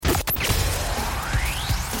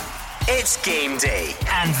It's game day,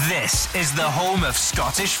 and this is the home of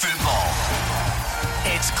Scottish football.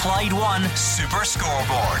 It's Clyde 1 Super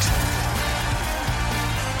Scoreboard.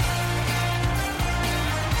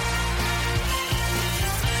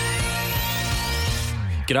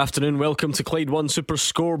 Good afternoon, welcome to Clyde 1 Super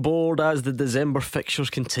Scoreboard. As the December fixtures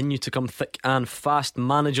continue to come thick and fast,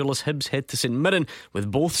 managerless Hibs head to St Mirren with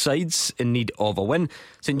both sides in need of a win.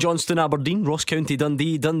 St Johnstone, Aberdeen, Ross County,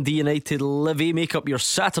 Dundee, Dundee Utd, Livy make up your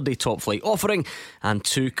Saturday top flight offering, and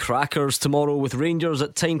two crackers tomorrow with Rangers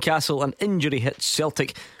at Tynecastle and injury hit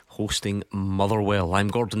Celtic hosting Motherwell. I'm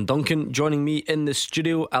Gordon Duncan. Joining me in the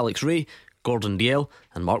studio, Alex Rae, Gordon Dalziel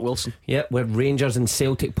and Mark Wilson. Yep, with Rangers and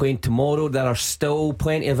Celtic playing tomorrow, there are still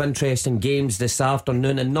plenty of interesting games this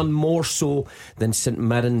afternoon, and none more so than St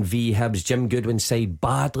Mirren v Hibs. Jim Goodwin's side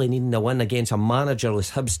badly needing a win against a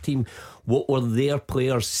managerless Hibs team. What will their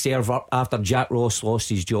players serve up after Jack Ross lost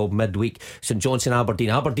his job midweek? St Johnstone,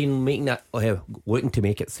 Aberdeen making it, looking to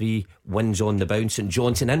make it 3 wins on the bounce. St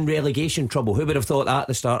Johnstone in relegation trouble. Who would have thought that at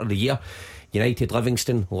the start of the year? United,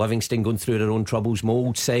 Livingston going through their own troubles. My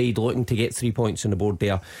old side looking to get 3 points on the board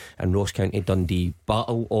there, and Ross County, Dundee,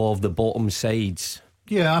 battle of the bottom sides.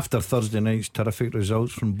 Yeah, after Thursday night's terrific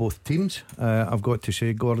results from both teams, I've got to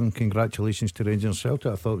say, Gordon, congratulations to Rangers and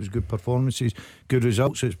Celtic. I thought it was good performances, good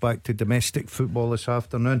results. It's back to domestic football this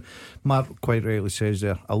afternoon. Mark quite rightly says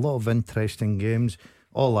there, a lot of interesting games.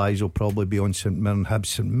 All eyes will probably be on St Mirren Hibs.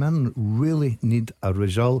 St Mirren really need a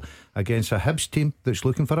result against a Hibs team that's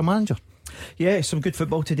looking for a manager. Yeah, some good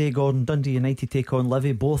football today, Gordon. Dundee United take on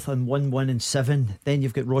Livy, both on 1-1 and 7. Then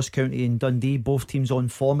you've got Ross County and Dundee, both teams on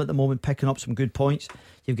form at the moment, picking up some good points.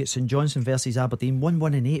 You've got St Johnstone versus Aberdeen,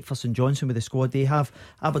 1-1 and 8 for St Johnstone with the squad they have.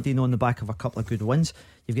 Aberdeen on the back of a couple of good wins.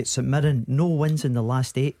 You've got St Mirren, no wins in the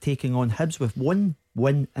last 8, taking on Hibs with 1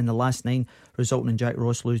 win in the last 9, resulting in Jack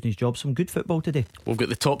Ross losing his job. Some good football today. We've got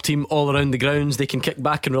the top team all around the grounds. They can kick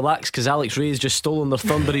back and relax because Alex Rae's just stolen their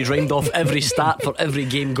thunder. He's rhymed off every stat for every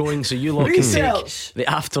game going, so you lot can take the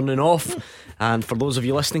afternoon off. And for those of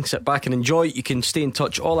you listening, sit back and enjoy. You can stay in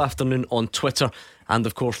touch all afternoon on Twitter, and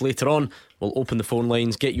of course later on we'll open the phone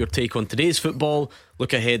lines, get your take on today's football,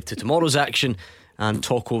 look ahead to tomorrow's action, and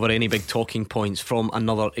talk over any big talking points from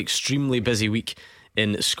another extremely busy week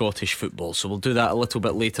in Scottish football. So we'll do that a little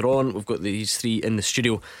bit later on. We've got these three in the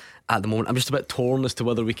studio at the moment. I'm just a bit torn as to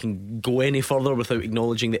whether we can go any further without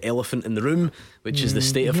acknowledging the elephant in the room, which is the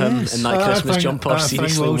state of him in that Christmas jumper.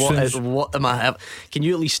 Seriously, what am I? Can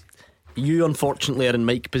you at least? You unfortunately are in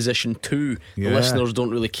mic position 2. The listeners don't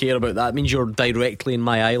really care about that. It means you're directly in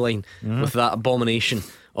my eye line with that abomination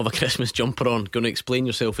of a Christmas jumper on. Going to explain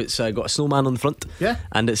yourself. It's got a snowman on the front,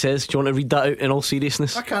 and it says, do you want to read that out in all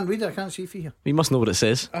seriousness? I can't read it, I can't see for you. You must know what it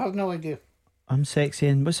says. I have no idea. I'm sexy,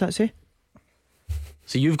 and what's that say?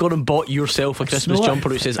 So you've gone and bought yourself a Christmas jumper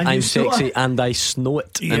which says I'm sexy and I snow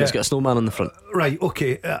it, and it's got a snowman on the front. Right,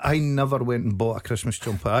 okay, I never went and bought a Christmas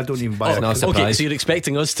jumper. I don't even buy it. Okay, so you're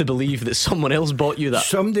expecting us to believe that someone else bought you that?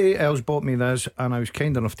 Somebody else bought me this, and I was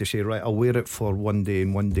kind enough to say, right, I'll wear it for one day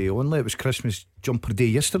and one day only. It was Christmas jumper day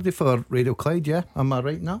yesterday for Radio Clyde, am I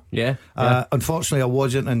right now? Yeah. Unfortunately I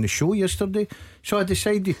wasn't in the show yesterday, so I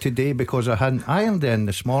decided today, because I hadn't ironed in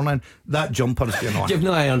this morning, that jumper's going on. You've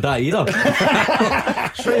not ironed that either.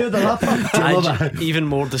 Even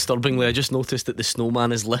more disturbingly, I just noticed that the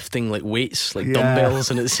snowman is lifting like weights, like dumbbells,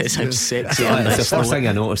 and it says I'm sexy. It's the first thing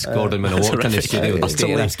I noticed, Gordon, when I walked in the studio. The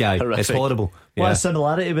state of this guy, it's horrible. What a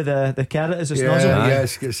similarity with the carrot as a snozzle.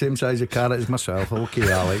 It's the same size of carrot as myself.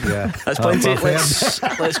 Okay, Alec, that's plenty.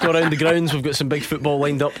 Let's go around the grounds. We've got some big football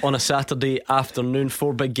lined up on a Saturday afternoon.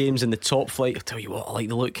 4 big games in the top flight. I'll tell you what, I like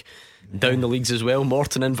the look down the leagues as well.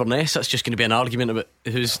 Morton, Inverness, that's just going to be an argument about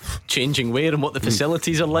who's changing where and what the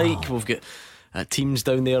facilities are like. We've got teams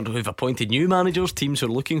down there who've appointed new managers, teams who are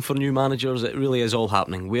looking for new managers. It really is all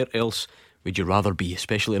happening. Where else would you rather be,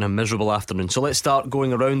 especially in a miserable afternoon? So let's start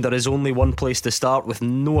going around. There is only one place to start, with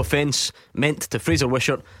no offence meant to Fraser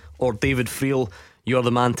Wishart or David Friel. You're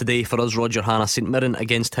the man today for us, Roger Hanna. St Mirren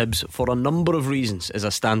against Hibs for a number of reasons is a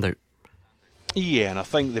standout. Yeah, and I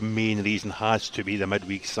think the main reason has to be the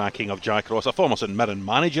midweek sacking of Jack Ross, a former St Mirren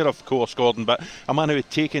manager, of course, Gordon, but a man who had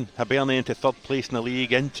taken Hibernian into third place in the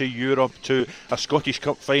league, into Europe, to a Scottish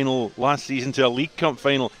Cup final last season, to a League Cup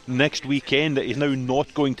final next weekend, that he's now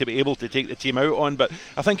not going to be able to take the team out on. But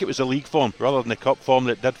I think it was the league form rather than the cup form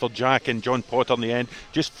that did for Jack and John Potter in the end.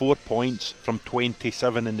 Just 4 points from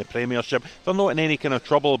 27 in the Premiership. They're not in any kind of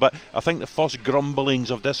trouble, but I think the first grumblings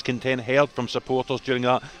of discontent heard from supporters during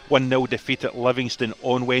that 1-0 defeat at Livingston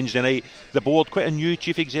on Wednesday night. The board, quite a new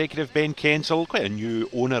chief executive, Ben Kensell, quite a new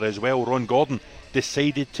owner as well, Ron Gordon.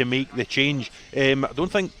 decided to make the change. I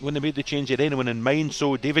don't think when they made the change they had anyone in mind.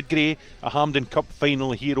 So David Gray, a Hampden Cup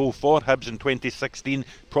final hero for Hibs in 2016,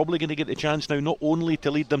 probably going to get the chance now not only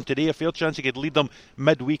to lead them today, a fair chance he could lead them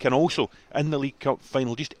midweek and also in the League Cup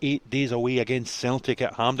final just 8 days away against Celtic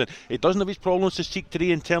at Hampden. It doesn't have his problems to seek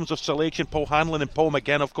today in terms of selection. Paul Hanlon and Paul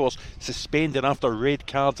McGinn, of course, suspended after red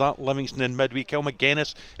cards at Livingston in midweek. Kel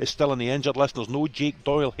McGuinness is still on the injured list. There's no Jake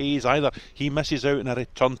Doyle Hayes either. He misses out in a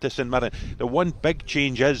return to St Mirren. The one big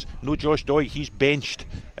change is no Josh Doig. He's benched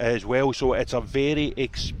as well, so it's a very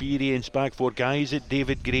experienced back four guys that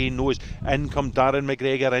David Gray knows. In come Darren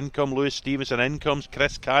McGregor, in come Lewis Stevenson, in comes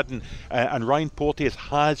Chris Cadden, and Ryan Porteous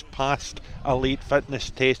has passed a late fitness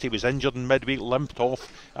test. He was injured in midweek, limped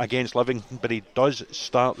off against Livingston, but he does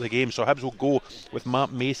start the game. So Hibs will go with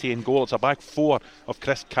Matt Macy in goal. It's a back four of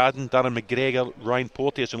Chris Cadden, Darren McGregor, Ryan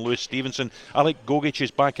Porteous and Lewis Stevenson. Alec Gogic is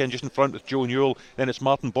back in just in front with Joe Newell. Then it's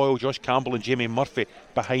Martin Boyle, Josh Campbell and Jamie Murphy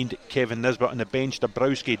behind Kevin Nisbet. On the bench,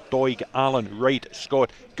 Dabrowski, Doig, Allen, Wright,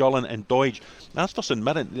 Scott, Gullen and Doidge. As for St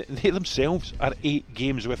Mirren, they themselves are 8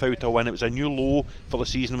 games without a win. It was a new low for the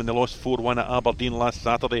season when they lost 4-1 at Aberdeen last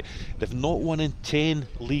Saturday. They've not won in 10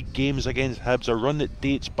 league games against Hibs, a run that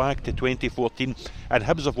dates back to 2014, and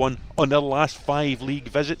Hibs have won on their last 5 league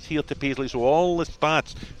visits here to Paisley. So all the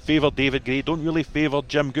stats favour David Gray, don't really favour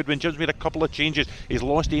Jim Goodwin. Jim's made a couple of changes. He's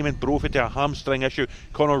lost Eamon Brophy to a hamstring issue.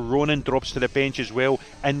 Connor Ronan drops to the bench as well.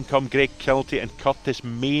 In come Greg Kiltie and Curtis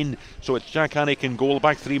Main. So it's Jack Hannick in goal.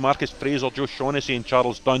 Back 3, Marcus Fraser, Joe Shaughnessy and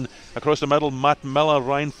Charles Dunn. Across the middle, Matt Miller,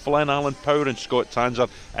 Ryan Flynn, Alan Power and Scott Tanser.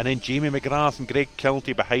 And then Jamie McGrath and Greg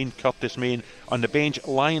Kiltie behind Curtis Main. On the bench,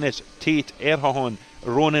 Linus, Tate, Erhahan,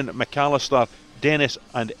 Ronan, McAllister, Dennis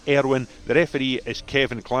and Erwin. The referee is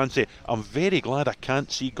Kevin Clancy. I'm very glad I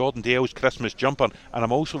can't see Gordon Dale's Christmas jumper, and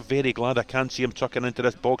I'm also very glad I can't see him tucking into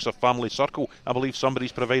this box of Family Circle. I believe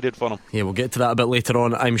somebody's provided for him. Yeah, we'll get to that a bit later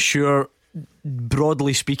on. I'm sure,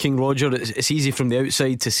 broadly speaking, Roger, it's easy from the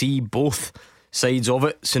outside to see both sides of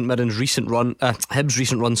it. St Mirren's recent run, Hibs'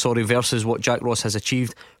 recent run, versus what Jack Ross has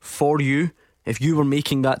achieved. For you, if you were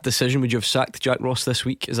making that decision, would you have sacked Jack Ross this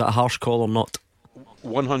week? Is that a harsh call or not?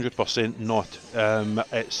 100% not.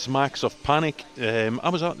 It smacks of panic. I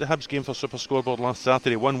was at the Hibs game for Super Scoreboard last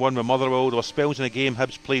Saturday, 1-1 with Motherwell. There were spells in the game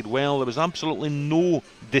Hibs played well. There was absolutely no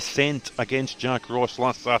dissent against Jack Ross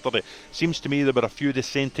last Saturday. Seems to me there were a few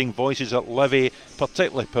dissenting voices at Livy,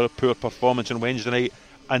 particularly poor performance on Wednesday night,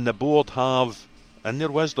 and the board have, in their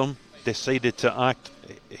wisdom, decided to act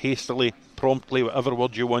hastily, promptly, whatever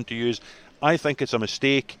word you want to use. I think it's a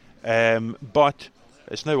mistake, but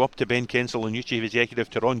it's now up to Ben Kensel, the new chief executive,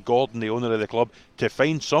 to Ron Gordon, the owner of the club, to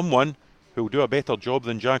find someone who will do a better job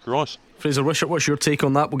than Jack Ross. Fraser Wishart, what's your take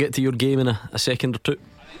on that? We'll get to your game in a second or two.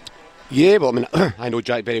 Yeah, well, I mean, I know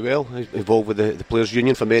Jack very well. He's involved with the Players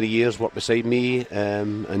Union for many years, worked beside me,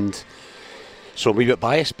 and so I'm a wee bit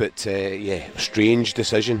biased, but yeah, strange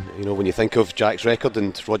decision. You know, when you think of Jack's record,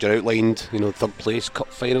 and Roger outlined, you know, third place,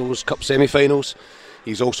 cup finals, cup semi-finals.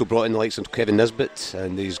 He's also brought in the likes of Kevin Nisbet,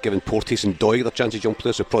 and he's given Porteous and Doig their chances, young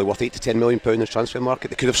players who are probably worth £8 to £10 million in the transfer market.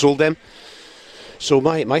 They could have sold them. So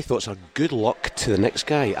my thoughts are good luck to the next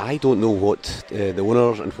guy. I don't know what the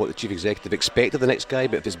owner and what the chief executive expect of the next guy,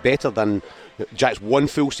 but if it's better than Jack's one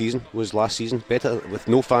full season was last season, better with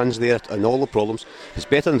no fans there and all the problems, if it's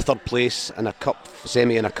better than third place in a cup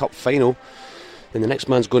semi and a cup final, then the next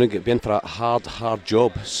man's going to be in for a hard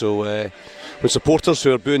job. So when supporters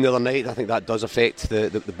who are booing the other night, I think that does affect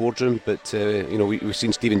the boardroom. But you know, we've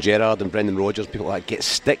seen Stephen Gerrard and Brendan Rodgers, people like that, get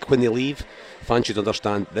stick when they leave. Fans should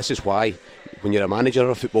understand this is why when you're a manager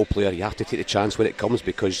or a football player, you have to take the chance when it comes,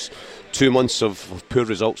 because 2 months of poor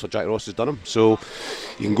results for Jack Ross has done him. So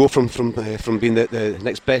you can go from being the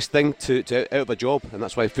next best thing to out of a job, and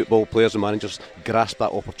that's why football players and managers grasp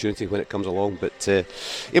that opportunity when it comes along. But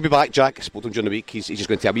he'll be back, Jack. I spoke to him during the week. He's just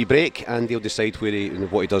going to take a wee break, and he'll decide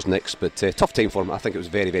what he does next. But tough time for him. I think it was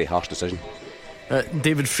a very, very harsh decision.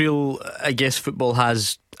 David Friel, I guess football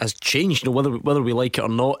has changed, you know, whether we like it or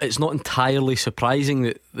not. It's not entirely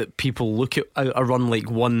surprising that people look at a run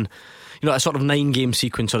like one, you know, a sort of 9-game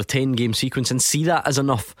sequence or a 10-game sequence and see that as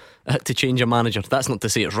enough to change a manager. That's not to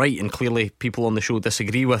say it's right, and clearly people on the show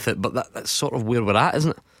disagree with it, but that's sort of where we're at,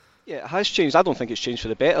 isn't it? Yeah, it has changed. I don't think it's changed for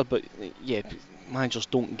the better, but yeah, managers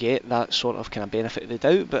don't get that sort of kind of benefit of the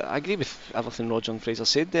doubt. But I agree with everything Roger and Fraser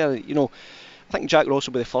said there. You know, I think Jack Ross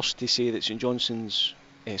will be the first to say that St Johnstone's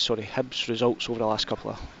Hibs results over the last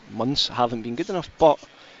couple of months haven't been good enough, but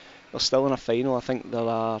they're still in a final. I think there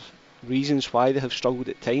are reasons why they have struggled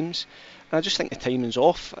at times, and I just think the timing's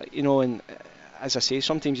off, you know. And as I say,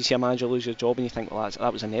 sometimes you see a manager lose your job and you think, well,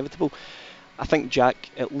 that was inevitable. I think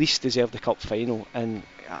Jack at least deserved the cup final, and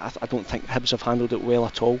I don't think Hibs have handled it well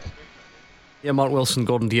at all. Yeah, Mark Wilson,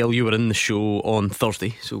 Gordon Duncan, you were in the show on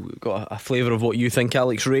Thursday, so we've got a flavour of what you think.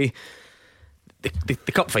 Alex Rae, the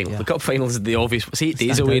cup final. The cup final is the obvious. It's 8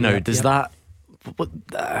 days away now. Does that?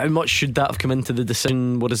 How much should that have come into the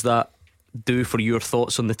decision? What does that do for your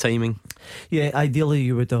thoughts on the timing? Yeah, ideally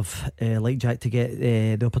you would have liked Jack to get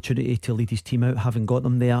the opportunity to lead his team out, having got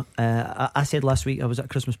them there. I said last week, I was at a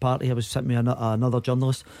Christmas party, I was sitting with another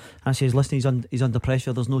journalist, and I says, listen, he's under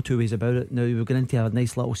pressure, there's no two ways about it. Now we're going into a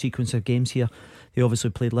nice little sequence of games here. They obviously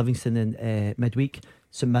played Livingston in midweek,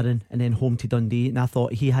 St Mirren, and then home to Dundee, and I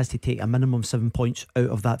thought he has to take a minimum 7 points out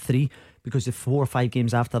of that 3, because the 4 or 5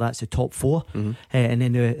 games after that's the top 4, and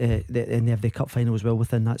then they have the cup final as well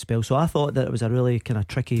within that spell. So I thought that it was a really kind of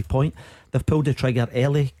tricky point. They've pulled the trigger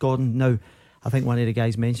early, Gordon. Now I think one of the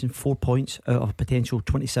guys mentioned 4 points out of a potential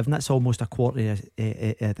 27. That's almost a quarter of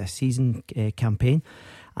the season campaign,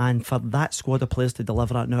 and for that squad of players to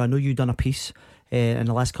deliver that. Now I know you've done a piece in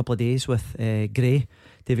the last couple of days with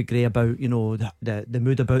David Gray, about the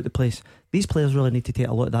mood about the place. These players really need to take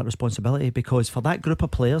a lot of that responsibility, because for that group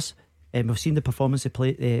of players, we've seen the performance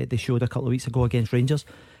they showed a couple of weeks ago against Rangers.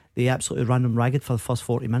 They absolutely ran them ragged for the first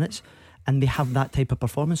 40 minutes, and they have that type of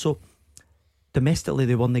performance. So domestically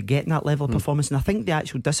they weren't getting that level of performance, and I think the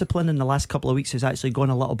actual discipline in the last couple of weeks has actually gone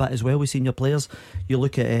a little bit as well with senior players. You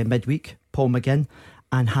look at midweek, Paul McGinn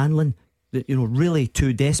and Hanlon, really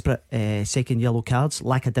 2 desperate second yellow cards,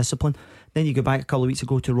 lack of discipline. Then you go back a couple of weeks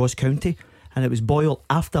ago to Ross County, and it was Boyle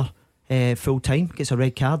after full time gets a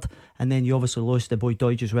red card, and then you obviously lost the boy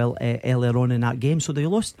Dodge as well earlier on in that game. So they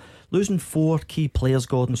losing 4 key players,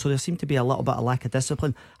 Gordon, so there seemed to be a little bit of lack of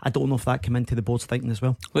discipline. I don't know if that came into the board's thinking as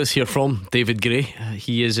well. Let's hear from David Gray.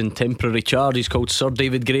 He is in temporary charge. He's called Sir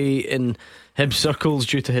David Gray in Hibs circles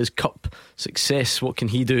due to his cup success. What can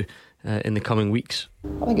he do in the coming weeks?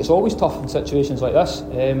 I think it's always tough in situations like this.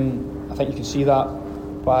 I think you can see that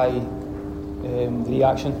by the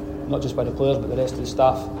reaction, not just by the players but the rest of the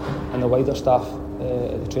staff and the wider staff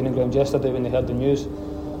at the training ground yesterday when they heard the news.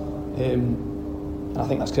 And I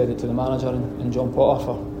think that's credit to the manager and John Potter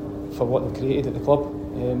for what they've created at the club.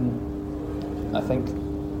 I think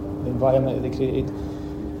the environment that they created,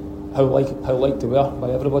 how liked they were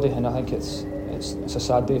by everybody, and I think it's a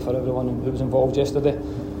sad day for everyone who was involved yesterday.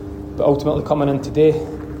 But ultimately, coming in today,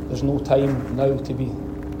 there's no time now to be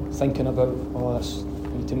thinking about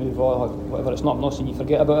we need to move on or whatever. It's not saying you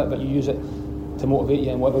forget about it, but you use it to motivate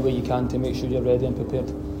you in whatever way you can to make sure you're ready and prepared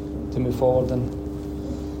to move forward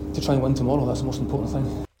and to try and win tomorrow. That's the most important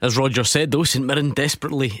thing. As Roger said though, St Mirren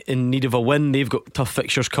desperately in need of a win. They've got tough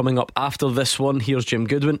fixtures coming up after this one. Here's Jim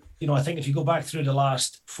Goodwin. I think if you go back through the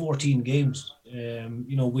last 14 games,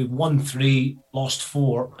 we've won 3, lost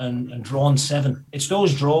 4 and drawn 7. It's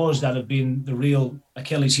those draws that have been the real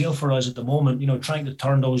Achilles heel for us at the moment, trying to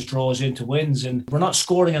turn those draws into wins, and we're not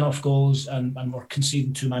scoring enough goals and we're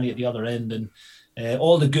conceding too many at the other end, and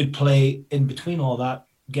all the good play in between all that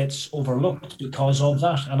gets overlooked because of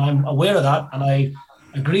that, and I'm aware of that and I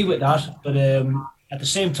agree with that, but at the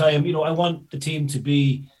same time, I want the team to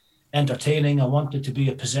be entertaining. I want it to be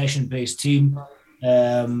a possession-based team,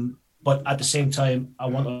 but at the same time, I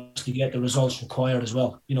want us to get the results required as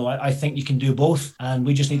well. I think you can do both, and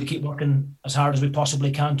we just need to keep working as hard as we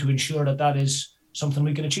possibly can to ensure that is something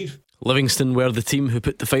we can achieve. Livingston were the team who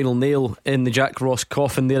put the final nail in the Jack Ross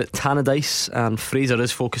coffin there at Tannadice, and Fraser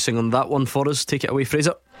is focusing on that one for us. Take it away,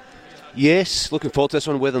 Fraser. Yes, looking forward to this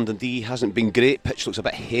one. Weather in Dundee hasn't been great. Pitch looks a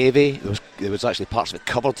bit heavy. There was actually parts of it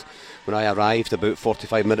covered when I arrived about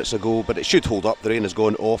 45 minutes ago, but it should hold up. The rain has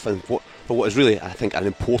gone off, and for what is really, I think, an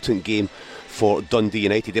important game for Dundee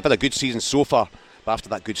United. They've had a good season so far, but after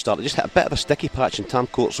that good start, they just hit a bit of a sticky patch, and Tam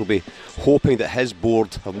Courts will be hoping that his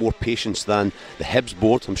board have more patience than the Hibs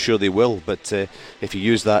board. I'm sure they will, but if you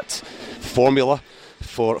use that formula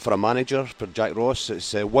for a manager, for Jack Ross,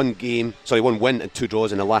 it's one win and 2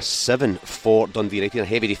 draws in the last 7 for Dundee United. A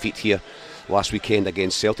heavy defeat here last weekend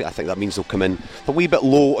against Celtic. I think that means they'll come in a wee bit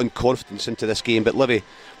low on confidence into this game, but Livy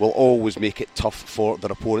will always make it tough for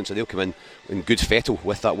their opponents, and they'll come in good fettle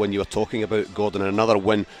with that win you were talking about, Gordon. And another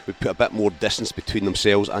win would put a bit more distance between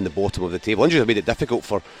themselves and the bottom of the table. Injuries have made it difficult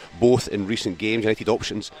for both in recent games. United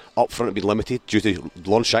options up front have been limited due to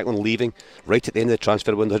Lon Shackland leaving right at the end of the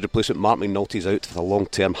transfer window. His replacement Mark McNulty's out with a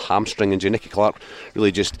long-term hamstring injury. Nicky Clark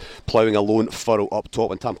really just ploughing a lone furrow up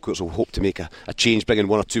top, and Tam Courts will hope to make a change, bringing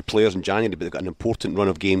 1 or 2 players in January but they've got an important run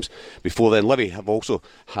of games before then. Livy have also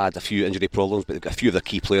had a few injury problems, but they've got a few of their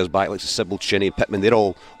key players back, like Sybil, Shinnie, Pittman. They're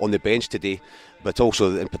all on the bench today. But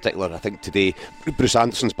also, in particular, I think today, Bruce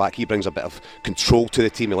Anderson's back. He brings a bit of control to the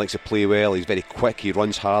team. He likes to play well. He's very quick. He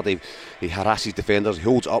runs hard. He harasses defenders. He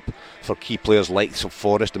holds up for key players like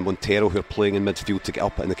Forrest and Montero, who are playing in midfield to get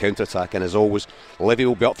up in the counter-attack. And as always, Livy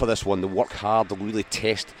will be up for this one. They'll work hard. They'll really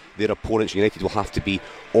test their opponents. United will have to be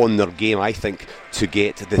on their game, I think, to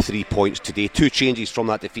get the 3 points today. 2 changes from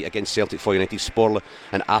that defeat against Celtic for United. Sporle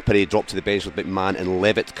and Apare dropped to the bench with McMahon and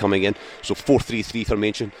Levitt coming in. So 4-3-3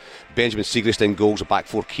 formation. Benjamin Siegrist in goals, a back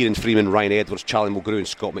four: Kieran Freeman, Ryan Edwards, Charlie Mulgrew and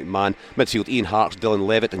Scott McMahon. Midfield: Ian Harkes, Dylan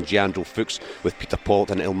Levitt and Jandro Fuchs, with Peter Pollitt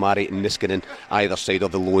and Ilmari Niskanen either side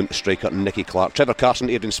of the lone striker Nicky Clark. Trevor Carson,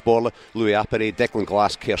 Adrian Sporle, Louis Apare, Declan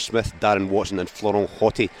Glass, Kerr Smith, Darren Watson and Florent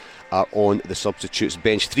Hottie are on the substitutes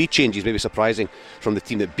bench. 3 changes, maybe surprising, from the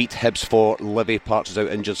team that beat Hibs for Livy. Parks is out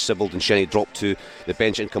injured, Sibbald and Shinnie dropped to the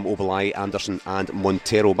bench. In come Obalai, Anderson and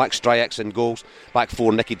Montero. Max Stryjek in goals. Back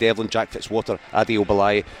 4: Nicky Devlin, Jack Fitzwater, Adi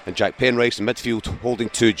Obalai and Jack Penrice. In midfield, holding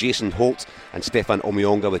 2: Jason Holt and Stefan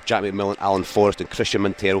Omionga, with Jack McMillan, Alan Forrest and Christian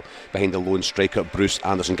Montero behind the lone striker Bruce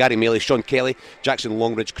Anderson. Gary Maley, Sean Kelly, Jackson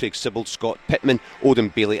Longridge, Craig Sibbald, Scott Pittman, Odin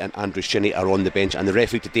Bailey and Andrew Shinnie are on the bench. And the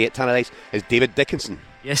referee today at Tannadice is David Dickinson.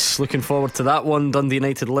 Yes, looking forward to that one. Dundee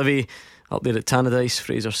United Livy up there at Tannadice.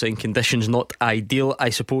 Fraser saying conditions not ideal.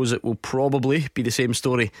 I suppose it will probably be the same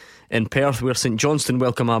story in Perth, where St Johnstone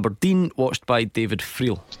welcome Aberdeen, watched by David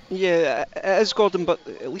Friel. Yeah, it is, Gordon, but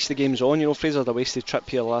at least the game's on. You know, Fraser had a wasted trip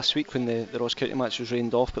here last week when the Ross County match was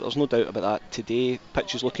rained off, but there's no doubt about that today.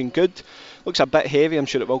 Pitch is looking good. Looks a bit heavy, I'm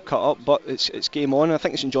sure it will cut up, but it's game on. I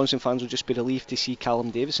think the St Johnstone fans will just be relieved to see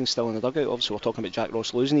Callum Davison still in the dugout. Obviously we're talking about Jack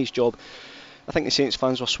Ross losing his job. I think the Saints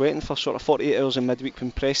fans were sweating for sort of 48 hours in midweek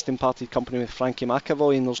when Preston parted company with Frankie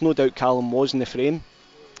McAvoy, and there's no doubt Callum was in the frame.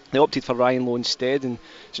 They opted for Ryan Lowe instead, and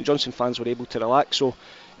St Johnstone fans were able to relax. So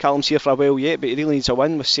Callum's here for a while yet, but he really needs a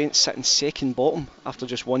win, with Saints sitting second bottom after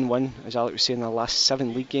just one win, as Alec was saying, in the last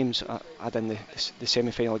 7 league games, add in the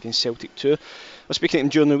semi-final against Celtic too. I was speaking to him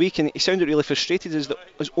during the week and he sounded really frustrated, as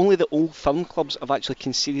only the old firm clubs have actually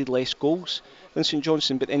conceded less goals than St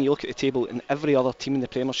Johnstone, but then you look at the table and every other team in the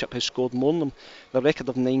Premiership has scored more than them. Their record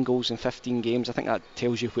of 9 goals in 15 games, I think that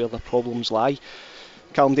tells you where their problems lie.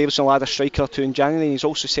 Callum Davison will add a striker or 2 in January, and he's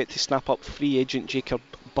also set to snap up free agent Jacob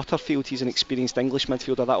Butterfield. He's an experienced English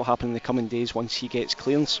midfielder. That will happen in the coming days once he gets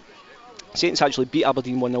clearance. Saints actually beat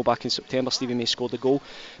Aberdeen 1-0 back in September. Stevie May scored the goal,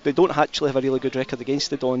 but they don't actually have a really good record against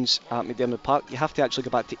the Dons at McDiarmid Park. You have to actually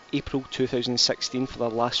go back to April 2016 for their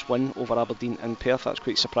last win over Aberdeen in Perth. That's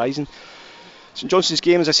quite surprising. St Johnstone's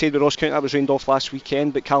game, as I said, with Ross County, that was rained off last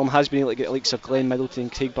weekend, but Callum has been able to get the likes of Glenn Middleton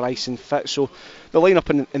and Craig Bryson fit, so the line-up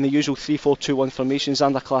in the usual 3-4-2-1 formation: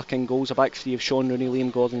 Xander Clark in goals, a back 3 of Sean Rooney, Liam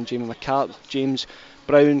Gordon and Jamie McCart, James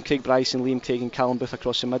Brown, Craig Bryson, Liam Craig and Callum Booth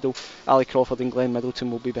across the middle. Ali Crawford and Glenn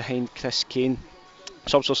Middleton will be behind Chris Kane.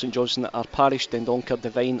 Subs for St Johnstone are Parish, Dendonker,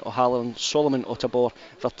 Devine, O'Halloran, Solomon, Otterbohr,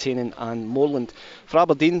 Vertanen and Moreland. For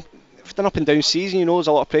Aberdeen, it's an up and down season, you know. There's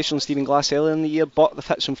a lot of pressure on Stephen Glass earlier in the year, but they've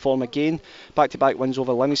hit some form again. Back-to-back wins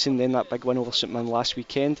over Livingston, then that big win over St Mirren last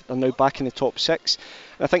weekend. They're now back in the top 6.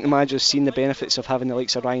 And I think the manager has seen the benefits of having the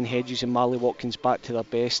likes of Ryan Hedges and Marley Watkins back to their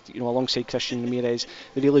best, you know, alongside Christian Ramirez.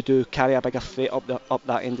 They really do carry a bigger threat up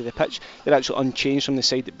that end of the pitch. They're actually unchanged from the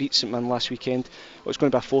side that beat St Mirren last weekend. It's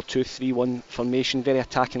going to be a 4-2-3-1 formation, very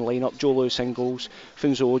attacking line-up. Joe Lewis in goals,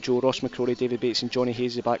 Funzo Ojo, Ross McCrory, David Bates and Johnny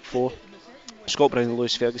Hayes the back 4. Scott Brown and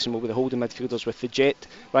Lewis Ferguson will be the holding midfielders, with the Jet,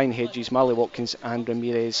 Ryan Hedges, Marley Watkins and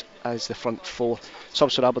Ramirez as the front 4.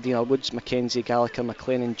 Subs for Aberdeen are Woods, McKenzie, Gallagher,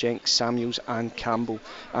 McLennan, Jenks, Samuels and Campbell.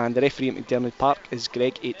 And the referee at McDiarmid Park is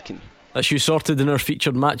Greg Aitken. That's you sorted in our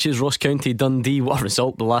featured matches. Ross County, Dundee, what a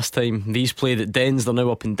result the last time these played at Dens. They're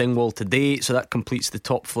now up in Dingwall today, so that completes the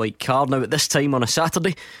top flight card. Now at this time on a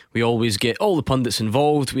Saturday, we always get all the pundits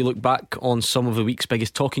involved. We look back on some of the week's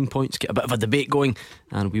biggest talking points, get a bit of a debate going,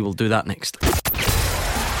 and we will do that next.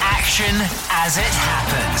 Action as it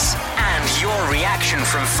happens, and your reaction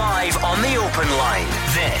from 5 on the open line.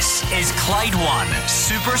 This is Clyde One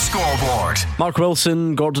Super Scoreboard. Mark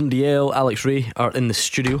Wilson, Gordon Dalziel, Alex Rae are in the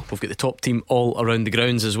studio. We've got the top team all around the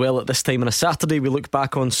grounds as well. At this time on a Saturday, we look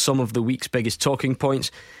back on some of the week's biggest talking points,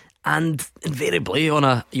 and invariably on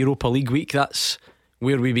a Europa League week, that's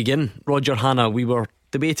where we begin. Roger Hanna, we were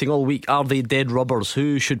debating all week, are they dead rubbers?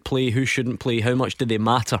 Who should play, who shouldn't play, how much do they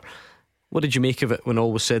matter? What did you make of it when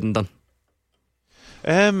all was said and done?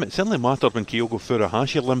 It certainly mattered when Kyogo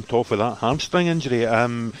Furuhashi limped off with that hamstring injury.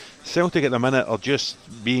 Celtic at the minute are just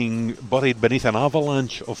being buried beneath an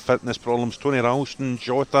avalanche of fitness problems. Tony Ralston,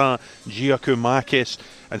 Jota, Giacomakis.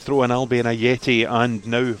 and throw in Albion, Ayeti, and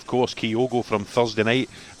now of course Kyogo from Thursday night.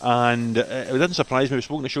 And it didn't surprise me. We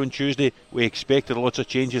spoke on the show on Tuesday. We expected lots of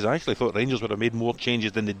changes. I actually thought Rangers would have made more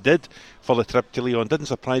changes than they did for the trip to Lyon. Didn't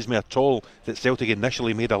surprise me at all that Celtic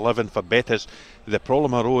initially made 11 for Betis. The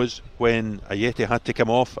problem arose when Ayeti had to come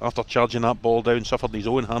off after charging that ball down, suffered his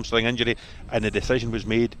own hamstring injury, and the decision was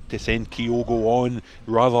made to send Kyogo on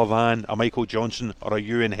rather than a Michael Johnson or a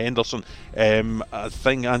Ewan Henderson. I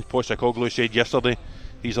think Ange Postecoglou said yesterday,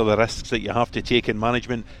 these are the risks that you have to take in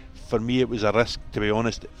management. For me, it was a risk, to be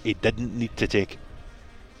honest, he didn't need to take.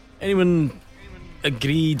 Anyone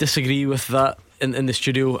agree, disagree with that in the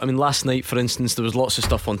studio? I mean, last night, for instance, there was lots of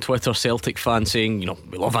stuff on Twitter, Celtic fans saying,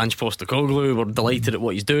 we love Ange Postecoglou, we're delighted at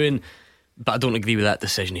what he's doing, but I don't agree with that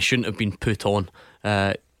decision. He shouldn't have been put on.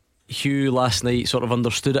 Hugh last night sort of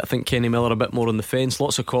understood it. I think Kenny Miller a bit more on the fence.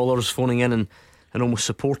 Lots of callers phoning in and almost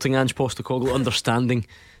supporting Ange Postecoglou, understanding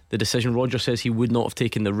the decision. Roger says he would not have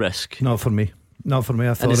taken the risk. Not for me. I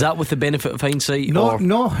thought. And is that with the benefit of hindsight? No.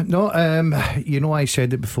 I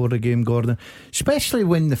said it before the game, Gordon. Especially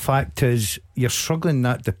when the fact is you're struggling in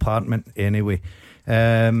that department anyway.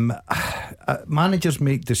 Managers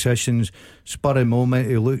make decisions spur of the moment.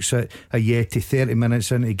 He looks at Ayeti 30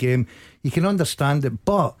 minutes into the game. You can understand it,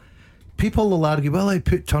 but people will argue, well, I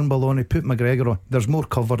put Turnbull on, I put McGregor on. There's more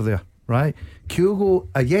cover there, right? Kyogo,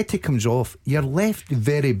 Ayeti comes off, you're left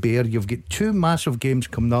very bare. You've got two massive games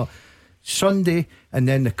coming up, Sunday and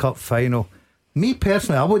then the cup final. Me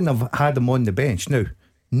personally, I wouldn't have had him on the bench. Now,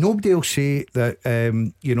 nobody will say that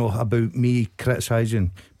about me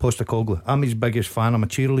criticising Postecoglou. I'm his biggest fan. I'm a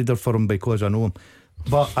cheerleader for him because I know him.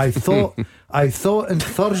 But I thought on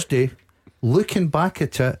Thursday, looking back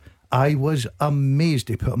at it, I was amazed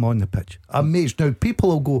they put him on the pitch. Amazed. Now people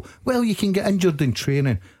will go, well, you can get injured in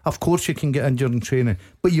training. Of course you can get injured in training,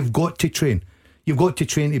 but you've got to train. You've got to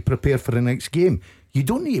train to prepare for the next game. You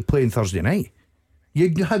don't need to play on Thursday night. You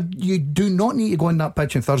do not need to go on that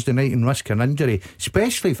pitch on Thursday night and risk an injury,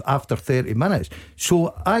 especially after 30 minutes.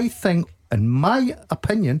 So I think, in my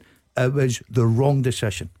opinion, it was the wrong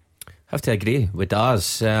decision. I have to agree with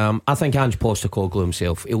Daz. I think Ange Postecoglou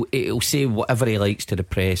himself, he'll say whatever he likes to the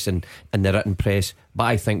press and the written press, but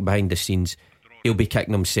I think behind the scenes he'll be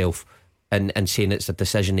kicking himself and saying it's a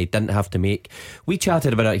decision he didn't have to make. We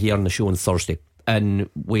chatted about it here on the show on Thursday, and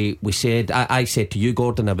we said, I said to you,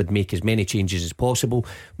 Gordon, I would make as many changes as possible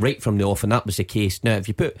right from the off, and that was the case. Now if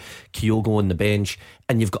you put Kyogo on the bench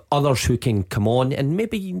and you've got others who can come on, and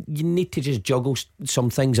maybe you need to just juggle some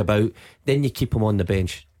things about, then you keep them on the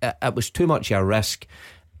bench. It was too much of a risk,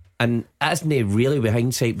 and isn't it really with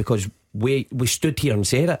hindsight, because we stood here and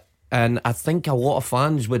said it, and I think a lot of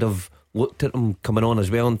fans would have looked at him coming on as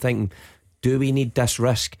well and thinking, do we need this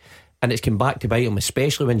risk? And it's come back to bite him,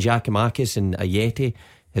 especially when Giakoumakis and Ayeti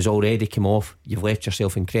has already come off. You've left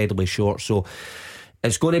yourself incredibly short. So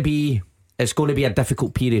it's going to be a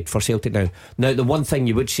difficult period for Celtic now. Now the one thing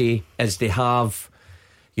you would say is they have,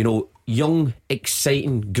 young,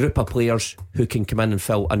 exciting group of players who can come in and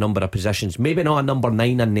fill a number of positions. Maybe not a number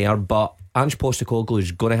 9 in there, but Ange Postecoglou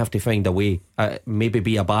is going to have to find a way. Maybe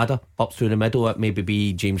be a Bada up through the middle. It maybe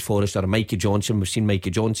be James Forrest or a Mikey Johnson. We've seen Mikey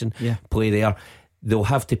Johnson play there. They'll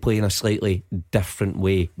have to play in a slightly different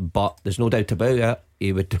way, but there's no doubt about it.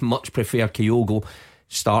 He would much prefer Kyogo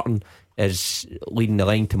starting as leading the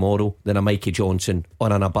line tomorrow than a Mikey Johnson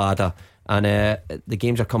or an Abada. And the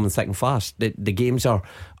games are coming thick and fast. The games are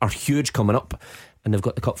huge coming up, and they've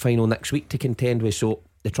got the cup final next week to contend with. So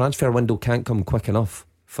the transfer window can't come quick enough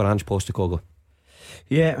for Ange Postecoglou.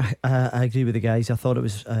 Yeah, I agree with the guys. I thought it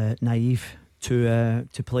was naive to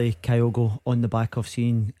play Kyogo on the back of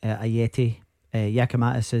seeing Ayeti.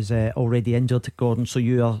 Giakoumakis is already injured, Gordon, so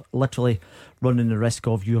you are literally running the risk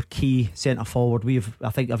of your key centre forward. I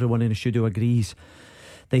think everyone in the studio agrees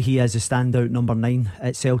that he is a standout number 9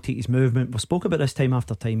 at Celtic. His movement, we've spoken about this time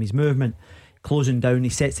after time, his movement, closing down, he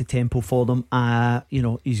sets the tempo for them.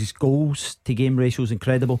 His goals to game ratio is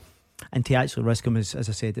incredible, and to actually risk him, as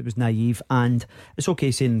I said, it was naive. And it's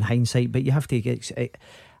okay saying in hindsight, but you have to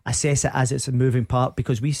assess it as it's a moving part,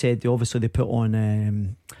 because we said obviously they put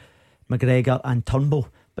on McGregor and Turnbull,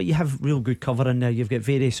 but you have real good cover in there. You've got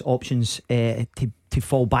various options to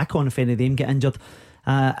fall back on if any of them get injured,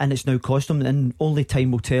 and it's now cost them, and only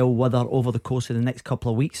time will tell whether over the course of the next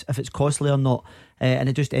couple of weeks if it's costly or not, and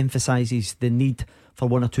it just emphasises the need for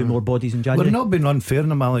one or two more bodies in January. We're not being unfair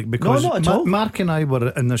to Malik, because no, not at all. Mark and I were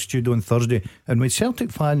in the studio on Thursday, and with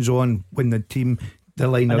Celtic fans on when the team the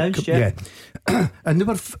line announced, and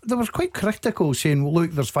they were quite critical, saying, well,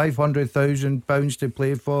 look, there's £500,000 to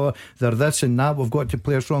play for, they're this and that, we've got to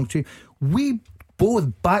play a strong team. We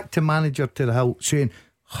both back to manager to the hilt, saying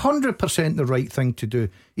 100% the right thing to do.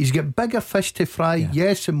 He's got bigger fish to fry.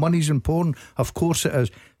 Yes, and money's important, of course it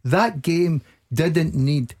is. That game didn't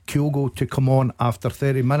need Kyogo to come on after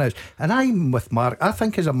 30 minutes. And I'm with Mark. I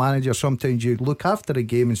think as a manager sometimes you look after a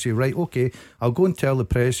game and say, right, okay, I'll go and tell the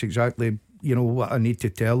press exactly, you know, what I need to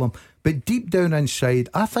tell them. But deep down inside,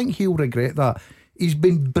 I think he'll regret that. He's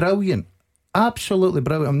been brilliant, absolutely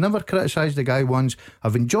brilliant. I've never criticised the guy once.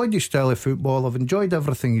 I've enjoyed his style of football, I've enjoyed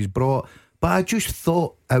everything he's brought, but I just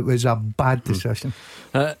thought it was a bad decision.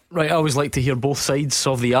 Right, I always like to hear both sides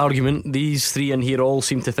of the argument. These three in here all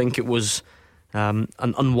seem to think it was an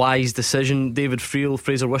unwise decision. David Friel,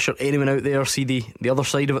 Fraser Wishart, anyone out there see the other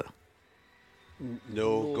side of it?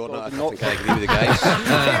 No, Gordon, I think I agree with the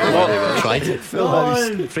guys.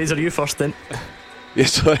 Tried. Fraser, you first then.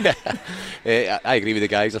 Yes, sorry. I agree with the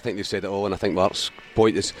guys. I think they've said it all, and I think Mark's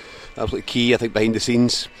point is absolutely key. I think behind the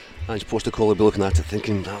scenes, Ange Postecoglou will be looking at it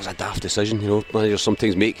thinking that was a daft decision. You know, managers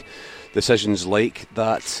sometimes make decisions like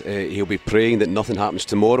that. He'll be praying that nothing happens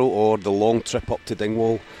tomorrow or the long trip up to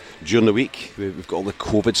Dingwall during the week. We've got all the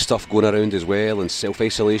COVID stuff going around as well, and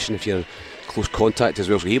self-isolation if you're close contact as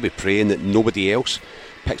well, so he'll be praying that nobody else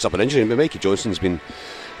picks up an injury. But Mikey Johnson's been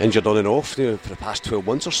injured on and off, you know, for the past 12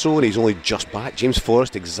 months or so, and he's only just back. James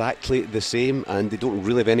Forrest exactly the same, and they don't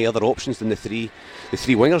really have any other options than the three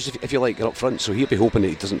wingers, if you like, are up front, so he'll be hoping that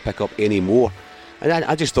he doesn't pick up any more. And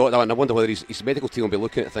I just thought that, and I wonder whether his medical team will be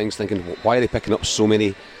looking at things thinking, why are they picking up so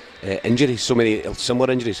many injuries, so many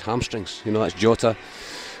similar injuries, hamstrings, you know, that's Jota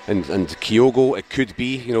and Kyogo. It could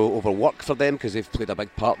be, you know, overwork for them because they've played a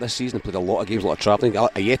big part this season, played a lot of games, a lot of travelling.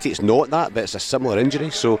 Ayeti, it's not that, but it's a similar injury.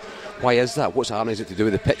 So why is that? What's happening? Is it to do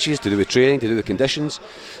with the pitches, to do with training, to do with conditions,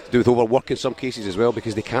 to do with overwork in some cases as well,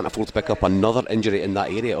 because they can't afford to pick up another injury in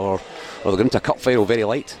that area, or they're going to a cup final very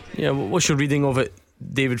light? Yeah, what's your reading of it,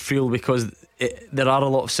 David Friel? Because there are a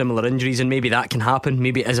lot of similar injuries, and maybe that can happen.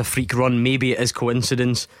 Maybe it is a freak run, maybe it is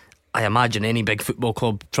coincidence. I imagine any big football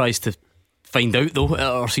club tries to find out though,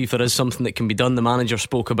 or see if there is something that can be done. The manager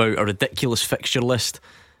spoke about a ridiculous fixture list,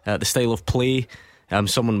 the style of play.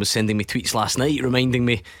 Someone was sending me tweets last night reminding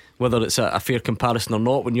me whether it's a fair comparison or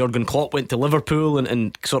not. When Jurgen Klopp went to Liverpool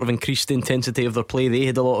and sort of increased the intensity of their play, they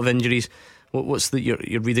had a lot of injuries. What's your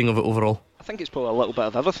reading of it overall? I think it's probably a little bit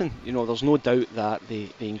of everything. You know, there's no doubt that the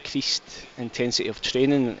increased intensity of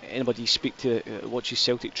training, anybody you speak to watches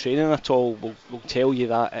Celtic training at all will tell you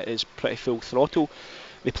that it is pretty full throttle.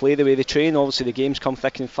 They play the way they train. Obviously the games come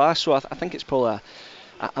thick and fast, so I think it's probably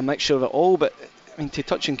a mixture of it all. But I mean, to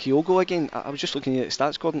touch on Kyogo again, I was just looking at the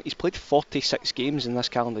stats, Gordon. He's played 46 games in this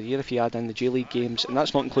calendar year if you add in the J-League games, and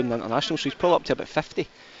that's not including the international, so he's probably up to about 50.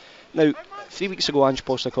 Now, 3 weeks ago Ange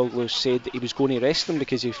Postecoglou said that he was going to rest him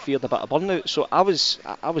because he feared a bit of burnout, so I was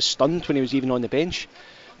stunned when he was even on the bench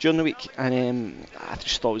during the week, and I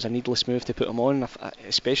just thought it was a needless move to put him on,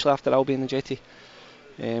 especially after Albion and Jetty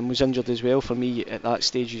was injured as well. For me at that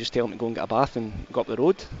stage, you just tell him to go and get a bath and go up the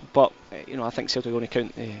road. But you know, I think Celtic are going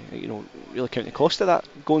to really count the cost of that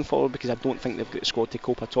going forward, because I don't think they've got the squad to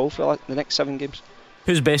cope at all for the next 7 games.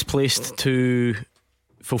 Who's best placed to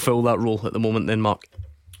fulfil that role at the moment then, Mark?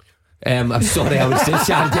 I'm sorry, I was just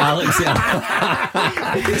chatting to Alex there.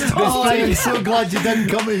 I'm so glad you didn't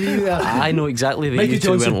come to me there. I know exactly that you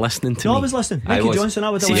two weren't listening to me. No, I was listening. Mikey Johnson, I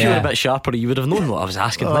would have. See, if you were a bit sharper, you would have known what I was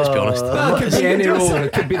asking. Let's be honest. It could be any role.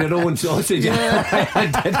 It could be the Rowan sausage.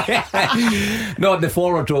 Not the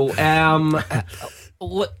forward role.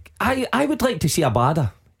 Look, I would like to see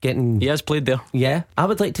Abada getting. He has played there. Yeah, I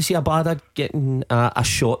would like to see Abada getting a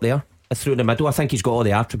shot there through the middle. I think he's got all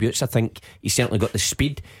the attributes. I think he's certainly got the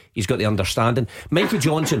speed, he's got the understanding. Mikey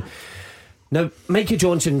Johnson,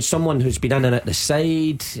 someone who's been in and at the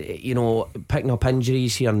side, you know, picking up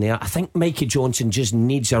injuries here and there. I think Mikey Johnson just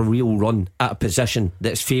needs a real run at a position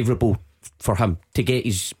that's favourable for him to get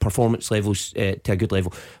his performance levels to a good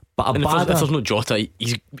level. But if there's no Jota,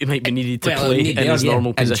 he might be needed to play in his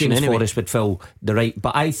normal position. James anyway. Forrest would fill the right,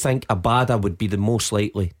 but I think Abada would be the most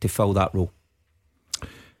likely to fill that role.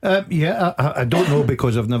 I don't know,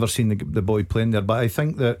 because I've never seen the boy playing there, but I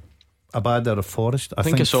think that Abada or Forrest, I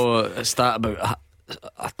think I saw a stat about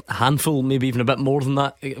a handful, maybe even a bit more than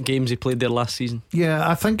that, games he played there last season. Yeah,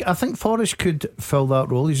 I think Forrest could fill that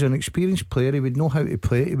role. He's an experienced player, he would know how to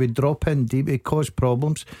play, he would drop in deep, he'd cause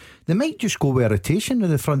problems. They might just go with a rotation in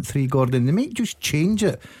the front three, Gordon. They might just change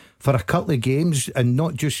it for a couple of games and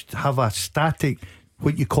not just have a static,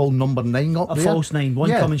 what you call number 9 up there. A false 9, one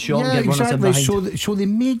coming short and get runners in behind. So they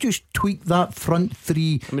may just tweak that front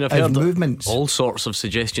three. I mean, I've heard movements. All sorts of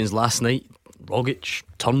suggestions last night. Rogic,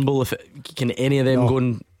 Turnbull, can any of them go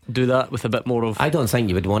and do that with a bit more of... I don't think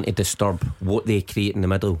you would want to disturb what they create in the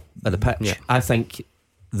middle of the pitch. I think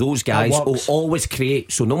those guys will always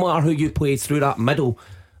create. So no matter who you play through that middle,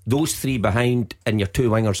 those three behind and your two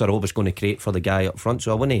wingers are always going to create for the guy up front.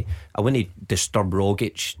 So I wouldn't disturb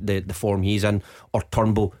Rogic, the form he's in, or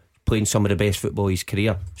Turnbull playing some of the best football of his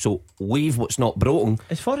career. So leave what's not broken.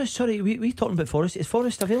 Is Forrest, sorry, we talking about Forrest, is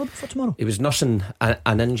Forrest available for tomorrow? He was nursing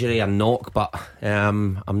an injury, a knock, but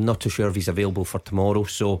I'm not too sure if he's available for tomorrow.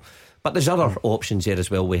 So, but there's other options there as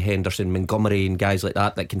well, with Henderson, Montgomery and guys like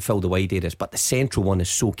that can fill the wide areas. But the central one is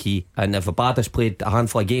so key. And if Abada's played a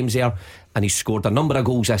handful of games there and he's scored a number of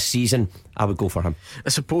goals this season, I would go for him. I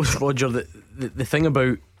suppose, Roger, the thing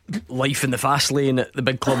about life in the fast lane at the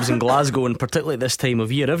big clubs in Glasgow, and particularly this time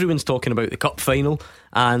of year, everyone's talking about the cup final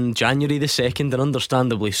and January the 2nd, and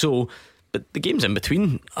understandably so, but the games in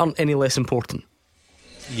between aren't any less important.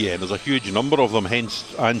 Yeah, there's a huge number of them,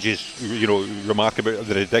 hence Angie's remark about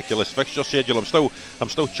the ridiculous fixture schedule. I'm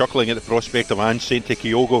still chuckling at the prospect of Ange saying to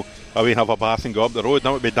Kyogo, away, have a bath and go up the road.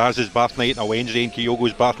 That would be Daz's bath night on a Wednesday and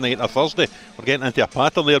Kyogo's bath night on a Thursday. We're getting into a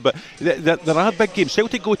pattern there, but there are big games.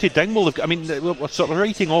 Celtic go to Dingwall. I mean, we're sort of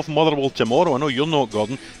writing off Motherwell tomorrow. I know you're not,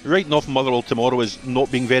 Gordon. Writing off Motherwell tomorrow is not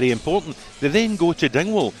being very important. They then go to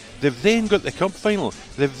Dingwall. They've then got the cup final.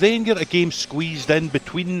 They've then got a game squeezed in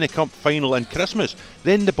between the cup final and Christmas.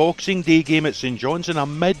 Then the Boxing Day game at St Johnstone, a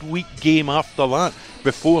midweek game after that,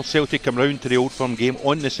 before Celtic come round to the Old Firm game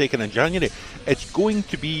on the 2nd of January. It's going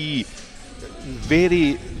to be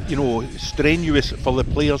very, strenuous for the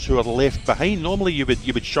players who are left behind. Normally you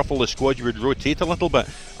would shuffle the squad, you would rotate a little bit.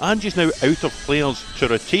 Angie's now out of players to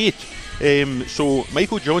rotate. So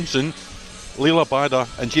Michael Johnson, Leila Bada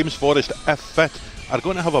and James Forrest, if fit, are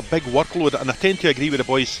going to have a big workload, and I tend to agree with the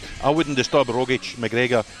boys. I wouldn't disturb Rogic,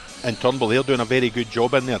 McGregor and Turnbull. They're doing a very good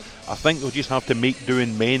job in there. I think they'll just have to make do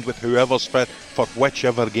and mend with whoever's fit for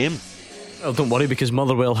whichever game. Well, don't worry, because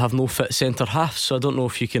Motherwell have no fit centre half, so I don't know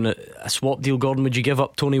if you can a swap deal. Gordon, would you give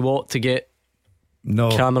up Tony Watt to get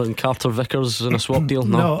Cameron Carter-Vickers in a swap deal?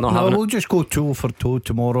 No, we'll just go toe for toe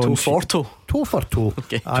tomorrow. Toe for toe.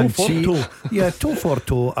 Okay. Toe for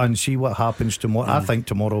toe and see what happens tomorrow. I think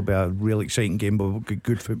tomorrow will be a real exciting game, but we'll get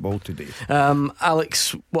good football today.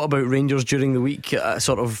 Alex, what about Rangers during the week?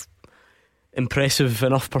 Sort of impressive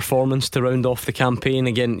enough performance to round off the campaign.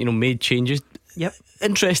 Again, made changes. Yep.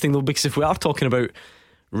 Interesting though, because if we are talking about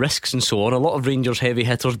risks and so on, a lot of Rangers heavy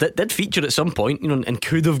hitters did feature at some point, and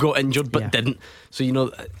could have got injured but didn't.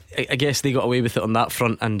 So I guess they got away with it on that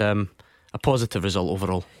front, and a positive result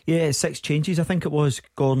overall. Yeah, 6 changes I think it was,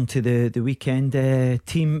 Gordon, to the weekend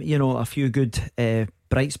team. A few good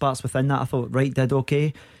bright spots within that. I thought Wright did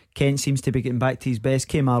okay. Kent seems to be getting back to his best.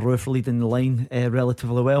 Kemar Roof leading the line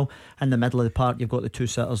relatively well. In the middle of the park you've got the two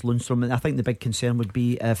sitters, Lundstrom, and I think the big concern would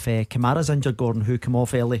be if Kamara's injured, Gordon, who came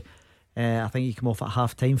off early. I think he came off at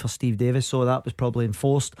half time for Steve Davis, so that was probably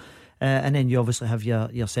enforced. And then you obviously have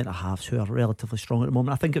your centre halves who are relatively strong at the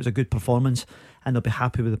moment. I think it was a good performance and they'll be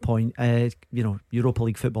happy with the point. Europa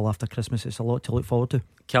League football after Christmas, it's a lot to look forward to.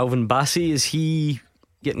 Calvin Bassey, is he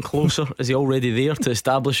getting closer? Is he already there to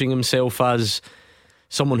establishing himself as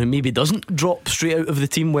someone who maybe doesn't drop straight out of the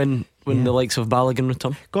team when the likes of Balogun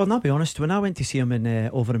return? Gordon, I'll be honest, when I went to see him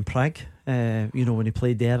over in Prague, when he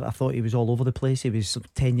played there, I thought he was all over the place. He was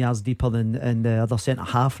 10 yards deeper than the other centre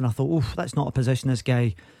half, and I thought, that's not a position this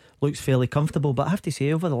guy looks fairly comfortable. But I have to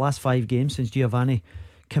say, over the last 5 games since Giovanni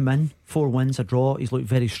came in, 4 wins, a draw, he's looked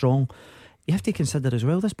very strong. You have to consider as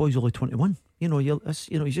well, this boy's only 21.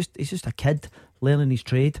 He's just a kid learning his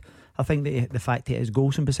trade. I think the fact that he has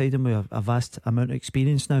Golson beside him with a vast amount of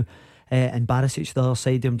experience now, and Barisic the other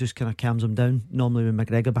side of him just kind of calms him down, normally with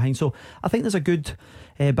McGregor behind. So I think there's a good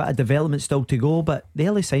bit of development still to go, but the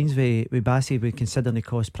early signs with Bassey, considering it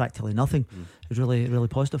cost practically nothing, is really, really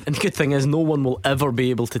positive. And the good thing is, no one will ever be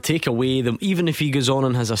able to take away them. Even if he goes on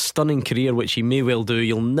and has a stunning career, which he may well do,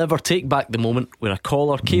 you'll never take back the moment where a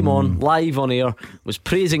caller came on live on air, was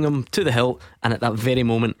praising him to the hilt, and at that very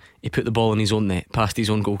moment he put the ball in his own net past his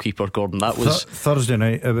own goalkeeper. Gordon, that was Thursday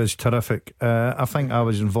night. It was terrific. I think I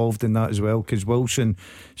was involved in that as well, because Wilson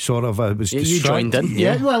sort of was you joined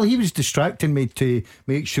in. Well, he was distracting me to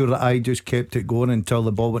make sure that I just kept it going until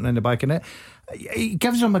the ball went in the back of net. He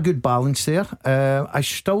gives him a good balance there. I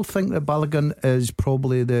still think that Balogun is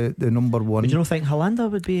probably the number one. Would you not think Hollander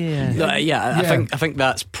would be? I think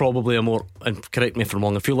that's probably a more, and correct me if I'm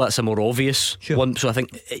wrong, I feel that's a more obvious one. So I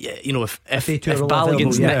think if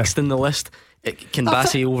Balogun's next in the list, can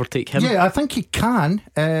Bassey overtake him? Yeah, I think he can,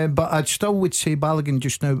 but I still would say Balogun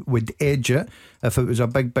just now would edge it if it was a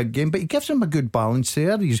big game. But he gives him a good balance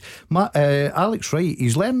there. He's Alex Rae,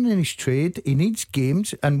 he's learning his trade. He needs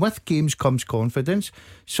games, and with games comes confidence.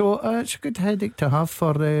 So it's a good headache to have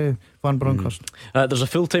for Van Bronckhorst? There's a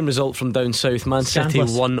full-time result from down south. Man Scandalous.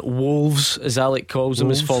 City 1, Wolves, as Alec calls them,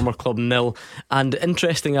 his former club, 0. And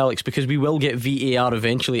interesting, Alex, because we will get VAR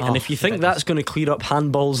eventually, and if you think that's going to clear up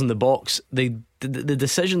handballs in the box, the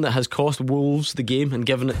decision that has cost Wolves the game and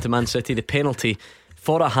given it to Man City, the penalty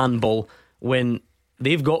for a handball when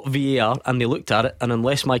they've got VAR and they looked at it, and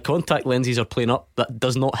unless my contact lenses are playing up, that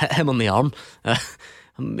does not hit him on the arm.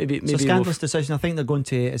 Maybe it's a scandalous decision. I think they're going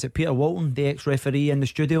to, is it Peter Walton, the ex-referee, in the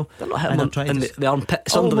studio? They're not hitting him in the armpit.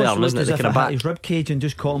 It's under the arm, isn't it? They As if it hit his rib cage and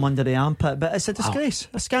just caught him under the armpit. But it's a disgrace,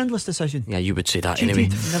 a scandalous decision. Yeah, you would say that Cheated,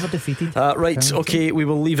 anyway. never defeated. Right, okay, we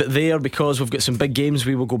will leave it there because we've got some big games.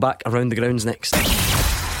 We will go back around the grounds next.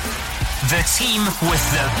 The team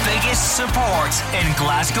with the biggest support in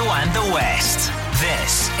Glasgow and the West.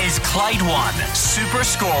 This is Clyde One Super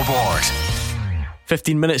Scoreboard.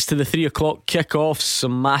 15 minutes to the 3 o'clock kick-off.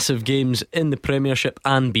 Some massive games in the Premiership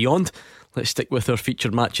and beyond. Let's stick with our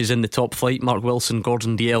featured matches in the top flight. Mark Wilson,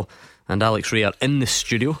 Gordon Duncan and Alex Rae are in the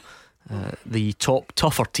studio. The top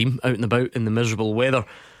tougher team out and about in the miserable weather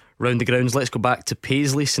round the grounds. Let's go back to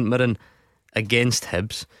Paisley, St Mirren against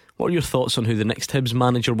Hibs. What are your thoughts on who the next Hibs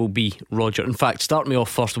manager will be, Roger? In fact, start me off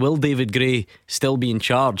first. Will David Gray still be in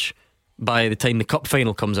charge by the time the cup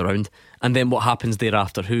final comes around? And then what happens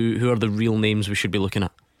thereafter? Who are the real names we should be looking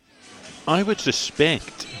at? I would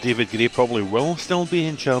suspect David Gray probably will still be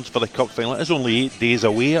in charge for the cup final. It is only 8 days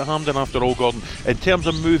away at Hampden after all, Gordon. In terms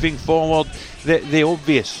of moving forward, the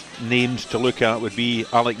obvious names to look at would be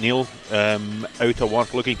Alec Neil, out of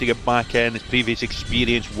work, looking to get back in. His previous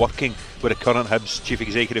experience working with the current Hibs Chief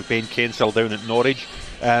Executive Ben Kensell down at Norwich.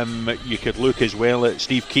 You could look as well at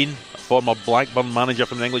Steve Keane, former Blackburn manager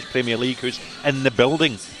from the English Premier League, who's in the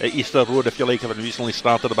building at Easter Road, if you like, having recently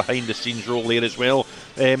started a behind the scenes role there as well.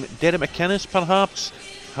 Derek McInnes perhaps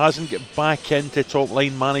hasn't got back into top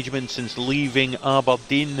line management since leaving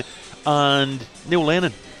Aberdeen. And Neil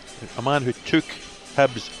Lennon, a man who took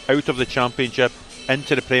Hibs out of the Championship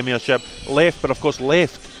into the Premiership, left, but of course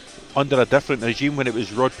left under a different regime when it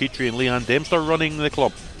was Rod Petrie and Leanne Dempster running the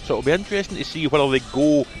club. So it'll be interesting to see whether they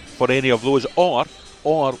go for any of those, or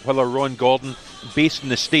whether Ron Gordon, based in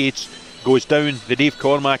the States, goes down the Dave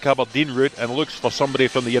Cormack Aberdeen route and looks for somebody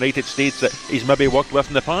from the United States that he's maybe worked with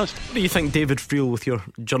in the past. What do you think, David Friel, with your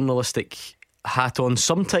journalistic hat on?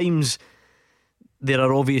 Sometimes there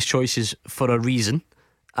are obvious choices for a reason,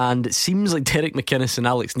 and it seems like Derek McInnes and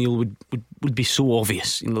Alex Neil would be so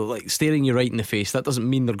obvious, like staring you right in the face. That doesn't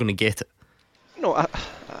mean they're going to get it. No,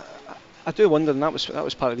 I do wonder, and that was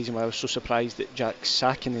part of the reason why I was so surprised at Jack's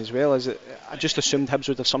sacking as well. Is that I just assumed Hibs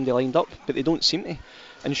would have somebody lined up, but they don't seem to.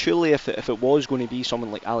 And surely if it was going to be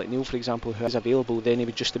someone like Alec Neil, for example, who is available, then he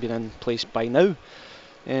would just have been in place by now.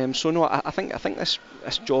 So no, I think this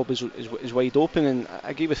job is wide open, and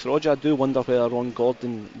I agree with Roger. I do wonder whether Ron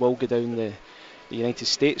Gordon will go down the United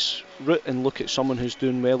States route and look at someone who's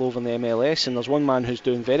doing well over in the MLS. And there's one man who's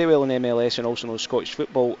doing very well in the MLS and also knows Scottish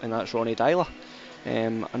football, and that's Ronnie Dyler.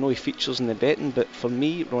 I know he features in the betting, but for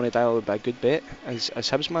me, Ronnie Dyler would be a good bet as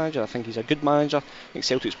Hibs manager. I think he's a good manager. I think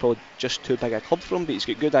Celtic's probably just too big a club for him, but he's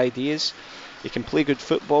got good ideas. He can play good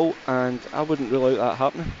football, and I wouldn't rule out that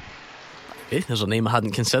happening. Hey, there's a name I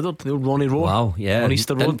hadn't considered. The old Ronnie Rowe. Wow, yeah, on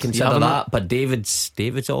Easter didn't Road. consider that, but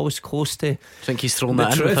David's always close to. I think he's thrown the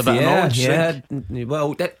that truth, in with a bit of knowledge. Yeah.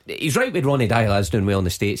 Well, he's right with Ronnie Dyler is doing well in the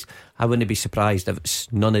States. I wouldn't be surprised if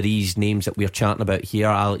it's none of these names that we're chatting about here,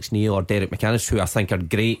 Alex Neil or Derek McInnes, who I think are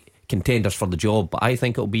great contenders for the job, but I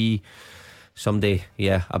think it'll be somebody,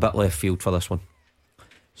 a bit left field for this one.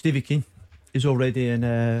 Stevie Keane is already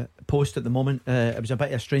in post at the moment. It was a bit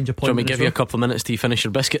of a strange appointment. Do you want me to give you a couple of minutes till you finish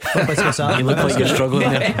your biscuit? You look like you're struggling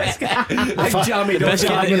there.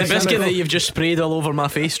 The biscuit that you've just sprayed all over my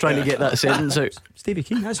face trying to get that sentence out. Stevie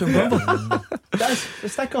Keane, that's what I'm going. That's the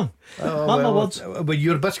stick on. Mark my words. Well,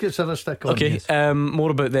 your biscuits are a stick on. Okay, yes.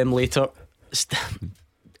 More about them later.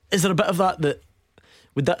 Is there a bit of that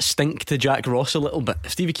would that stink to Jack Ross a little bit?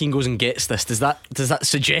 If Stevie Keane goes and gets this, does that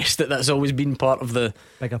suggest that that's always been part of the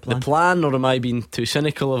plan, or am I being too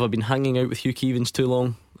cynical? Have I been hanging out with Hugh Keevins too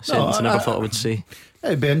long? A sentence I never thought I would say.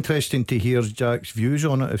 It'd be interesting to hear Jack's views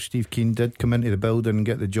on it if Steve Keane did come into the building and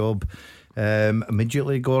get the job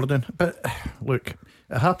immediately, Gordon. But look,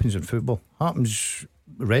 it happens in football. It happens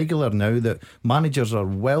regular now that managers are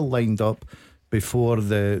well lined up before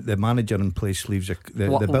the manager in place leaves the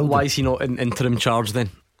building. Why is he not in interim charge then?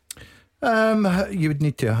 You would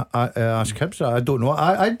need to ask Hibs. I don't know.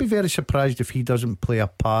 I'd be very surprised if he doesn't play a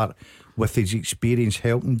part with his experience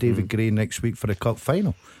helping David Gray next week for the cup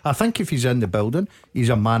final. I think if he's in the building, he's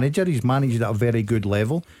a manager. He's managed at a very good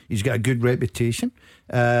level. He's got a good reputation.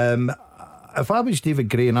 If I was David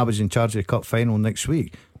Gray and I was in charge of the cup final next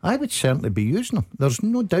week, I would certainly be using him. There's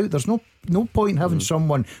no doubt. There's no point having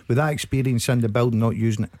someone with that experience in the building not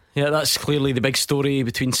using it. Yeah, that's clearly the big story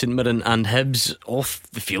between St Mirren and Hibs. Off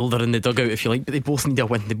the field or in the dugout, if you like, but they both need a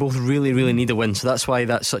win. They both really, really need a win. So that's why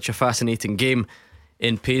that's such a fascinating game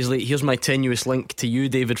in Paisley. Here's my tenuous link to you,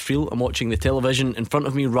 David Friel. I'm watching the television. In front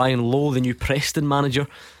of me, Ryan Lowe, the new Preston manager,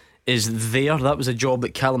 is there. That was a job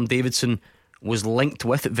that Callum Davidson was linked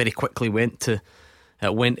with. It very quickly went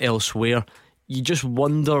elsewhere. You just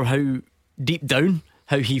wonder how deep down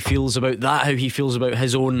how he feels about that, how he feels about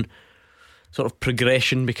his own sort of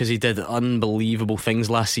progression, because he did unbelievable things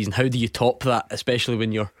last season. How do you top that, especially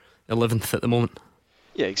when you're 11th at the moment?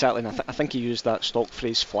 Yeah, exactly. And I think he used that stock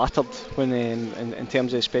phrase "flattered" when in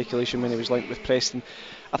terms of speculation when he was linked with Preston.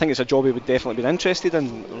 I think it's a job he would definitely be interested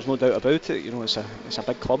in. There's no doubt about it. You know, it's a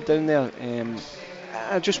big club down there.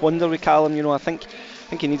 I just wonder with Callum. You know, I think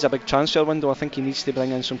he needs a big transfer window. I think he needs to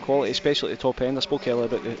bring in some quality, especially at the top end. I spoke earlier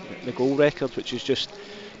about the goal record, which is just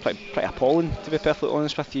pretty appalling, to be perfectly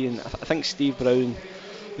honest with you. And I think Steve Brown,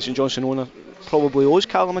 the St Johnstone owner, probably owes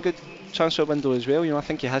Callum a good transfer window as well. You know, I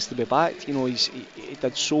think he has to be backed. You know, he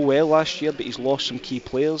did so well last year, but he's lost some key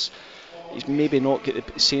players. He's maybe not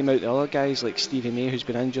get the same out the other guys like Stevie May, who's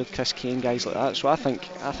been injured, Chris Kane, guys like that. So I think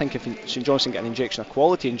if St Johnstone get an injection of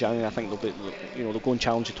quality in January, I think they'll go and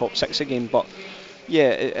challenge the top 6 again. But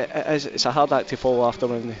yeah, it's a hard act to follow after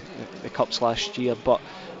winning the cups last year. But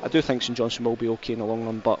I do think St Johnstone will be okay in the long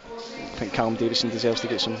run. But I think Callum Davidson deserves to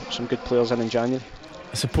get some good players in January.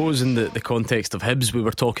 I suppose in the context of Hibs, we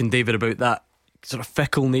were talking, David, about that sort of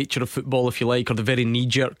fickle nature of football, if you like, or the very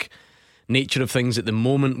knee-jerk nature of things at the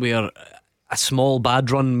moment, where a small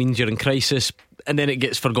bad run means you're in crisis and then it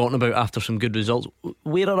gets forgotten about after some good results.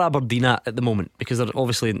 Where are Aberdeen at the moment? Because they're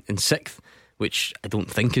obviously in 6th, which I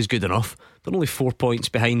don't think is good enough. They're only 4 points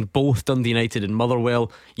behind both Dundee United and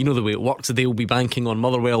Motherwell. You know the way it works. They'll be banking on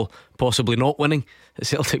Motherwell possibly not winning at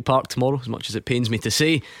Celtic Park tomorrow, as much as it pains me to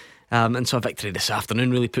say. And so a victory this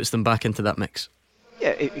afternoon really puts them back into that mix.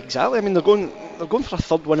 Yeah, exactly. I mean, they're going for a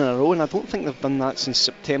 3rd win in a row, and I don't think they've done that since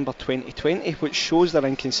September 2020, which shows their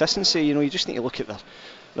inconsistency. You know, you just need to look at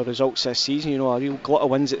their results this season. You know, a real glut of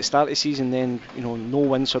wins at the start of the season, then no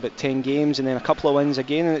wins for about 10 games, and then a couple of wins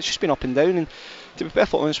again, and it's just been up and down. And to be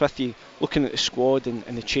perfectly honest with you, looking at the squad and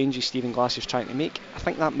the changes Stephen Glass is trying to make, I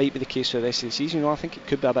think that might be the case for the rest of the season. You know, I think it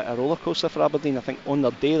could be a bit of a roller coaster for Aberdeen. I think on their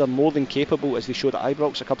day they're more than capable, as they showed at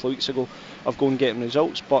Ibrox a couple of weeks ago, of going and getting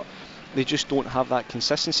results, but they just don't have that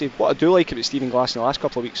consistency. What I do like about Stephen Glass in the last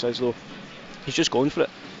couple of weeks is, though, he's just gone for it.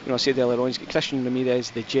 You know, I said earlier on, he's got Christian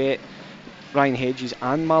Ramirez, the Jet, Ryan Hedges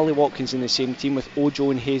and Marley Watkins in the same team with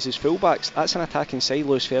Ojo and Hayes as fullbacks. That's an attacking side.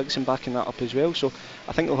 Lewis Ferguson backing that up as well. So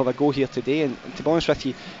I think they'll have a go here today, and to be honest with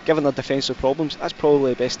you, given their defensive problems, that's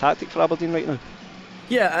probably the best tactic for Aberdeen right now.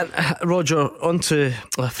 Yeah, and Roger, onto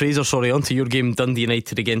your game, Dundee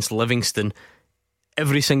United against Livingston.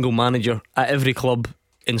 Every single manager at every club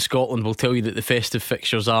in Scotland will tell you that the festive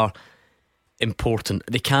fixtures are important.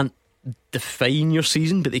 They can't define your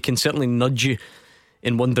season, but they can certainly nudge you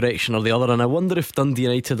in one direction or the other. And I wonder if Dundee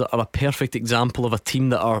United are a perfect example of a team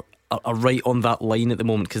that are right on that line at the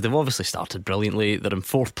moment, because they've obviously started brilliantly. They're in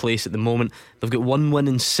 4th place at the moment. They've got 1 win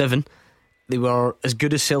in 7. They were as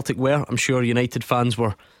good as Celtic were. I'm sure United fans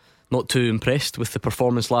were not too impressed with the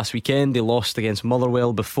performance last weekend. They lost against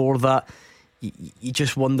Motherwell before that. You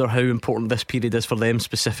just wonder how important this period is for them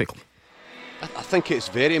specifically. I think it's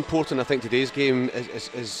very important. I think today's game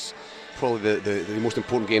is probably the most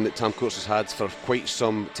important game that Tam Courts has had for quite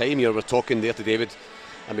some time. You know, we're talking there to David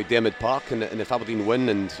at McDiarmid Park, and if Aberdeen win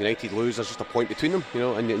and United lose, there's just a point between them. You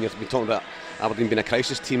know, and you've been talking about Aberdeen being a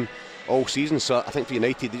crisis team all season. So I think for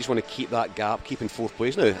United, they just want to keep that gap, keep in 4th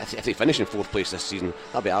place. Now, if they finish in 4th place this season,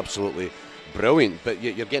 that'd be absolutely brilliant. But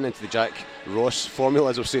you're getting into the Jack Ross formula,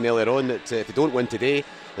 as I was saying earlier on, that if they don't win today,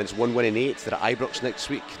 then it's 1 win in 8. They're at Ibrox next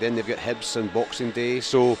week, then they've got Hibs and Boxing Day.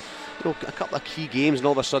 So, you know, a couple of key games, and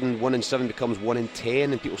all of a sudden 1 in 7 becomes 1 in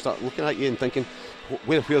 10, and people start looking at you and thinking,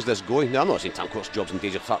 where's this going? Now, I'm not saying Tam Courts' job's in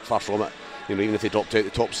danger, far from it. You know, even if they dropped out the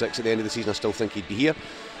top 6 at the end of the season, I still think he'd be here.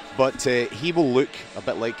 But he will look a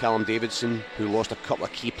bit like Callum Davidson, who lost a couple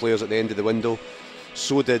of key players at the end of the window.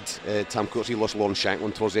 So did Tam Courts. He lost Lawrence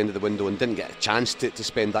Shanklin towards the end of the window and didn't get a chance to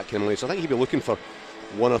spend that kind of money. So I think he'd be looking for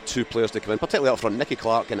 1 or 2 players to come in, particularly up front. Nicky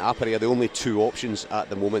Clark and Apari are the only 2 options at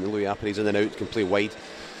the moment, and Louis Apari's in and out, can play wide.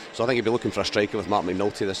 So I think he'd be looking for a striker with Mark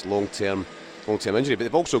McNulty, this long-term injury. But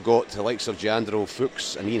they've also got the likes of Giandro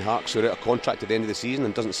Fuchs and Ian Harkes, who are out of contract at the end of the season,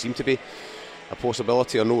 and doesn't seem to be a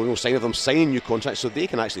possibility or no sign of them signing new contracts, so they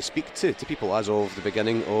can actually speak to people as of the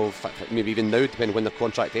beginning of, maybe even now, depending when their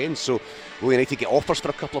contract ends. So will United get offers for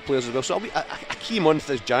a couple of players as well? So it'll be a key month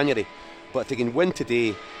is January but if they can win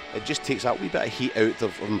today, it just takes that wee bit of heat out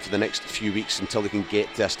of them for the next few weeks until they can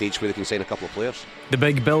get to a stage where they can sign a couple of players. The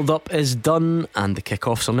big build-up is done and the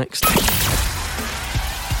kick-offs are next.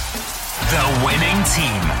 The winning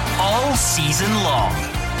team all season long.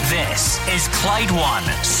 This is Clyde 1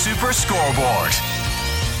 Super Scoreboard.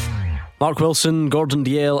 Mark Wilson, Gordon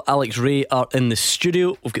Dalziel, Alex Rae are in the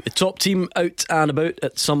studio. We've got the top team out and about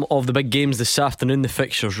at some of the big games this afternoon. The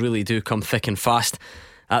fixtures really do come thick and fast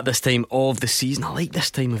at this time of the season. I like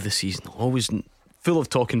this time of the season. Always full of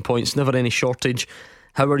talking points, never any shortage.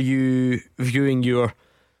 How are you viewing your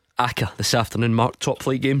ACCA this afternoon, Mark? Top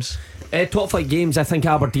flight games? Top flight games, I think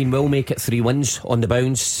Aberdeen will make it 3 wins on the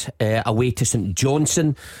bounce away to St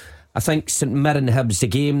Johnstone. I think St Mirren Hibs, the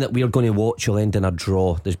game that we're going to watch, will end in a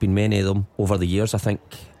draw. There's been many of them over the years. I think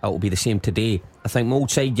it'll be the same today. I think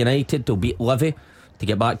Moleside United will beat Livy to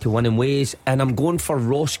get back to winning ways, and I'm going for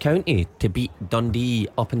Ross County to beat Dundee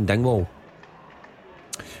up in Dingwall.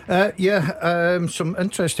 Some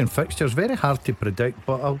interesting fixtures. Very hard to predict,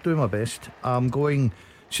 but I'll do my best. I'm going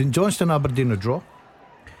St Johnstone Aberdeen a draw.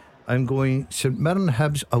 I'm going St Mirren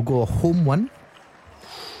Hibs. I'll go a home win.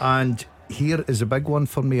 And here is a big one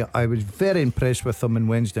for me. I was very impressed with them on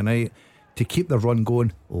Wednesday night to keep the run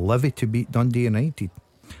going. Livy to beat Dundee United.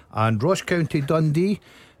 And Ross County Dundee,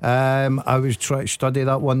 I was trying to study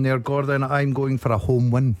that one there, Gordon. I'm going for a home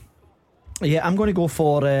win. Yeah, I'm going to go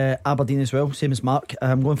for Aberdeen as well, same as Mark.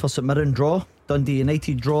 I'm going for St Mirren draw, Dundee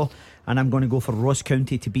United draw, and I'm going to go for Ross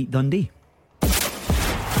County to beat Dundee.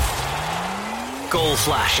 Goal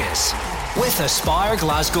flashes with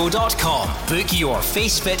AspireGlasgow.com. Book your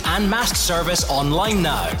face fit and mask service online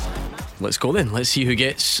now. Let's go then. Let's see who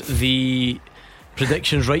gets the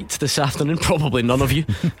predictions right this afternoon. Probably none of you,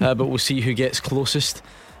 but we'll see who gets closest.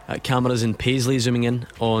 Cameras in Paisley zooming in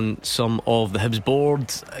on some of the Hibs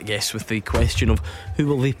board, I guess, with the question of who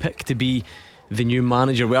will they pick to be the new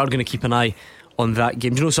manager. We are going to keep an eye on that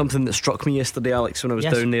game. Do you know something that struck me yesterday, Alex, when I was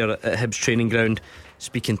down there at Hibs training ground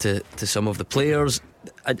speaking to some of the players?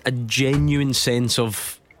 A genuine sense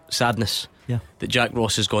of sadness that Jack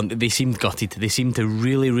Ross has gone. They seemed gutted. They seemed to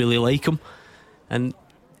really, really like him. And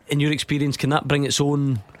in your experience, can that bring its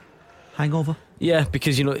own hangover? Yeah,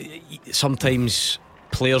 because sometimes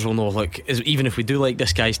players will know, look, even if we do like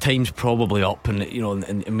this guy's time's probably up, and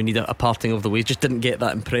and we need a parting of the ways. Just didn't get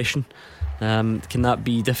that impression. Can that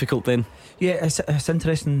be difficult then? Yeah, it's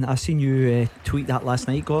interesting. I seen you tweet that last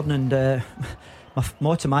night, Gordon, and my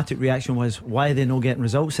automatic reaction was, why are they not getting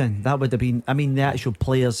results in? That would have been, the actual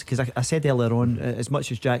players, because I said earlier on, as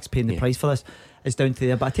much as Jack's paying the price for this, it's down to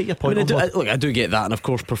there. But I take your point. I do get that, and of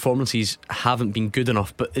course performances haven't been good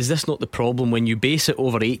enough. But is this not the problem when you base it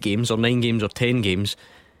over 8 games or 9 games or 10 games?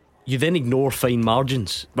 You then ignore fine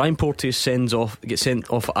margins. Ryan Porteous gets sent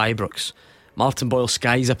off at Ibrox. Martin Boyle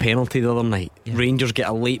skies a penalty the other night. Rangers get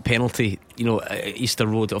a late penalty, at Easter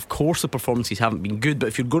Road. Of course the performances haven't been good, but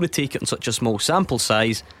if you're going to take it in such a small sample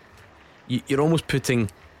size, you're almost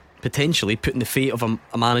potentially putting the fate of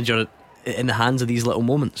a manager in the hands of these little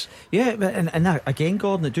moments. Yeah, and that, again,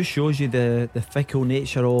 Gordon, it just shows you the fickle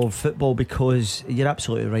nature of football, because you're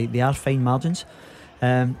absolutely right, they are fine margins.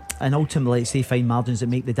 And ultimately it's the fine margins that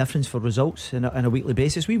make the difference for results on a weekly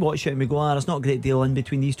basis. We watch it and we go, there's not a great deal in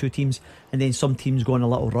between these two teams, and then some teams go on a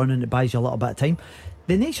little run and it buys you a little bit of time.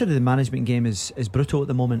 The nature of the management game is brutal at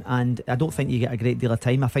the moment, and I don't think you get a great deal of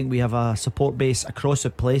time. I think we have a support base across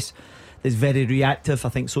the place that's very reactive. I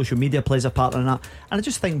think social media plays a part in that, and I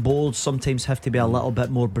just think boards sometimes have to be a little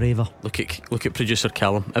bit more braver. Look at producer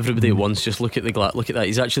Callum. Everybody at once, just look at that.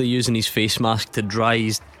 He's actually using his face mask to dry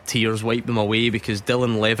his tears, wipe them away, because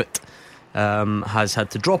Dylan Levitt has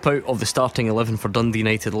had to drop out of the starting 11 for Dundee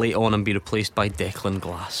United late on and be replaced by Declan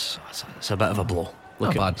Glass. It's a bit of a blow.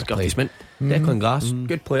 Not a bad replacement. Declan Glass,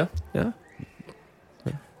 good player. Yeah.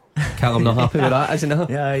 Callum not happy with that, isn't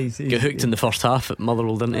he? Yeah, he's got hooked in the first half at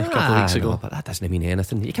Motherwell, didn't he, a couple of weeks ago? But that doesn't mean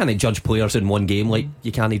anything. You can't judge players in one game like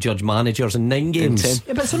you can't judge managers in 9 games.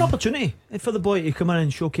 Yeah, but it's an opportunity for the boy to come in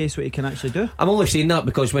and showcase what he can actually do. I'm only saying that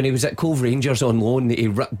because when he was at Cove Rangers on loan, he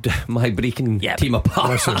ripped my Brecon team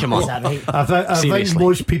apart. Come on. Right? I think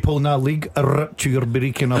most people in that league ripped your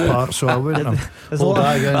Brecon apart, so I wouldn't hold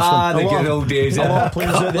that against them. The good old days. A lot of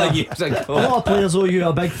players out there. A lot of players owe you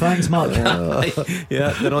a big thanks, Mark. Yeah,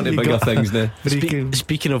 they're on to bigger things now.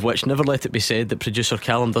 Speaking of which, never let it be said that producer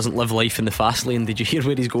Callum doesn't live life in the fast lane. Did you hear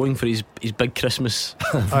where he's going for his big Christmas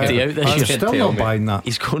day out this year? I'm still not buying that.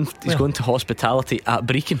 He's going to hospitality at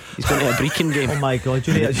Brecon. He's going to a Brecon game. Oh my God,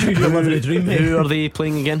 you're living a dream, mate. Who are they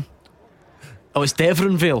playing again? Oh, it's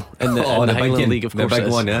Devonvale in the Highland League, of course. The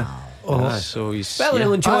big one, So he's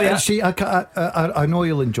he'll enjoy it. See, I know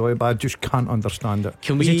he'll enjoy it, but I just can't understand it.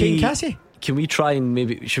 Can Is he taking we Cassie? Can we try and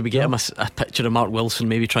maybe should we get him a picture of Mark Wilson?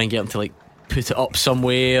 Maybe try and get him to like put it up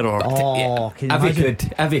somewhere or Can you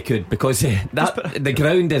If he could, because the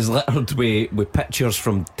ground is littered with pictures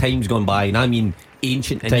from times gone by, and I mean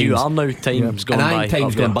ancient and times. you are now times gone by.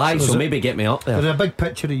 Times gone by, so maybe get me up there. There's a big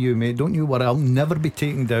picture of you, mate. Don't you worry, I'll never be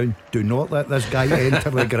taken down. Do not let this guy enter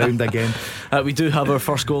the ground again. We do have our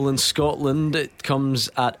first goal in Scotland. It comes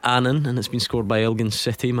at Annan, and it's been scored by Elgin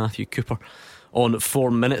City. Matthew Cooper on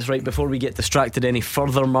 4 minutes. Right before we get distracted any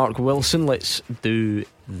further, Mark Wilson, let's do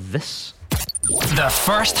this. The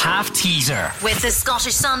first half teaser with the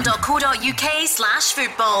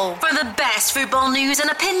scottishsun.co.uk/football for the best football news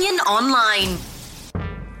and opinion online.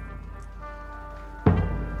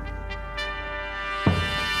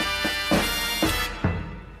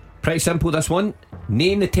 Pretty simple, this one.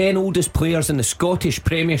 Name the 10 oldest players in the Scottish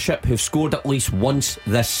Premiership who've scored at least once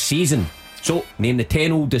this season. So, name the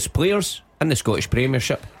 10 oldest players in the Scottish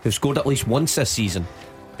Premiership who've scored at least once this season.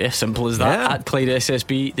 Yeah, simple as that. At Clyde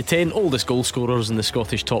SSB, the 10 oldest goal scorers in the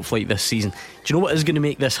Scottish top flight this season. Do you know what is going to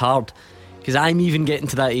make this hard? Because I'm even getting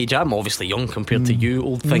to that age. I'm obviously young compared to you,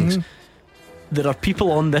 old things. There are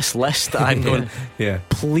people on this list that I'm going,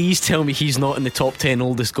 please tell me he's not in the top 10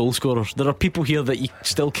 oldest goal scorers. There are people here that you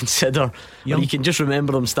still consider, or you can just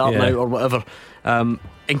remember them starting out or whatever.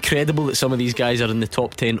 Incredible that some of these guys are in the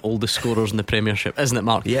top 10 oldest scorers in the Premiership, isn't it,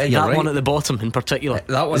 Mark? Yeah, you're that right. one at the bottom in particular.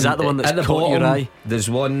 That one, is that the one that's at the caught bottom, your eye? There's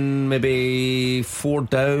one maybe 4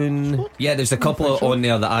 down. Yeah, there's a couple on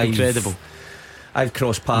there that I've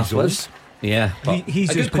crossed paths with. Yeah,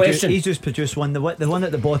 he's just produced one. The one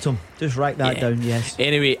at the bottom. Just write that down. Yes.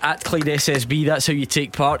 Anyway, at Clyde SSB, that's how you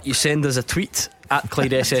take part. You send us a tweet at Clyde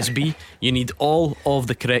SSB. You need all of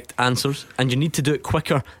the correct answers, and you need to do it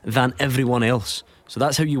quicker than everyone else. So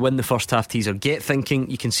that's how you win the first half teaser. Get thinking.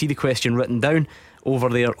 You can see the question written down over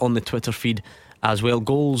there on the Twitter feed as well.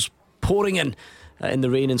 Goals pouring in the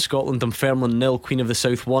rain in Scotland. Dunfermline 0, Queen of the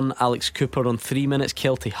South 1. Alex Cooper on 3 minutes.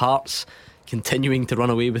 Kelty Hearts continuing to run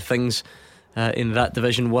away with things in that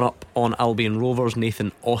division. 1 up on Albion Rovers.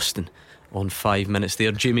 Nathan Austin on 5 minutes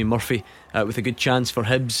there. Jamie Murphy with a good chance for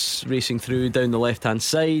Hibs, racing through down the left hand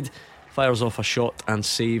side, fires off a shot and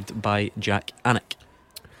saved by Jack Annick.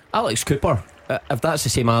 Alex Cooper, if that's the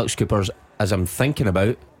same Alex Cooper as I'm thinking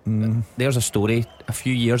about, there's a story. A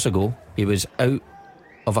few years ago, he was out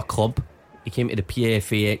of a club. He came to the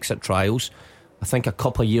PFA exit trials, I think a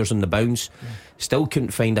couple of years on the bounce. Still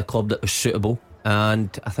couldn't find a club that was suitable, and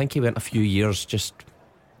I think he went a few years just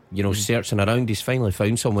searching around. He's finally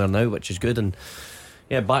found somewhere now, which is good. And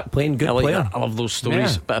back playing, good player. I love those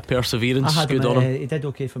stories. Bit of perseverance. Good on him. He did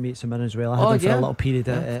okay for me at St Mirren as well. I had him for a little period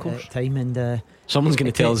at time, and someone's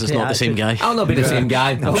going to tell us it's not the same guy. I'll not be the same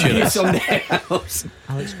guy. I'm sure it's somebody else.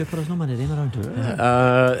 Alex Cooper, there's no money name around.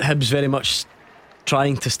 Hibs very much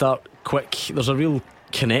trying to start quick. There's a real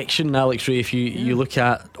connection, Alex Rae. If you look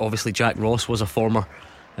at, obviously Jack Ross was a former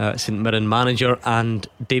St Mirren manager, and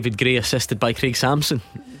David Gray assisted by Craig Sampson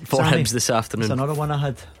for Sammy. Hibs this afternoon. That's another one I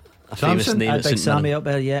had. A famous name at Big St Sammy Mirren. up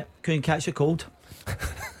there, couldn't catch a cold.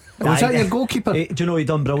 Was that your goalkeeper? Do you know he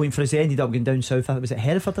done brilliant for us? He ended up going down south. Was it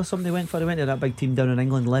Hereford or something? He went to that big team down in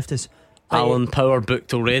England, left us. Alan Power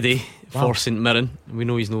booked already for St Mirren. We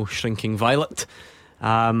know he's no shrinking violet,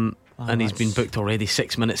 and he's been booked already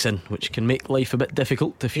 6 minutes in, which can make life a bit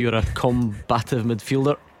difficult if you're a combative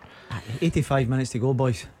midfielder. 85 minutes to go,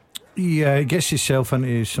 boys. Yeah, he gets himself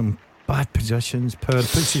into some bad positions.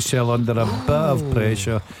 Puts himself under a bit of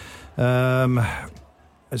pressure.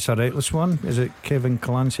 It's a reckless one. Is it Kevin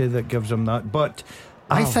Clancy that gives him that? But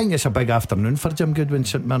I think it's a big afternoon for Jim Goodwin.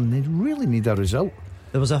 St Mirren, they really need a result.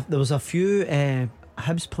 There was a few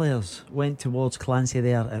Hibs players went towards Clancy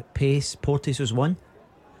there at pace. Portis was one,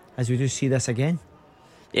 as we do see this again.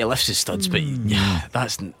 Yeah, lifts his studs, but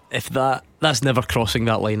that's never crossing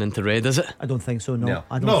that line into red, is it? I don't think so. No,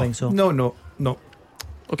 I don't think so. No. Okay.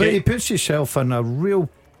 But he puts himself in a real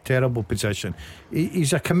terrible position.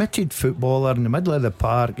 He's a committed footballer in the middle of the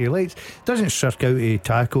park. He doesn't shirk out of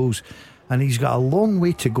tackles, and he's got a long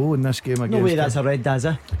way to go in this game against. No way that's a red, does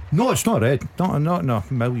it? No, it's not red. Not in a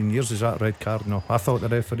million years is that a red card. No, I thought the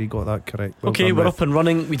referee got that correct. Okay, we're up and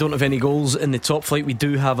running. We don't have any goals in the top flight. We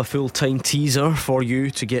do have a full-time teaser for you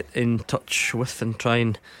to get in touch with and try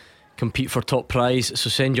and compete for top prize. So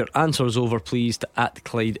send your answers over, please, to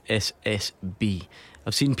 @Clyde SSB.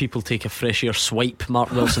 I've seen people take a fresh air swipe,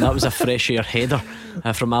 Mark Wilson. That was a fresh air header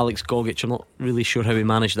from Alex Gogic. I'm not really sure how he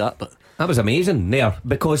managed that, but that was amazing there,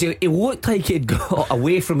 because he looked like he'd got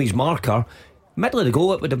away from his marker, middle of the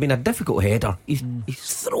goal, it would have been a difficult header. He's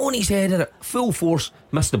thrown his header at full force,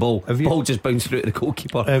 missed the ball. Ball just bounced through to the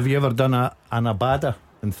goalkeeper. Have you ever done an Abada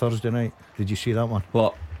on Thursday night? Did you see that one?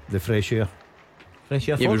 What? The fresh air.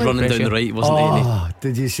 He was running down the right, wasn't he? Oh,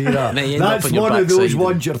 did you see that? That's one of those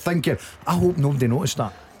ones you're thinking, I hope nobody noticed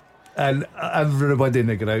that. And everybody in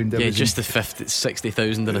the ground. Yeah, just the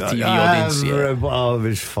 60,000 in a TV audience. Oh, it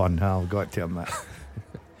was fun, I've got to admit.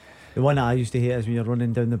 The one that I used to hate is when you're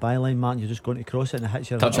running down the byline, man, you're just going to cross it and it hits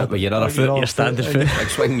your touch it with your other foot, your standing foot, like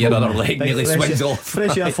swinging your other leg, nearly swings off.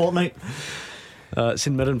 Fresh air fortnight.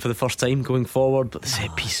 St Mirren for the first time going forward, but the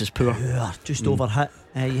set piece is poor. Just overhit.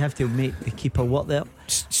 You have to make the keeper work there.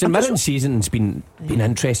 St Mirren's season's been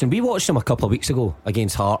interesting. We watched them a couple of weeks ago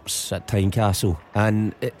against Hearts at Tynecastle,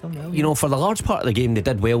 and for the large part of the game they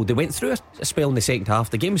did well. They went through a spell in the second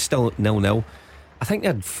half. The game was still 0-0. I think they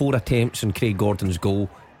had 4 attempts on Craig Gordon's goal.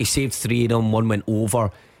 He saved 3 of them, 1 went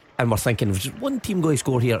over, and we're thinking if there's one team going to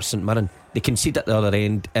score here at St Mirren, they concede at the other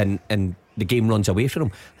end and the game runs away from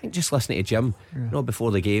them. I think just listening to Jim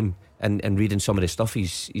before the game and reading some of the stuff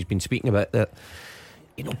he's been speaking about, that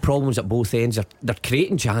problems at both ends. They're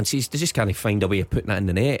creating chances, they just can't find a way of putting it in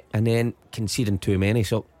the net, and then conceding too many.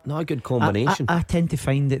 So not a good combination. I tend to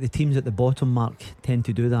find that the teams at the bottom, Mark, tend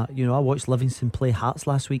to do that. I watched Livingston play Hearts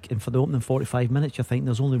last week, and for the opening 45 minutes you're thinking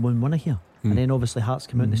there's only one winner here, and then obviously Hearts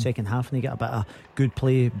come out in the second half and they get a bit of good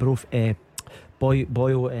play.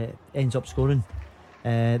 Boyle ends up scoring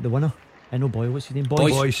the winner. I know Boyle, what's his name?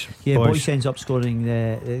 Boyce. Yeah, Boyce ends up scoring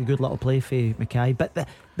the good little play for Mackay. But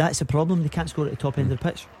that's the problem, they can't score at the top end of the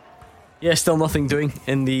pitch. Yeah, still nothing doing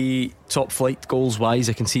in the top flight goals wise.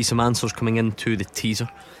 I can see some answers coming into the teaser.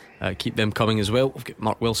 Keep them coming as well. We've got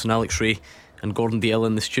Mark Wilson, Alex Rae and Gordon Duncan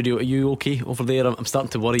in the studio. Are you okay over there? I'm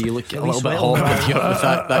starting to worry. You look a little bit hot with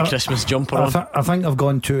that Christmas jumper on. I think I've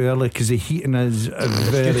gone too early because the heating is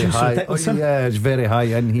very high. Yeah, it's very high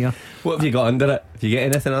in here. What have you got under it? Do you get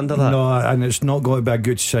anything under that? No, and it's not going to be a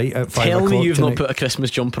good sight at 5 o'clock. Tell me you've tonight. not put a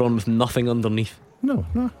Christmas jumper on with nothing underneath. No.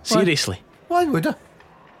 Seriously? Why would I?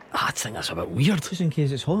 I think that's a bit weird. Just in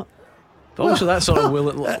case it's hot. But also that sort of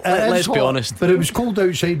let's be honest. But it was cold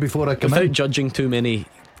outside before I came in. Without judging too many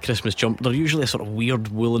Christmas jump, they're usually a sort of weird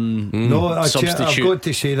woolen substitute. I've got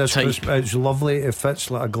to say this, it's lovely. It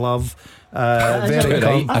fits like a glove.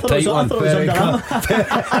 Very tight one. Very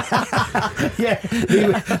yeah,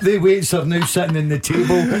 the weights are now sitting in the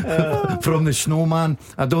table from the snowman.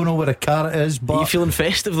 I don't know where the carrot is, but are you feeling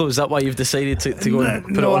festive though? Is that why you've decided to go and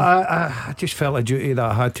put it on? I just felt a duty that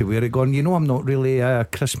I had to wear it. Going, I'm not really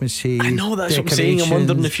Christmassy. I know, that's what I'm saying. I'm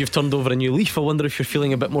wondering if you've turned over a new leaf. I wonder if you're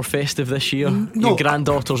feeling a bit more festive this year. Your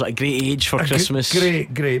granddaughter's at a great age for Christmas.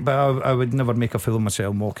 Great, but I would never make a fool of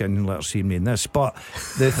myself and walk in and let her see me in this. But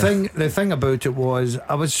the thing about it was,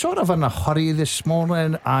 I was sort of in a hurry this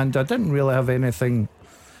morning and I didn't really have anything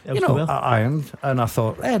ironed, and I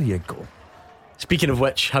thought, there you go. Speaking of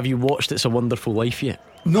which, have you watched It's a Wonderful Life yet?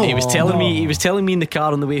 No. He was telling me in the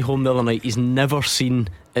car on the way home the other night he's never seen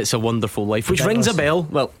It's a Wonderful Life, which rings a bell,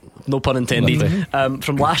 well, no pun intended,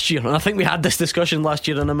 from last year. And I think we had this discussion last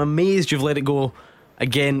year, and I'm amazed you've let it go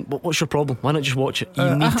again. What's your problem? Why not just watch it?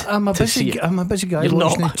 You need to see it. I'm a busy guy. You're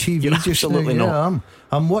watching not. TV. You're absolutely not.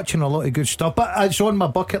 I'm watching a lot of good stuff, but it's on my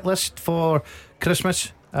bucket list for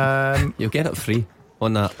Christmas. You'll get it free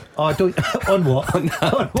on that. Oh, I don't. On what? on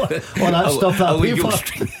that stuff that I pay for.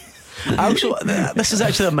 Also, this is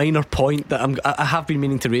actually a minor point that I have been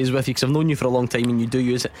meaning to raise with you, because I've known you for a long time and you do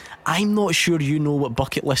use it. I'm not sure you know what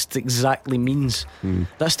bucket list exactly means.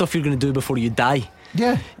 That's stuff you're going to do before you die.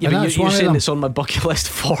 Yeah, but you're saying it's on my bucket list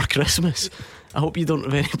for Christmas. I hope you don't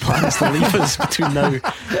have any plans to leave us between now.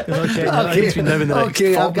 Between now and the next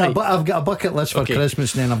fortnight. I've got a bucket list for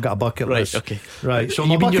Christmas, and then I've got a bucket list. Right. So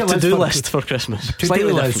you mean your to-do list list for Christmas?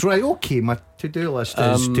 To-do list, right? Okay, my to-do list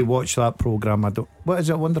is to watch that programme. What is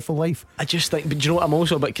it? Wonderful Life? I just think, but do you know what? I'm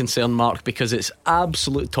also a bit concerned, Mark, because it's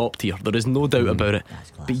absolute top tier. There is no doubt about it.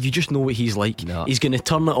 But you just know what he's like. No. He's going to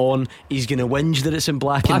turn it on. He's going to whinge that it's in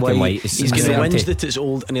black and white. He's going to whinge that it's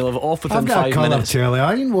old, and he'll have it off within 5 minutes. Telly.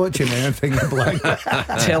 I ain't watching anything in black.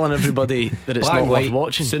 Telling everybody that it's black not worth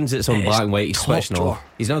watching. As soon as it's on black and white, he's switching off.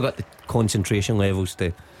 He's not got the concentration levels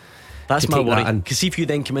to. That's my worry. Because see, if you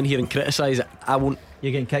then come in here and criticise it, I won't.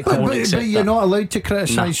 You're getting kicked out. But you're not allowed to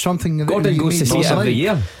criticise something that Gordon goes to see it every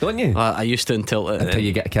year, don't you? I used to until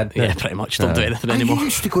you get a kid. Yeah, pretty much. Don't do anything anymore. You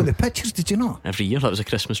used to go to the pictures, did you not? Every year, that was a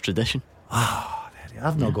Christmas tradition.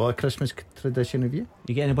 I've not got a Christmas tradition, have you?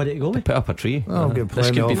 You get anybody to go with? Put up a tree. This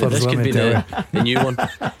could be the new one.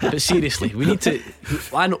 But seriously, we need to.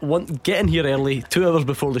 Get in here early, 2 hours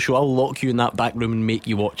before the show. I'll lock you in that back room and make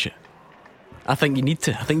you watch it. I think you need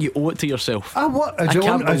to. I think you owe it to yourself. Is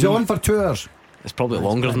it on for 2 hours? It's probably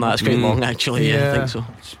longer than that. It's quite long, actually. Yeah, I think so.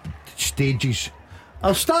 Stages.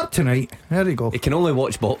 I'll start tonight. There you go. He can only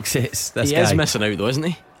watch box sets. This he guy is missing out, though, isn't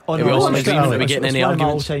he? Oh, no, we all in agreement that we getting any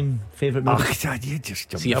arguments? One of my all-time favourite movies. You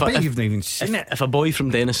just See, I bet you've not even seen it. If a boy from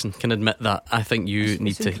Denison can admit that, I think you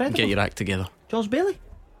need to incredible. get your act together. George Bailey.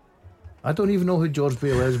 I don't even know who George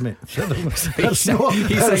Bailey is, mate. He's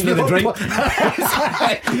singing the drink.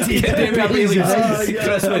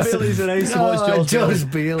 Bailey's a nice watch.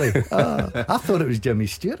 George Bailey. I thought it was Jimmy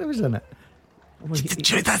Stewart who was in it.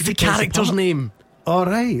 That's the character's name. All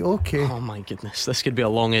right, okay. Oh my goodness, this could be a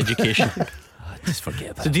long education. Just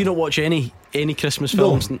forget that. So do you not watch any Christmas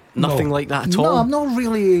films? Nothing like that at all? No, I'm not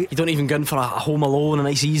really. You don't even go in for a Home Alone, a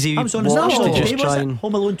nice easy I was on watch to to just try and...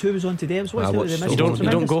 Home Alone 2 was on today. I was watching it. You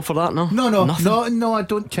don't go for that, no? No, I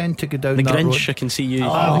don't tend to go down The that Grinch, road. I can see you.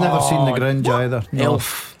 I've never seen The Grinch either. No.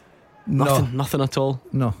 Elf. Nothing at all.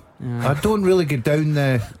 No. I don't really go down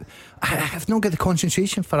the. I've not got the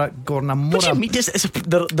concentration for that, Gordon. I'm more. What do you mean?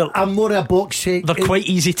 I'm more a box set. They're quite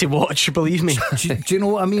easy to watch, believe me. Do you know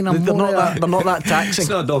what I mean? They're not that taxing. It's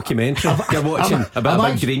not a documentary. You're watching a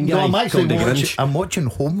big green guy. I'm actually called The Grinch. I'm watching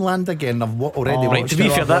Homeland again. I've already watched. Right, to be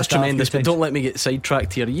fair, that's tremendous. But times. don't let me get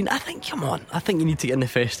sidetracked here. I think, come on. I think you need to get in the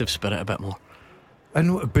festive spirit a bit more. I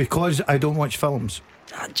know, because I don't watch films.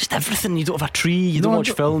 Just everything. You don't have a tree. You don't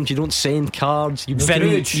watch films. You don't send cards. You bin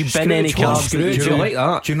Scrooge, any cards. Scrooge, you like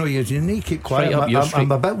that? Do you know you need to keep quiet?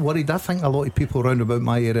 I'm a bit worried. I think a lot of people around about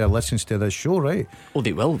my area listens to this show, right? Oh,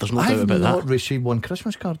 they will. There's no doubt about I've not that. received one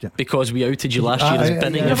Christmas card yet. Because we outed you last year as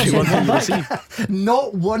binning everyone you received.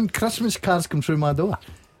 Not one Christmas card's come through my door.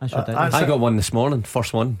 I got one this morning.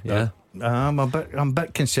 First one. Yeah. I'm a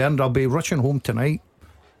bit concerned. I'll be rushing home tonight.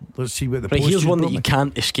 Let's see what the Right, post here's has one brought that you me.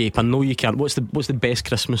 can't escape. I know you can't. What's the best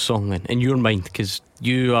Christmas song then in your mind? Because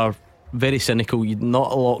you are very cynical.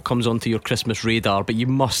 Not a lot comes onto your Christmas radar, but you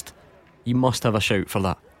must have a shout for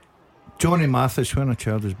that. Johnny Mathis, When a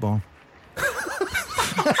Child Is Born.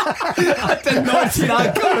 I did not see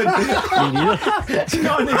that coming. Me neither.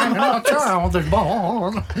 Johnny, when a child is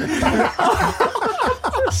born.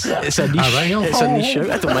 It's a niche shout.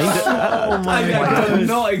 I don't mind it. Oh my God. I did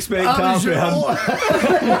not expect that for him.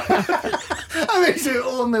 I was the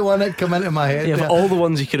only one that come into my head. Yeah, of all the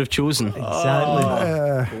ones you could have chosen. Exactly.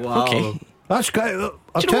 Wow. Okay. That's great. I'll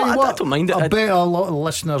Do you tell know you what? what, I don't mind it. I bet a lot of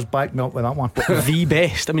listeners back me up with that one. The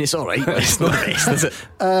best. I mean, it's alright, but it's not the best, is it?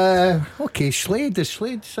 Okay, Slade. Is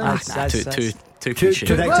Slade? Too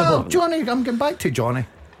cliche. Well, Johnny, I'm going back to Johnny.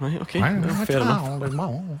 Right, okay. Well, fair enough.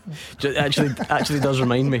 Actually does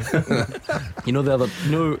remind me.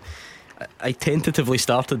 I tentatively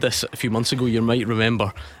started this a few months ago. You might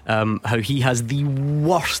remember how he has the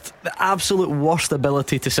absolute worst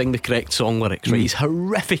ability to sing the correct song lyrics. Right, he's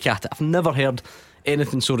horrific at it. I've never heard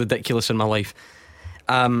anything so ridiculous in my life.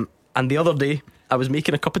 And the other day, I was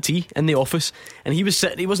making a cup of tea in the office, and he was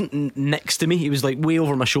sitting. He wasn't next to me. He was like way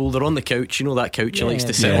over my shoulder on the couch. You know that couch he likes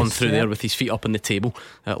to sit on through there with his feet up on the table,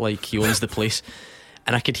 like he owns the place.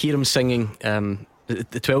 And I could hear him singing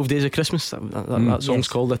the 12 Days of Christmas. That song's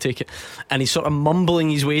called, I take it. And he's sort of mumbling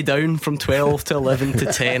his way down from 12 to 11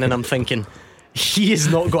 to 10, and I'm thinking, he has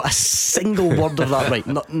not got a single word of that right.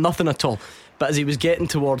 Nothing at all. But as he was getting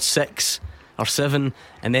towards 6 or 7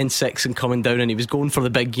 and then 6 and coming down, and he was going for the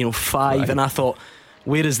big 5, right. And I thought,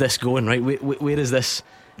 where is this going, right? Where is this?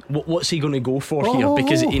 What's he going to go for here?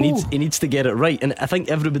 Because he needs to get it right. And I think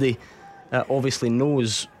everybody obviously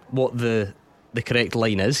knows what the correct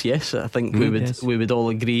line is. Yes, I think we would all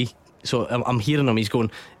agree. So I'm hearing him. He's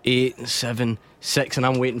going 8, 7, 6, and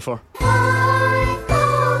I'm waiting for.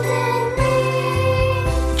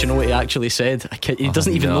 Do you know what he actually said? He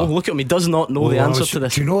doesn't even know. Look at him. He does not know the answer to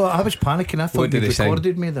this. Do you know what? I was panicking. I thought he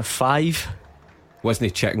recorded me the 5. Wasn't he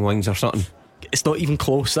chicken wings or something? It's not even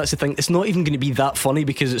close. That's the thing. It's not even going to be that funny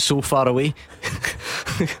because it's so far away.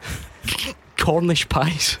 Cornish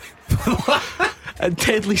pies. And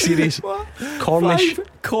deadly serious. Cornish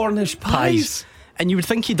pies. And you would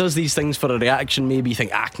think he does these things for a reaction. Maybe you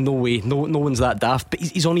think, no way, no one's that daft. But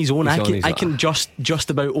he's on his own. I can just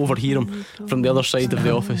about overhear him from the other side of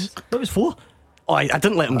the office. That was 4. Oh, I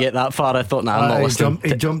didn't let him get that far. I thought, I'm not listening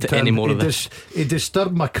to any more of this. He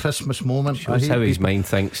disturbed my Christmas moment. Shows how his mind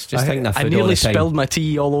thinks. Just think that I nearly spilled my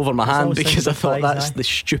tea all over my hand because I thought that's the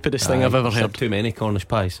stupidest thing I've ever heard. Too many Cornish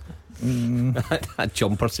pies. That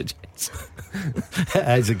jumper suggests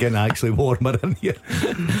it is again actually warmer in here.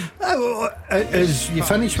 Is you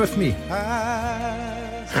finished with me?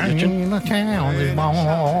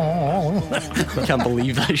 I can't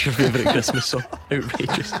believe that's your favourite Christmas song.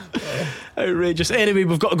 Outrageous. Anyway,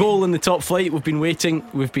 we've got a goal in the top flight. We've been waiting,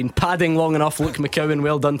 we've been padding long enough. Luke McCowan,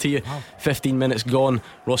 well done to you. 15 minutes gone.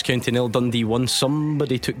 Ross County 0, Dundee 1.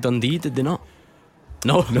 Somebody took Dundee, did they not?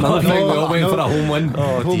 No, I think we all went for a home win.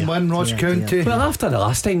 Home win, Ross County. Well, after the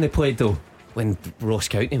last time they played though, when Ross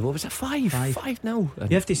County, what was it, 5-0?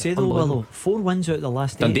 You have to say though, Willow, 4 wins out of the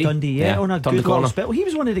last 8. Dundee, on a turned good the corner. little spell. He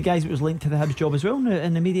was one of the guys that was linked to the Hibs job as well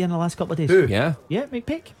in the media in the last couple of days. Who? Yeah,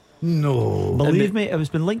 McPick. No. Believe me, it was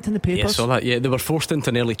been linked in the papers. Yeah, saw that. Yeah, they were forced into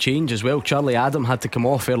an early change as well. Charlie Adam had to come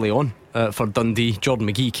off early on for Dundee. Jordan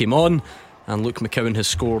McGee came on, and Luke McCowan has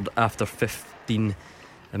scored after 15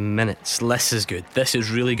 minutes. This is good. This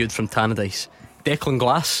is really good from Tannadice. Declan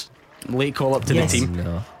Glass, late call up to the team.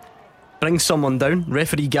 No. Brings someone down.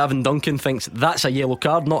 Referee Gavin Duncan thinks that's a yellow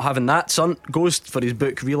card. Not having that, son. Goes for his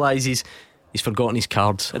book, realises he's forgotten his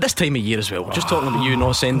cards. At this time of year as well. We're just talking about you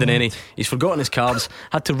not sending any. He's forgotten his cards.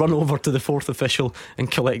 Had to run over to the 4th official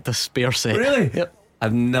and collect a spare set. Really? Yep.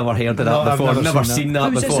 I've never heard of that before. I've never seen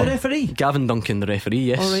that Who's before. this, the referee? Gavin Duncan, the referee,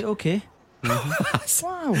 yes. Alright, okay.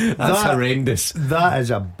 Wow, that's horrendous. That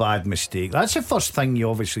is a bad mistake. That's the first thing you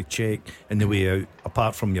obviously check in the way out,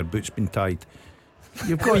 apart from your boots being tied.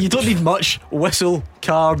 You don't need much. Whistle,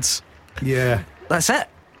 cards. Yeah. That's it.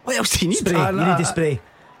 What else do you need? Spray. You need to spray.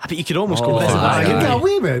 I bet you could almost go with You that. can get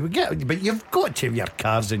away with it, but you've got to have your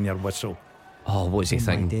cards and your whistle. Oh, what's he my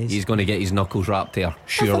thinking? days. He's going to get his knuckles wrapped there,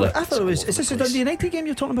 surely. I thought it was. Is this a Dundee United game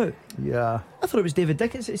you're talking about? Yeah. I thought it was David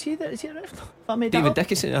Dickinson. Is he there? Is he a ref? Have I made that David up?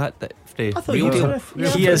 Dickinson, I thought he real was a deal. ref. Yeah,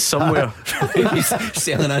 He is somewhere. He's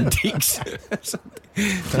selling antiques.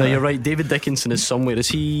 No, you're right. David Dickinson is somewhere. Is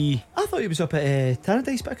he? I thought he was up at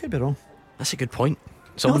Tannadice, but I could be wrong. That's a good point.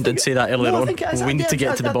 Someone No, I think did say that earlier I on. think it is. Well, we need to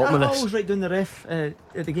get to the bottom of I this. always write down the ref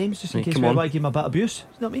at the games just in Right, case come we on. give him a bit of abuse. You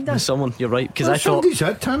know what I mean, Dan? Someone, you're right. Because Well, I thought somebody's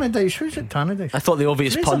at Tannadice. Who's at Tannadice? I thought the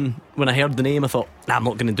obvious Fraser. pun when I heard the name. I thought, nah, I'm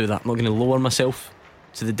not going to do that. I'm not going to lower myself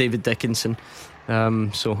to the David Dickinson.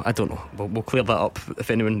 So I don't know. We'll clear that up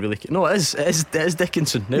if anyone really. No, it is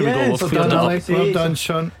Dickinson. There we go. Yes, We've cleared it up. Well done,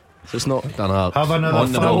 son. So it's not. Have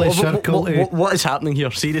another family circle. What is happening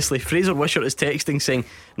here? Seriously, Fraser Wishart is texting saying,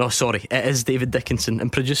 no, sorry, it is David Dickinson.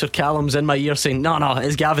 And producer Callum's in my ear saying, no,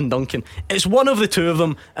 it's Gavin Duncan. It's one of the two of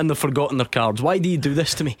them, and they've forgotten their cards. Why do you do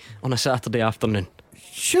this to me on a Saturday afternoon?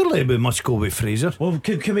 Surely we must go with Fraser. Well,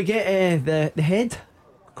 can we get the head,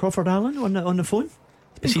 Crawford Allen, on the phone?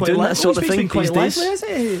 Is he doing that sort of thing quite these days?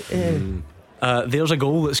 lively, is it? There's a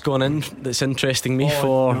goal that's gone in that's interesting me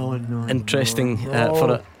for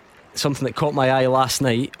something that caught my eye last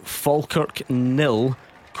night. Falkirk 0,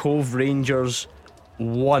 Cove Rangers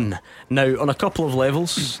 1. Now, on a couple of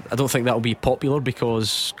levels, I don't think that'll be popular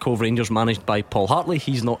because Cove Rangers managed by Paul Hartley.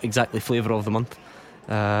 He's not exactly flavour of the month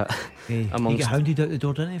He amongst got hounded out the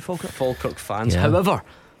door, didn't he, Falkirk fans. Yeah. However,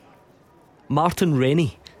 Martin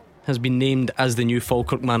Rennie has been named as the new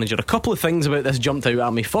Falkirk manager. A couple of things about this jumped out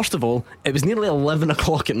at me. First of all, it was nearly 11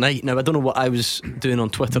 o'clock at night. Now, I don't know what I was doing on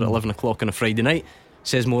Twitter at 11 o'clock on a Friday night.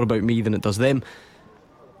 Says more about me than it does them.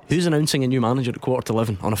 Who's announcing a new manager at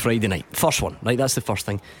 11:15 on a Friday night? First one, right? That's the first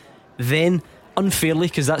thing. Then, unfairly,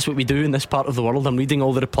 because that's what we do in this part of the world, I'm reading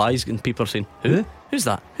all the replies and people are saying, who? Who's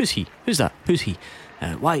that? Who's he? Who's that? Who's he?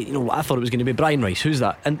 Why? You know, I thought it was going to be Brian Rice. Who's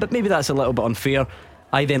that? But maybe that's a little bit unfair.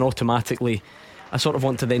 I then automatically, I sort of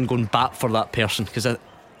want to then go and bat for that person because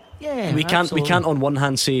we can't on one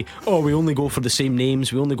hand say, oh, we only go for the same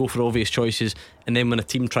names, we only go for obvious choices, and then when a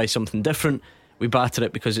team tries something different, we batter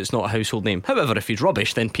it because it's not a household name. However, if he's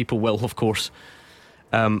rubbish, then people will, of course,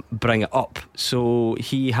 bring it up. So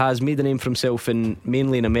he has made a name for himself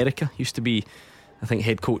mainly in America. Used to be, I think,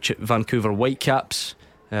 head coach at Vancouver Whitecaps.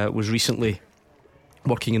 Was recently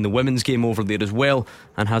working in the women's game over there as well,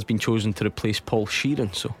 and has been chosen to replace Paul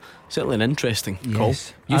Sheeran. So certainly an interesting call.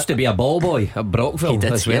 Used to be a ball boy at Brockville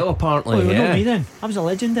as well, apparently. Oh, not me then. I was a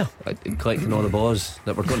legend there. Collecting all the balls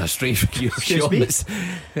that were going astray for years.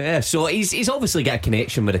 Yeah, so he's obviously got a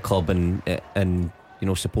connection with the club and you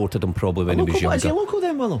know, supported him probably when he was younger. Is he local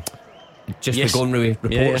then, Willow? Just the Gonry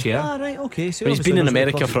reports, yeah. Ah, right, okay. So he's been in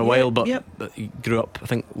America for a while, but yep. he grew up, I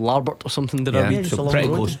think, Larbert or something. Did Yeah, I? just so along pretty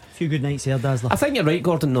the road. close. A few good nights there, Dazzler. I think you're right,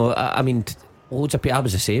 Gordon, though. I mean, loads of people, I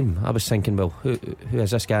was the same. I was thinking, well, who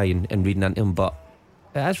is this guy, and reading into him, but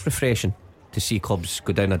it is refreshing to see clubs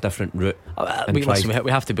go down a different route. We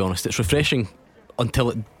have to be honest, it's refreshing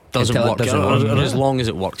until it doesn't work, or as long as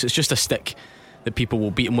it works. It's just a stick that people will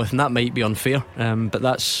beat him with, and that might be unfair, but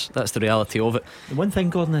that's the reality of it. The one thing,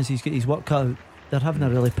 Gordon, is he's got his work cut out. They're having a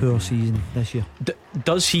really poor season this year.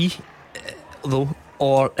 Does he though,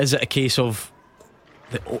 or is it a case of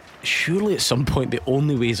surely at some point the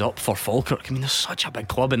only way's up for Falkirk. I mean, there's such a big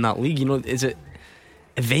club in that league. Is it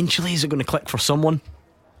eventually, is it going to click for someone?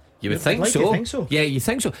 You would think so. Yeah, you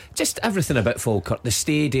think so. Just everything about Falkirk, the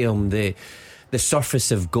stadium, the surface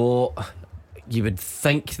they've got. You would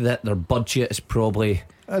think that their budget is probably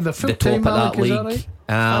the top of that league. Right?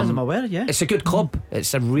 As I'm aware, yeah. It's a good club.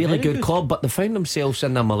 It's a really good club, but they found themselves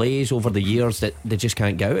in a malaise over the years that they just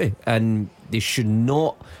can't get out of, and they should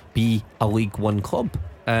not be a League One club.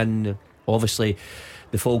 And obviously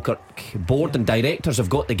the Falkirk board and directors have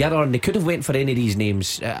got together, and they could have went for any of these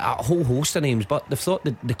names, a whole host of names, but they've thought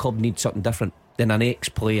that the club needs something different than an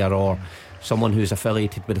ex-player or someone who's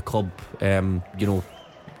affiliated with the club,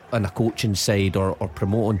 on a coaching side or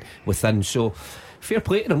promoting within. So fair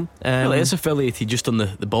play to them. Well, it's affiliated just on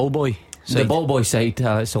the ball boy side. The ball boy side,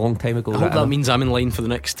 it's a long time ago. I hope that means I'm in line for the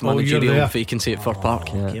next managerial vacancy at Fir Park.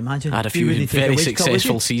 Can you imagine? I had a few very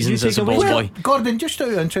successful seasons as a ball boy. Gordon, just out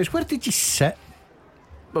of interest, where did you sit?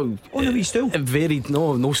 Well, on a wee stool. It varied.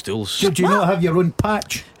 No stools. Did you not have your own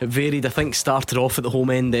patch? It varied. I think started off at the home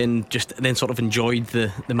end, then sort of enjoyed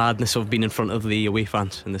the madness of being in front of the away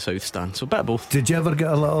fans in the south stand. So a bit of both. Did you ever get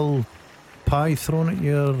a little pie thrown at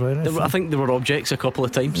you or anything? I think there were objects a couple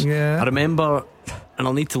of times. Yeah. I remember, and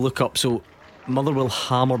I'll need to look up. So Motherwell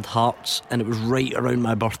hammered Hearts, and it was right around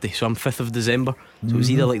my birthday. So I'm 5th of December. So it was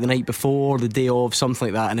either like the night before, the day of, something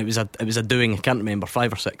like that. And it was a doing. I can't remember,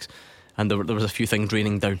 5 or 6. And there was a few things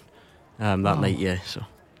raining down that night. Yeah. So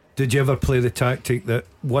did you ever play the tactic that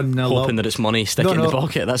 1-0 hoping that it's money, stick it in the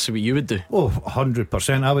pocket? That's what you would do. Oh,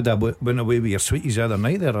 100%. I would have went away with your sweeties the other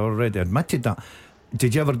night there. I already admitted that.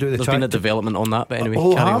 Did you ever do the There's tactic? been a development on that, but anyway.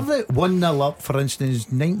 Have they? 1-0 up, for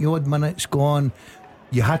instance, 90 odd minutes gone,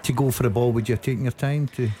 you had to go for the ball. Would you have taken your time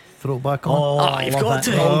to throw it back on? You've got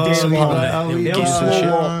to.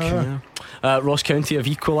 Ross County have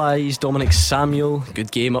equalised. Dominic Samuel,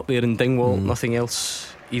 good game up there in Dingwall. Nothing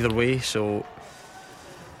else either way. So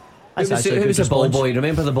who was the ball boy?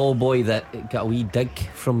 Remember the ball boy that got a wee dig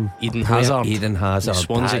from Eden Hazard? Eden Hazard,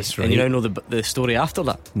 Swansea. That's right. And you now know the story after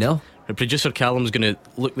that. No. The producer Callum's going to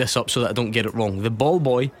look this up so that I don't get it wrong. The ball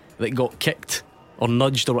boy that got kicked or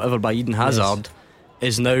nudged or whatever by Eden Hazard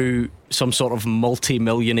is now some sort of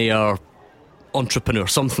multi-millionaire entrepreneur,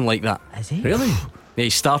 something like that. Is he? Really? Yeah, he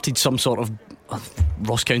started some sort of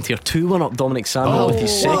Ross County are 2-1 up Dominic Samuel with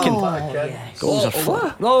his second. Goals are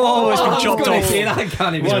flat. It's been chopped off.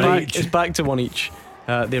 It's back to one each.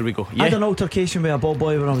 There we go. I had an altercation with a ball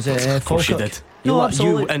boy when I was at Falkirk. Of course you did. No,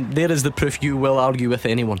 absolutely. And there is the proof you will argue with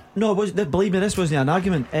anyone. No, believe me, this wasn't an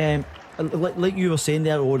argument. Like you were saying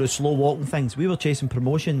there, the slow walking things. We were chasing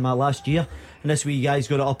promotion my last year, and this wee guy's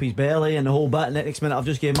got it up his belly and the whole bit. And the next minute, I've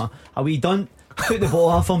just gave him a wee dunt. Took the ball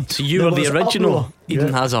off him. So you were the original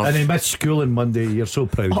Eden Hazard. And he missed school on Monday. You're so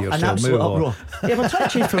proud of yourself. An absolute uproar. Yeah, but trying to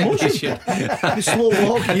change promotion. The slow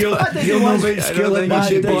walk. You're not about school on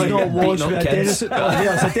Monday. He does not wash with a Denison.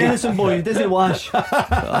 It's a Denison boy. He doesn't wash. Press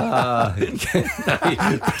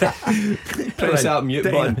that mute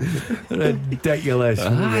button. Ridiculous.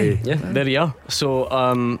 Yeah, there you are. So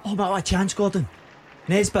what a chance, Gordon.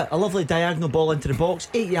 Nesbitt, a lovely diagonal ball into the box,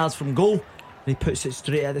 8 yards from goal. And he puts it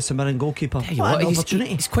straight at the St Mirren goalkeeper. What an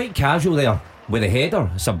opportunity. He's quite casual there with a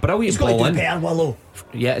header. It's a brilliant ball in.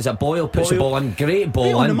 Yeah, is it Boyle puts the ball in? Great ball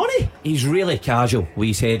in. On the money. He's really casual with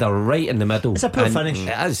his header right in the middle. It's a poor finish.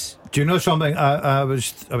 It is. Do you know something? I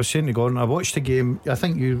was saying to Gordon, I watched the game. I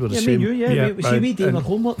think you were the same. We doing our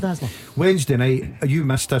homework, Dazzler. Wednesday night, you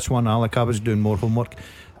missed this one, Alec. I was doing more homework.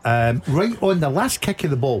 Right on the last kick of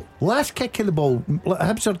the ball,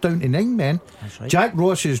 Hibs are down to 9 men. That's right. Jack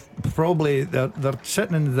Ross is probably they're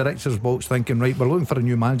sitting in the director's box thinking, right, we're looking for a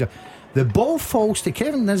new manager. The ball falls to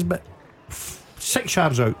Kevin Nisbet 6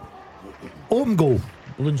 yards out, open goal,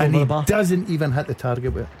 and he doesn't even hit the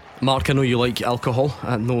target with it. Mark, I know you like alcohol.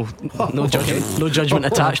 No judgment, no judgment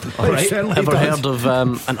attached. Right. Ever heard of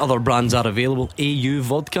and other brands are available? AU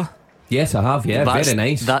vodka. Yes, I have. Yeah, very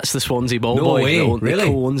nice. That's the Swansea ball no boy. Way, really?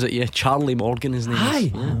 Co-owns it. Yeah, Charlie Morgan, his name.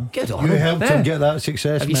 Hi, good on you helped him get that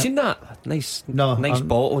success. Have you seen that? Nice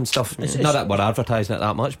bottle and stuff. Not that we're advertising it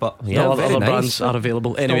that much, but yeah, other nice. brands are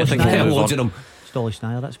available. Anyway, I think we'll move loads on. of them. Stolly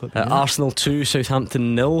Snyder, that's good. Arsenal 2,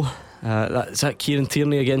 Southampton 0. Is that Kieran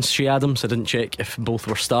Tierney against Shea Adams? I didn't check if both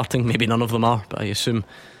were starting. Maybe none of them are, but I assume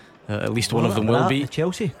at least one of them will be.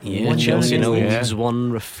 Chelsea. Yeah, Chelsea 0, Leeds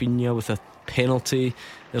 1. Rafinha with a penalty.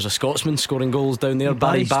 There's a Scotsman scoring goals down there.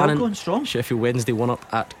 Barry Bannon going strong. Sheffield Wednesday 1 up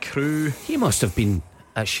at Crewe. He must have been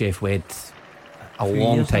at Sheffield Wed a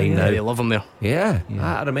long time now. They love him there. Yeah.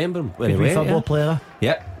 I remember him. Good football player.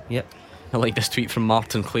 Yep. I like this tweet from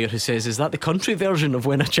Martin Clare, who says, is that the country version of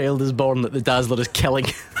when a child is born that the Dazzler is killing?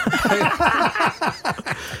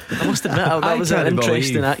 I must admit, that was an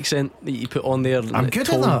interesting accent that you put on there. I'm good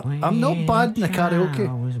at that. I'm not bad in the karaoke.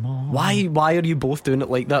 Why are you both doing it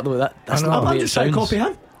like that though? That's not the way it sounds. Copy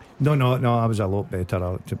him. No, I was a lot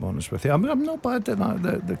better, to be honest with you. I'm not bad at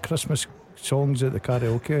that. The Christmas songs at the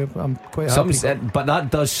karaoke, I'm quite happy. But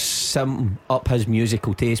that does sum up his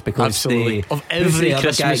musical taste, because absolutely, of every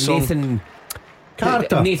Christmas song,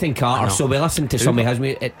 Nathan Carter. So we listen to some of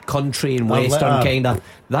his country and western kind of.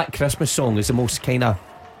 That Christmas song is the most kind of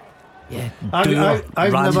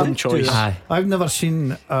random choice. I've never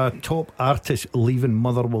seen a top artist leaving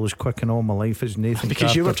Motherwell as quick in all my life as Nathan because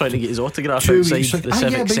Carter. You were trying to get his autograph outside the Civic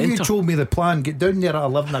but Centre. you told me the plan. Get down there at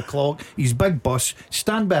 11 o'clock, his big bus,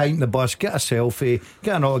 stand behind the bus, get a selfie,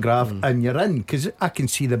 get an autograph, and you're in, because I can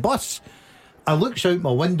see the bus. I looks out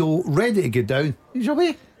my window ready to go down. He's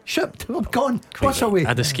away, shipped, I'm gone. Bus away.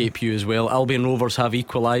 I'd escape you as well. Albion Rovers have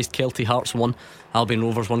equalised. Kelty Hearts won. Albion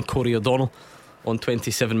Rovers won. Corey O'Donnell on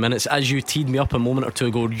 27 minutes. As you teed me up a moment or two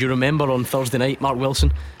ago, you remember on Thursday night, Mark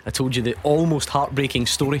Wilson, I told you the almost heartbreaking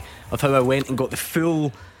story of how I went and got the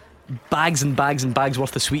full bags and bags and bags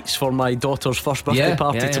worth of sweets for my daughter's first birthday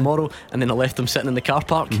party tomorrow, and then I left them sitting in the car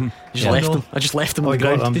park. I just left them on the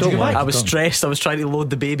ground. Did you go back? I was stressed. I was trying to load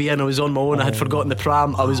the baby in. I was on my own. I had forgotten the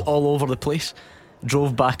pram. I was all over the place.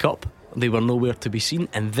 Drove back up. They were nowhere to be seen,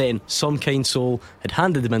 and then some kind soul had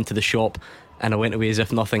handed them into the shop, and I went away as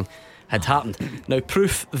if nothing had happened. Now,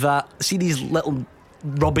 proof that, see these little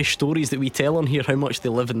rubbish stories that we tell on here, how much they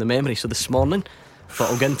live in the memory. So this morning,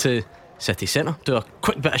 thought I'll go into city centre, do a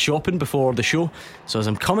quick bit of shopping before the show. So as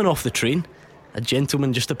I'm coming off the train, a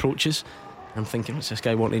gentleman just approaches. I'm thinking, what's this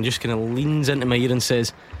guy wanting? And just kind of leans into my ear and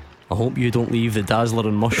says, I hope you don't leave the Dazzler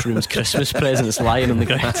and Mushrooms Christmas presents lying on the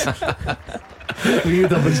ground.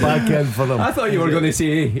 You'd have been back in for them. I thought you were going to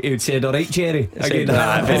say he'd said, alright Jerry. Very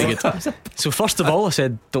good. So first of all I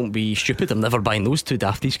said, don't be stupid, I'm never buying those two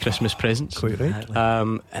dafties Christmas presents. Quite right.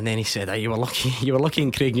 And then he said, you were lucky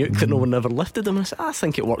in Craig Newk that no one ever lifted them. And I said, I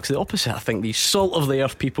think it works the opposite. I think these salt of the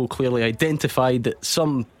earth people clearly identified that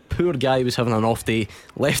some poor guy was having an off day,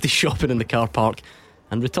 left his shopping in the car park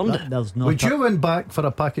and returned it. Would you win back for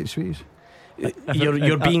a packet of sweets?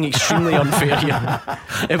 You're being extremely unfair here.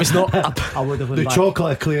 It was not I would have the back.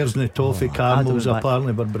 chocolate eclairs and the toffee caramels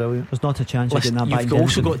apparently were brilliant. There's not a chance. Listen, of getting that you've back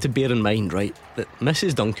also got to bear in mind, right, that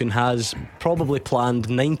Mrs. Duncan has probably planned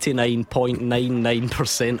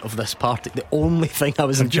 99.99% of this party. The only thing I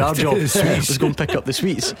was in charge of was going to pick up the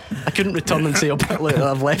sweets. I couldn't return and say, oh, look,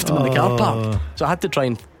 I've left them in the car park. So I had to try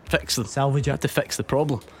and fix them. Salvage it. I had to fix the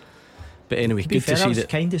problem. But anyway, good to see that.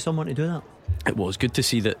 Kind of someone to do that. It was good to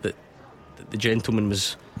see that the gentleman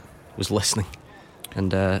was listening.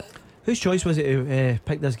 And whose choice was it to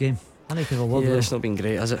pick this game? I think it's not been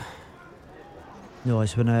great, has it? No,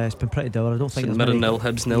 it's been pretty dull. I don't think St Mirren 0,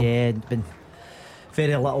 Hibs 0. Yeah, it's been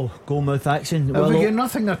very little goalmouth action. Have we got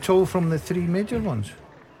nothing at all from the three major ones?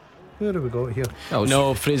 Where have we got here?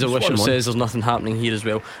 No, Fraser Wishart says there's nothing happening here as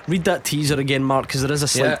well. Read that teaser again, Mark, because there is a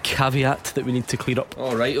slight caveat that we need to clear up.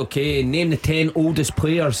 Alright, okay. Name the 10 oldest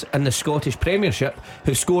players in the Scottish Premiership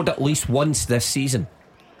who scored at least once this season.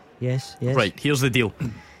 Yes. Right, here's the deal.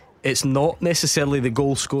 It's not necessarily the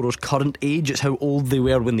goal scorer's current age, it's how old they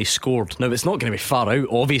were when they scored. Now, it's not going to be far out,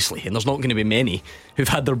 obviously, and there's not going to be many who've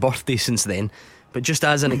had their birthday since then. But just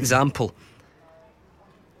as an example,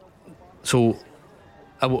 so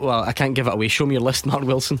I can't give it away. Show me your list, Mark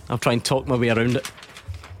Wilson. I'll try and talk my way around it.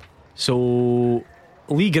 So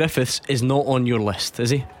Lee Griffiths is not on your list,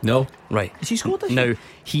 is he? No. Right. Is he scored this now year?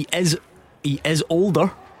 he is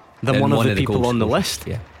older than one of the people on the list.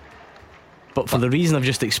 Yeah. But for the reason I've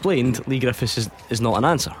just explained, Lee Griffiths is not an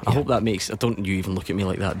answer. I hope that makes. Don't you even look at me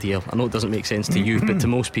like that, DL. I know it doesn't make sense to you, but to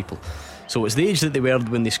most people. So it's the age that they were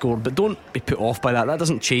when they scored. But don't be put off by that. That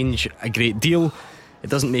doesn't change a great deal. It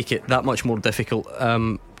doesn't make it that much more difficult.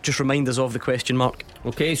 Just remind us of the question, Mark.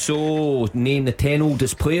 Okay, so name the 10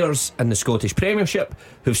 oldest players in the Scottish Premiership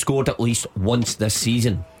who've scored at least once this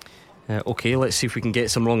season. Okay, let's see if we can get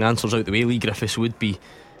some wrong answers out the way. Lee Griffiths would be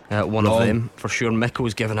one of them for sure.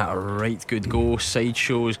 Mickel's given it a right good go.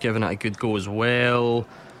 Sideshow's given it a good go as well.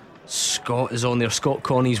 Scott is on there. Scott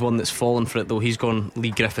Connie's one that's fallen for it though. He's gone Lee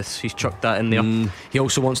Griffiths. He's chucked that in there. He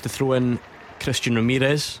also wants to throw in Christian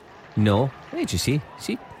Ramirez. No. Hey, did you see?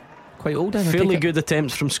 See? Quite old, fairly good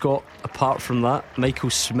attempts from Scott. Apart from that, Michael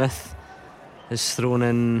Smith is thrown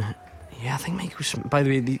in. Yeah, I think Michael Smith. By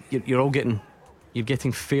the way, you're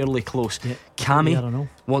getting fairly close. Yeah. Cammy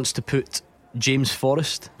wants to put James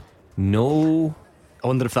Forrest. No. I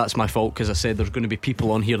wonder if that's my fault, because I said there's going to be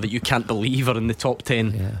people on here that you can't believe are in the top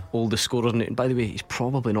 10 oldest scorers. And by the way, he's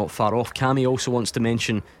probably not far off. Cammy also wants to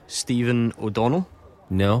mention Stephen O'Donnell.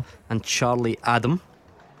 No. And Charlie Adam.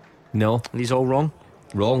 No. Are these all wrong?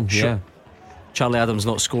 Wrong, yeah. Charlie Adam's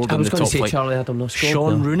not scored I in was the going top to say flight. Charlie Adam not scored.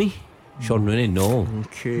 Sean Rooney. Sean Rooney, no.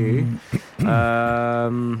 Okay.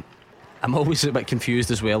 I'm always a bit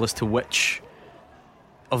confused as well as to which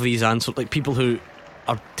of these answers, like people who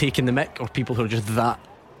are taking the mick or people who are just that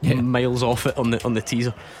miles off it on the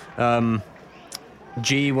teaser.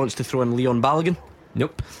 Jay wants to throw in Leon Balogun.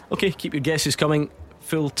 Nope. Okay, keep your guesses coming.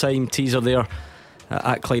 Full-time teaser there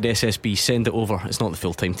at Clyde SSB. Send it over. It's not the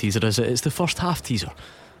full-time teaser, is it? It's the first half teaser.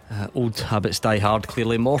 Old habits die hard,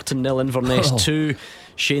 clearly. Morton 0, Inverness 2.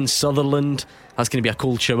 Shane Sutherland. That's going to be a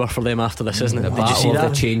cold shower for them after this, isn't it? Did you see that?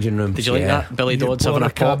 The changing room. Did you like that? Billy Dodds having a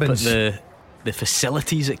pop at the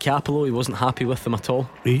facilities at Capello. He wasn't happy with them at all.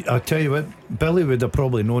 I'll tell you what, Billy would have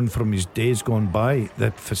probably known from his days gone by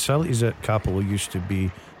that facilities at Capello used to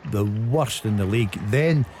be the worst in the league.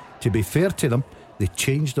 Then, to be fair to them, they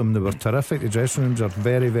changed them. They were terrific. The dressing rooms are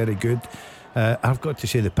very, very good. I've got to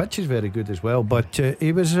say the pitch is very good as well, but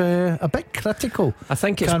he was a bit critical. I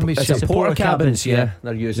think it's porta cabins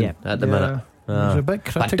they're using at the minute. He was a bit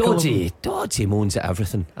critical. But Dodsey moans at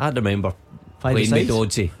everything. I remember playing with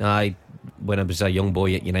Dodsey. When I was a young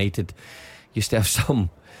boy at United, used to have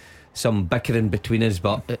some bickering between us,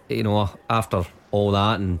 but after all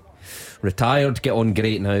that and retired, get on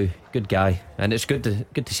great now. Good guy, and it's good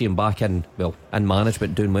to see him back in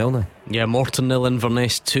management, doing well now. Yeah, Morton 0,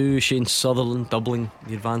 Inverness 2. Shane Sutherland doubling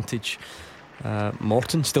the advantage.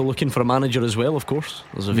 Morton still looking for a manager as well, of course.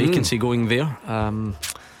 There's a vacancy going there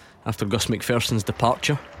after Gus McPherson's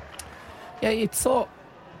departure. Yeah, you'd thought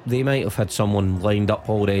they might have had someone lined up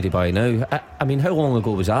already by now. I mean, how long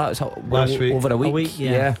ago was that? Last week. Over a week.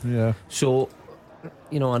 Yeah. So,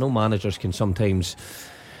 I know managers can sometimes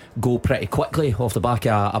go pretty quickly off the back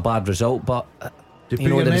of a bad result, but did you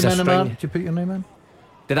put your name in, Mark? Did you put your name in?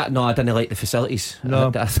 Did that? No, I didn't like the facilities.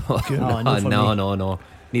 No. I thought, no.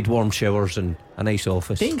 Need warm showers and a nice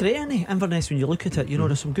office. Doing great, isn't he? Inverness, when you look at it,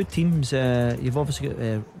 there's some good teams. You've obviously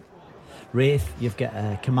got Wraith, you've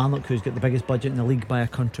got Kilmarnock, who's got the biggest budget in the league by a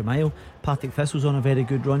country mile. Partick Thistle's on a very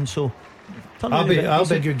good run, so I'll be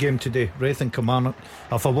a good game today. Wraith and Kilmarnock.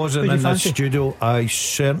 If I wasn't in this studio, I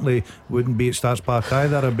certainly wouldn't be at Starts Park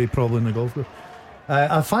either. I'd be probably in the golf course.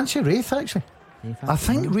 I fancy Wraith, actually. I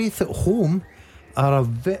think Wraith at home are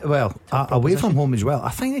away from home as well.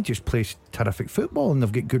 I think they just play terrific football and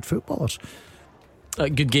they've got good footballers.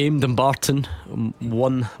 Good game. Dumbarton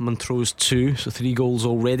 1, Montrose 2, so 3 goals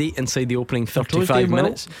already inside the opening 35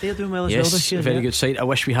 minutes. They're doing well as well this year. Very good side. I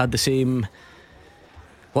wish we had the same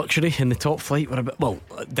luxury in the top flight. We're a bit,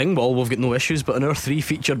 Dingwall we've got no issues, but in our 3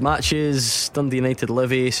 featured matches, Dundee United,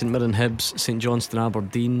 Livy, St Mirren, Hibs, St Johnstone,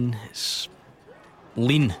 Aberdeen, it's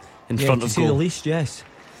lean in front of goal. The least, yes.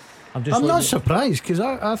 I'm not surprised, because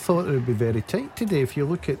I thought it would be very tight today. If you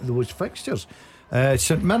look at those fixtures,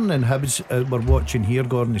 St Mirren and Hibs, we're watching here,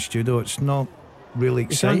 Gordon, in the studio. It's not really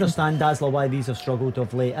exciting. You can understand, Dalziel, why these have struggled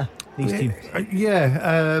of later, these teams.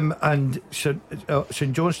 And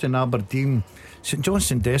St Johnstone, Aberdeen. St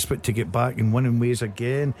Johnstone desperate to get back in winning ways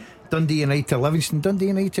again. Dundee United, Livingston. Dundee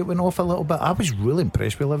United went off a little bit. I was really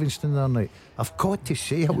impressed with Livingston that night. I've got to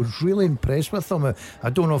say, I was really impressed with them. I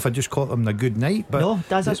don't know if I just caught them a good night, but no,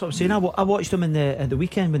 that's what I'm saying. I watched them in the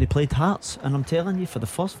weekend when they played Hearts, and I'm telling you, for the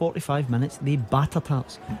first 45 minutes they battered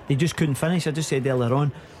Hearts. They just couldn't finish. I just said earlier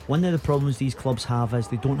on, one of the problems these clubs have is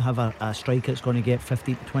they don't have a striker that's going to get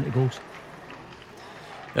 15 to 20 goals.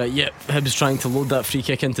 Hibs trying to load that free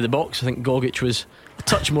kick into the box. I think Gogic was a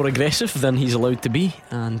touch more aggressive than he's allowed to be,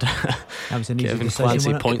 and that was an easy Kevin decision,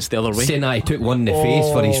 Clancy points the other way. Saying he took one in the face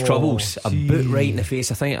for his troubles. A boot right in the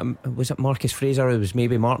face. I think was it Marcus Fraser, it was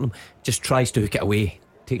maybe Martin, just tries to hook it away,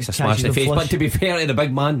 takes a smash in the face, but to be fair to the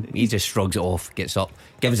big man, he just shrugs it off, gets up,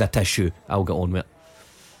 gives a tissue, I'll get on with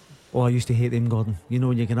it. I used to hate them, Gordon.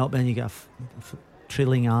 When you get up and you get a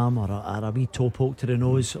trailing arm or a wee toe poke to the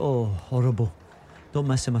nose. Horrible. Don't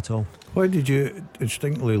miss him at all. Why did you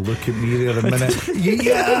instinctively look at me there a minute?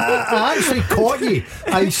 I actually caught you.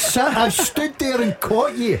 I stood there and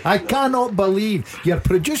caught you. I cannot believe you're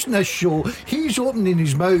producing this show. He's opening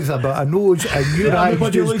his mouth about a nose, and your eyes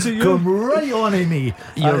just come right on at me.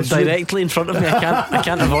 You're directly in front of me. I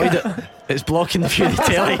can't avoid it. It's blocking the view of the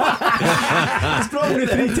telly. It's blocking the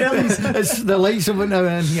 3 tellies. It's the lights of it now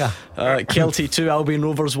in here. Kelty 2, Albion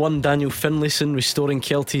Rovers 1. Daniel Finlayson restoring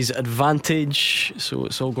Kelty's advantage. So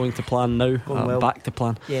it's all going to plan now. Well. Back to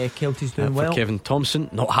plan. Yeah, Kelty's doing for well. Kevin Thompson,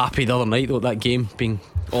 not happy the other night though, that game being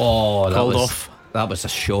called off. That was a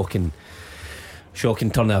shocking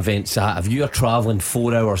shocking turn of events that if you're travelling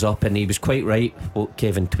 4 hours up, and he was quite right what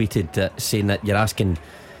Kevin tweeted, saying that you're asking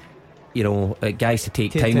guys to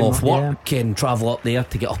take time off work and travel up there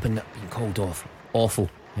to get up and being called off. Awful.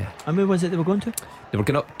 And where was it they were going to? They were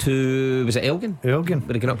going up to, was it Elgin? Were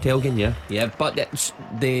they going up to Elgin? Yeah. But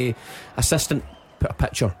the assistant put a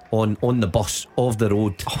picture on the bus of the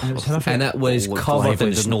road, and it was covered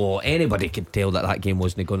in snow. Anybody could tell that game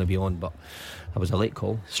wasn't going to be on, but it was a late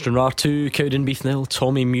call. Stranraer 2, Cowdenbeath 0.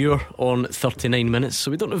 Tommy Muir on 39 minutes.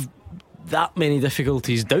 So we don't have that many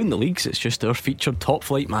difficulties down the leagues. It's just our featured top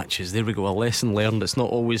flight matches. There we go, a lesson learned. It's not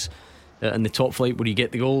always in the top flight where you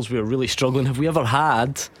get the goals. We're really struggling. Have we ever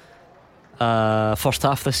had first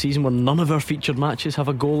half this season where none of our featured matches have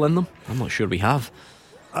a goal in them? I'm not sure we have.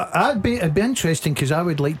 It'd be interesting, because I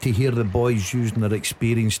would like to hear the boys using their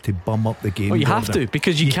experience to bum up the game. Well, you have to,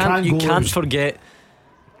 because you can't forget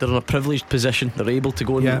they're in a privileged position. They're able to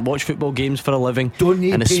go and watch football games for a living.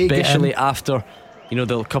 And especially after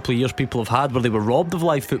the couple of years people have had where they were robbed of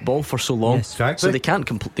live football for so long. Yes, exactly. So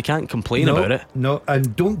they can't complain about it. No,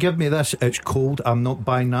 and don't give me this, it's cold. I'm not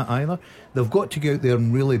buying that either. They've got to go out there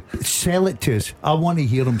and really sell it to us. I want to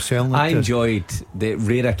hear them selling it I to enjoyed us. The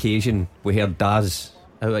rare occasion we heard Daz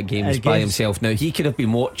out at games by himself. Now he could have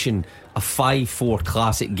been watching a 5-4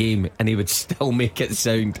 classic game and he would still make it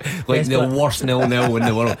sound like the worst 0-0 in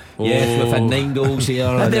the world. Yes, we've had 9 goals here.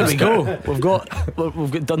 And there we go. We've got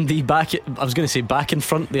Dundee back. I was going to say back in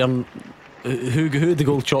front there. Who the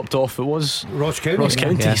goal chopped off? It was Ross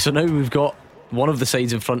County. Yeah. So now we've got one of the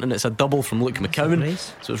sides in front, and it's a double from Luke McCowan.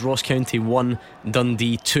 So it's Ross County 1,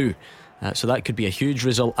 Dundee 2. So that could be a huge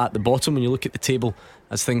result at the bottom when you look at the table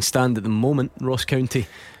as things stand at the moment. Ross County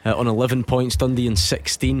on 11 points, Dundee on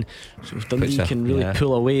 16. So if Dundee can really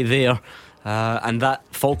pull away there, and that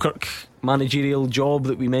Falkirk managerial job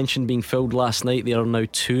that we mentioned being filled last night, they are now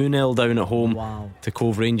 2-0 down at home to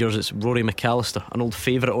Cove Rangers. It's Rory McAllister, an old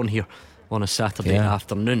favourite on here on a Saturday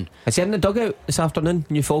afternoon. Is he in the dugout this afternoon?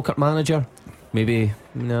 New Falkirk manager? Maybe.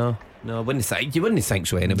 No, I wouldn't think. You wouldn't think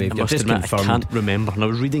so anyway. I must admit, I can't remember, and I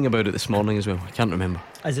was reading about it this morning as well. I can't remember.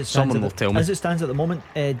 Someone will tell me. As it stands at the moment,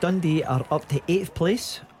 Dundee are up to 8th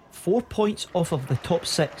place, 4 points off of the top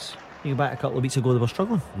 6. You go back a couple of weeks ago, they were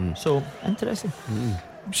struggling. So interesting.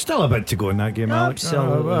 Still a bit to go in that game, Alex.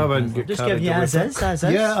 Absolutely. Just giving you as is.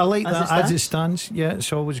 Yeah, I like that as it stands. Yeah,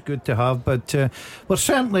 it's always good to have. But we're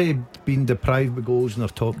certainly being deprived of goals in our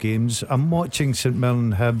top games. I'm watching St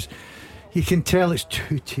Mirren and Hibs. You can tell it's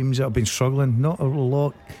two teams that have been struggling. Not a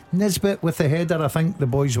lot. Nisbet with the header, I think the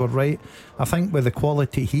boys were right. I think with the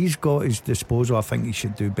quality he's got at his disposal, I think he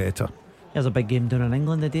should do better. There's a big game down in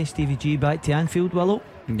England today. Stevie G back to Anfield, Willow.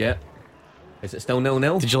 Yeah. Is it still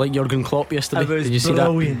 0-0? Did you like Jurgen Klopp yesterday? Did you see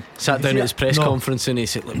that? Sat down at his press conference and he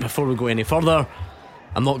said, look, before we go any further,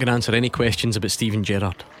 I'm not going to answer any questions about Steven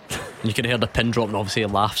Gerrard. And you can hear the pin drop, and obviously he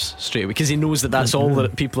laughs straight away because he knows that that's all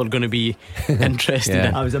that people are going to be interested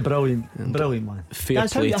in. I was a brilliant man. Fair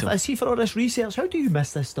play to him. I see, for all this research, how do you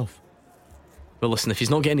miss this stuff? Well, listen, if he's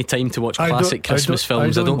not getting any time to watch classic Christmas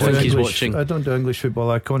films, I don't think he's watching. I don't do English football.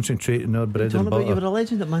 I concentrate on our bread and butter. You were a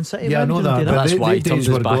legend at Man City. Yeah, I know that, but that's why he turned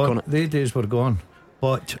his back on it. The days were gone.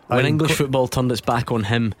 But when English football turned its back on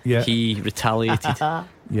him, he retaliated.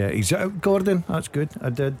 Yeah, he's Gordon. That's good. I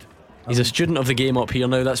did. He's a student of the game up here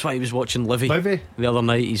now. That's why he was watching Livy the other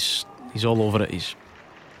night. He's all over it.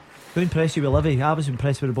 Who impressed you with Livy? I was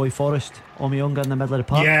impressed with the boy Forrest Omiyonga in the middle of the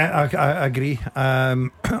park. Yeah, I agree.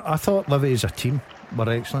 I thought Livy as a team were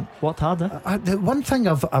excellent. Worked hard, the one thing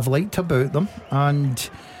I've liked about them, and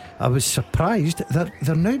I was surprised that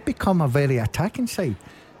they're now become a very attacking side.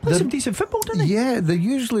 Play some decent football, didn't they? Yeah, they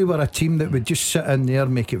usually were a team that would just sit in there,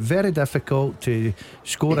 make it very difficult to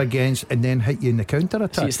score against, and then hit you in the counter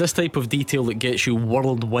attack. See, it's this type of detail that gets you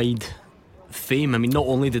worldwide fame. I mean, not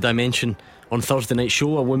only did I mention on Thursday night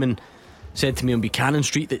show, a woman said to me on Buchanan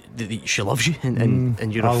Street that she loves you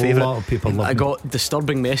and you're a favourite. A lot of people love I got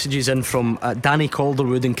disturbing messages in from Danny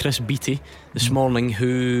Calderwood and Chris Beattie this morning,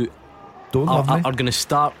 who are going to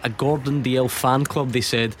start a Gordon Duncan fan club, they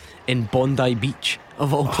said, in Bondi Beach,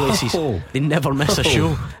 of all places. They never miss a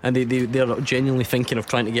show, and they're genuinely thinking of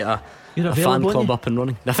trying to get a fan club up and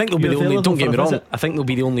running. I think they'll be the only, don't get me wrong, I think they'll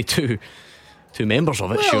be the only two members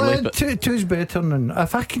of it, surely. But two's better than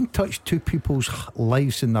if I can touch two people's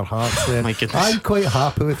lives in their hearts. Then my goodness, I'm quite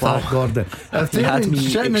happy with that, Gordon. If they're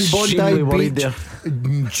sitting in Bondi Beach,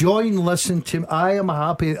 enjoying listening to him, I am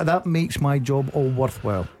happy. That makes my job all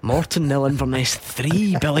worthwhile. Morton 0, Inverness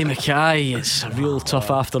 3. Billy Mackay. It's a real tough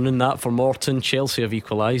afternoon that for Morton. Chelsea have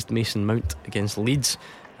equalised. Mason Mount against Leeds.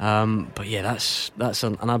 But yeah, that's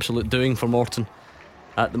an absolute doing for Morton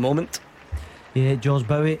at the moment. Yeah, George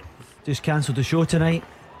Bowie just cancelled the show tonight.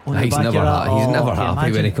 He's never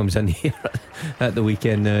happy when he comes in here at the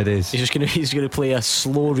weekend nowadays. He's gonna play a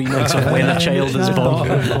slow remix of When a Child Is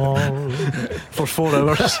Born for 4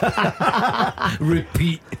 hours.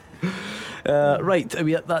 Repeat. Right, are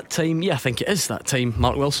we at that time? Yeah, I think it is that time,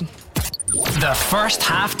 Mark Wilson. The first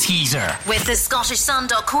half teaser with the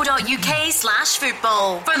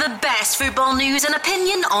scottishsun.co.uk/football for the best football news and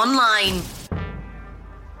opinion online.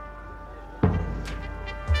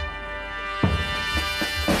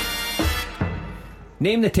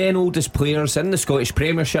 Name the 10 oldest players in the Scottish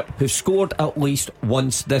Premiership who scored at least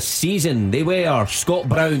once this season. They were Scott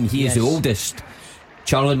Brown, he is the oldest,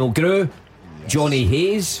 Charlie Mulgrew, Johnny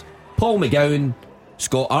Hayes, Paul McGowan,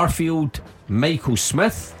 Scott Arfield, Michael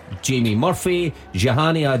Smith, Jamie Murphy,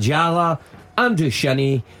 Jahani Ajala, Andrew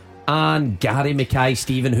Shinney, and Gary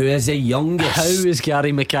Mackay-Steven, who is the youngest. How is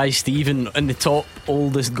Gary Mackay-Steven in the top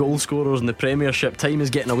oldest goal scorers in the Premiership? Time is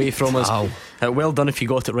getting away from us. Well done if you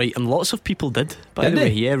got it right, and lots of people did, by the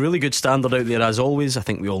way. Yeah, really good standard out there as always. I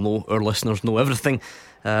think we all know, our listeners know everything.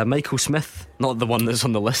 Michael Smith, not the one that's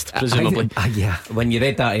on the list, presumably. Yeah, when you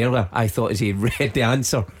read that earlier, I thought as he read the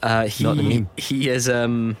answer, not the name. He is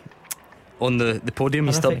on the podium.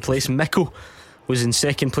 He's third place. Miko was in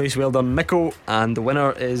second place. Well done, Miko. And the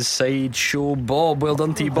winner is Sideshow Bob. Well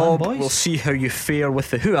done to you, Bob. We'll see how you fare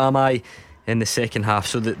with the Who Am I in the second half.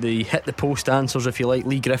 So that the hit the post answers, if you like.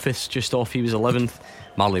 Lee Griffiths just off, he was 11th.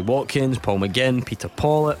 Marley Watkins, Paul McGinn, Peter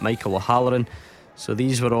Pollitt, Michael O'Halloran. So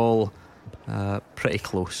these were all pretty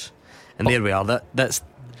close. And there we are. That's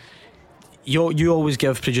you always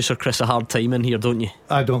give producer Chris a hard time in here, don't you?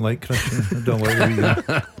 I don't like Chris. I don't like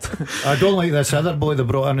either. I don't like this other boy they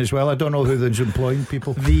brought in as well. I don't know who they's employing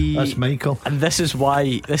people. That's Michael. And this is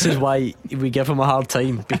why we give him a hard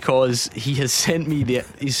time, because he has sent me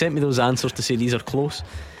those answers to say these are close,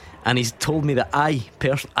 and he's told me that I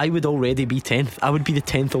would already be 10th. I would be the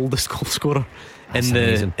 10th oldest goal scorer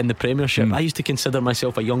in the Premiership. I used to consider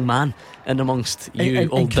myself a young man in amongst you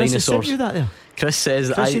old Chris dinosaurs. You that there? Chris says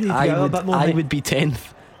that I would be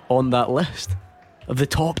 10th on that list of the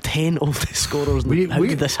top 10 oldest scorers. How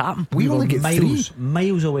did this happen? We only get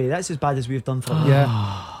miles away. That's as bad as we've done for you.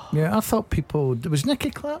 Yeah, I thought people. Was Nicky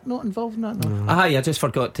Clark not involved in that? No. I just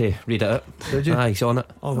forgot to read it out. Did you? He's on it.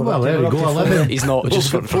 Well, there we go. He's not, just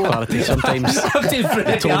for clarity. Sometimes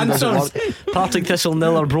the answers. Partick Thistle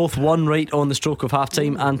nil are both 1 right on the stroke of half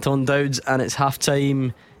time. Anton Dowds, and it's half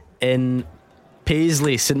time in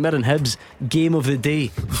Paisley. St Mirren Hibs, game of the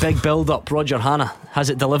day. Big build up. Roger Hanna has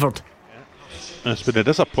it delivered. It's been a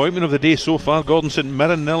disappointment of the day so far. Gordon. St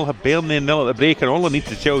Mirren nil, Hibernian nil at the break, and all I need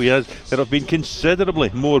to tell you is there have been considerably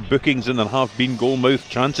more bookings than there have been goal-mouth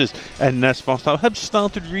chances in this first half. Hibs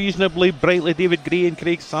started reasonably brightly. David Gray and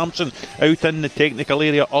Craig Sampson out in the technical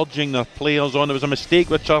area urging their players on. There was a mistake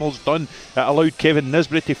with Charles Dunn that allowed Kevin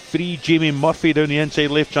Nisbet to free Jamie Murphy down the inside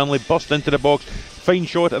left channel. He burst into the box. Fine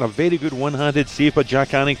shot and a very good one-handed save by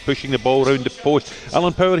Jack Anning, pushing the ball round the post.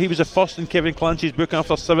 Alan Power, he was the first in Kevin Clancy's book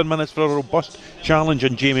after 7 minutes for a robust challenge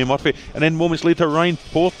on Jamie Murphy, and then moments later Ryan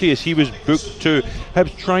Porteous, he was booked too.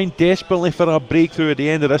 Hibs trying desperately for a breakthrough at the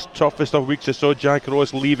end of this toughest of weeks. I saw Jack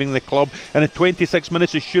Ross leaving the club, and in 26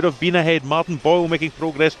 minutes it should have been ahead. Martin Boyle making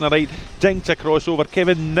progress on the right, dinks a crossover.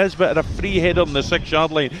 Kevin Nisbet had a free header on the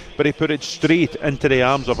 6-yard line, but he put it straight into the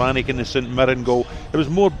arms of Annick in the St Mirren goal. There was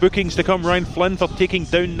more bookings to come. Ryan Flynn for taking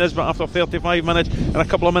down Nisbet after 35 minutes, and a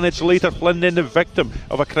couple of minutes later Flynn then the victim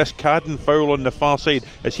of a Chris Cadden foul on the far side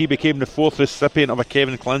as he became the 4th recipient of a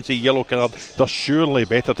Kevin Clancy yellow card. There's surely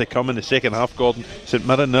better to come in the second half, Gordon. St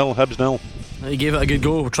Mirren nil, Hibs nil. He gave it a good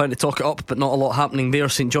go. We're trying to talk it up, but not a lot happening there.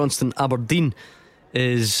 St Johnstone Aberdeen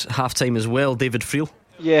is half time as well. David Friel.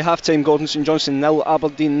 Yeah, half time Gordon. St Johnstone nil,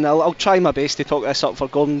 Aberdeen nil. I'll try my best to talk this up for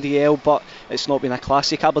Gordon DL, but it's not been a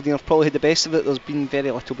classic. Aberdeen have probably had the best of it. There's been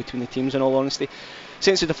very little between the teams in all honesty.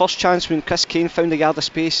 Since the first chance when Chris Kane found a yard of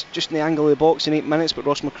space just in the angle of the box in 8 minutes, but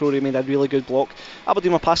Ross McCrory made a really good block.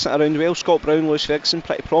 Aberdeen were passing it around well. Scott Brown, Lewis Ferguson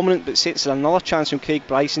pretty prominent, but since another chance from Craig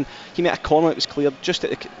Bryson, he made a corner that was cleared just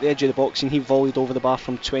at the edge of the box and he volleyed over the bar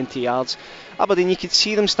from 20 yards. Aberdeen, you could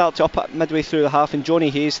see them start to up it midway through the half, and Johnny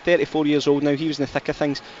Hayes, 34 years old now, he was in the thick of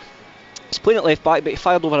things. He's playing at left back, but he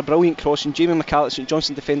fired over a brilliant cross, and Jamie McCallum, St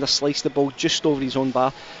Johnstone defender, sliced the ball just over his own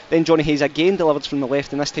bar. Then Johnny Hayes again delivered from the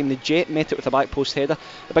left, and this time the Jet met it with a back post header.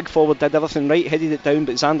 The big forward did everything right, headed it down,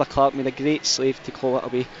 but Xander Clark made a great save to claw it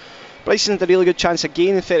away. Bryson had a really good chance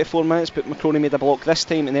again in 34 minutes, but McCroney made a block this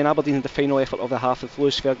time, and then Aberdeen had the final effort of the half with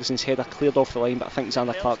Lewis Ferguson's header cleared off the line, but I think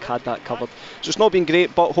Xander Clark had that covered. So it's not been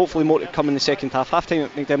great, but hopefully more to come in the second half. Half time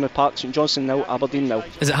at McDermott Park, St Johnstone nil, Aberdeen nil.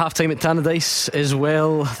 Is it half time at Tannadice as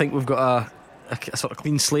well? I think we've got a sort of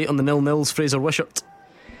clean slate on the 0-0s. Fraser Wishart.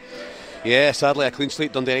 Yeah, sadly a clean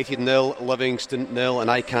slate. Dundee United 0, Livingston 0,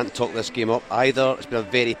 and I can't talk this game up either. It's been a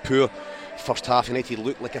very poor first half. United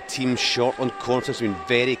look like a team short on confidence, been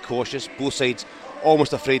very cautious. Both sides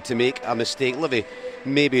almost afraid to make a mistake. Livy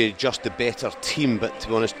maybe just the better team, but to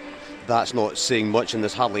be honest, that's not saying much, and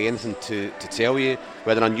there's hardly anything to tell you. We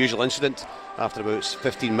had an unusual incident. After about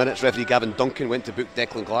 15 minutes, referee Gordon Duncan went to book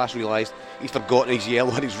Declan Glass, realised he'd forgotten his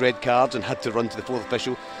yellow and his red cards and had to run to the fourth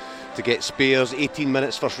official to get spares. 18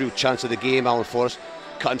 minutes, first real chance of the game. Alan Forrest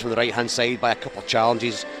cutting from the right hand side by a couple of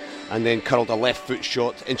challenges and then curled a left foot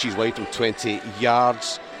shot inches wide from 20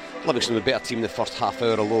 yards. Livingston were a better team in the first half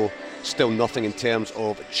hour, although still nothing in terms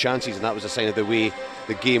of chances, and that was a sign of the way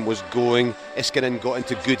the game was going. Iskanen got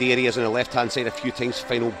into good areas on the left hand side a few times.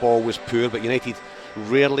 Final ball was poor, but United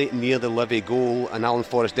rarely near the Livy goal, and Alan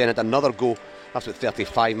Forrest then had another go after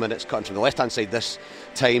 35 minutes, cutting from the left hand side this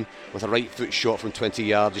time with a right foot shot from 20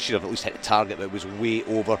 yards. He should have at least hit the target, but it was way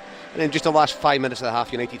over. And then just the last 5 minutes of the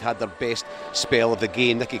half, United had their best spell of the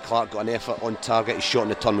game. Nicky Clark got an effort on target, his shot in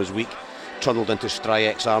the turn was weak, trundled into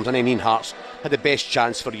Stryek's arms, and then Ian Hart's had the best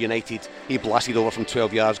chance for United. He blasted over from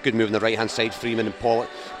 12 yards, good move on the right hand side. Freeman and Pollock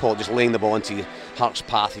just laying the ball into Hart's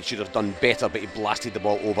path. He should have done better, but he blasted the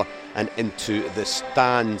ball over and into the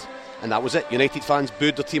stand, and that was it. United fans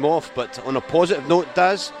booed their team off, but on a positive note,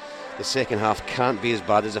 Daz, the second half can't be as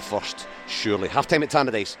bad as the first, surely. Half time at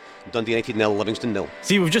Tannadice, Dundee United 0, Livingston 0.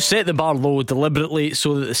 See, we've just set the bar low deliberately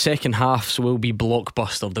so that the second half will be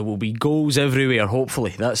blockbuster. There will be goals everywhere,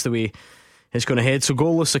 hopefully. That's the way it's going to head. So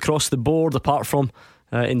goalless across the board, apart from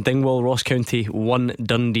in Dingwall, Ross County 1,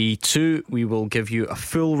 Dundee 2. We will give you a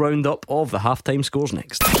full roundup of the half-time scores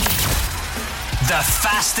next. The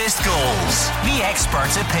fastest goals, the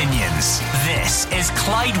experts' opinions. This is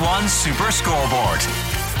Clyde One Super Scoreboard.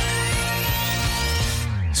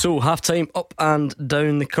 So half-time up and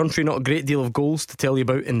down the country. Not a great deal of goals to tell you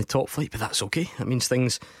about in the top flight, but that's okay. That means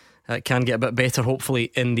things can get a bit better,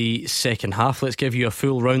 hopefully, in the second half. Let's give you a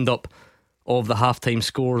full roundup of the half-time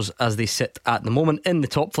scores as they sit at the moment. In the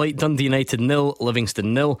top flight, Dundee United 0,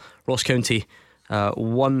 Livingston 0, Ross County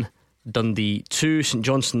 1, Dundee 2, St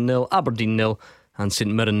Johnstone 0, Aberdeen 0, and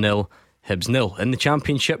St Mirren 0, Hibs 0. In the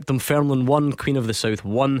Championship, Dunfermline 1, Queen of the South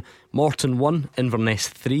 1, Morton 1, Inverness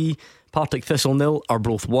 3, Partick Thistle 0,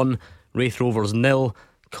 Arbroath 1, Wraith Rovers 0,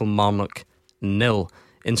 Kilmarnock 0.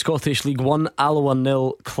 In Scottish League 1, Alloa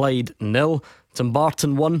 0, Clyde 0,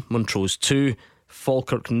 Dumbarton 1, Montrose 2,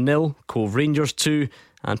 Falkirk 0, Cove Rangers 2,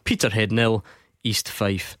 and Peterhead 0, East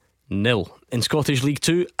Fife 0. In Scottish League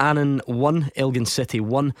 2, Annan 1, Elgin City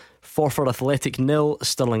 1, Forfar Athletic 0,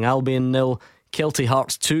 Stirling Albion 0, Kelty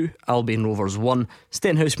Hearts 2, Albion Rovers 1,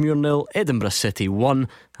 Stenhousemuir 0, Edinburgh City 1,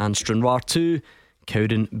 and Stranraer 2,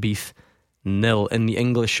 Cowden Beath 0. In the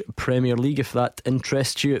English Premier League, if that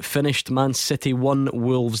interests you, it finished Man City 1,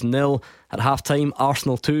 Wolves 0. At half time,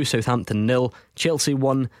 Arsenal 2, Southampton 0, Chelsea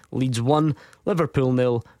 1, Leeds 1, Liverpool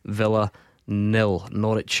 0, Villa 0.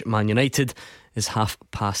 Norwich Man United is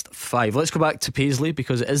 5:30. Let's go back to Paisley,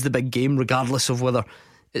 because it is the big game, regardless of whether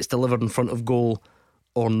it's delivered in front of goal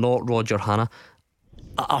or not. Roger Hannah,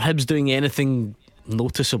 are Hibs doing anything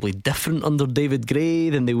noticeably different under David Gray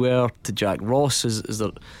than they were to Jack Ross? Has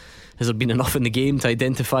there been enough in the game to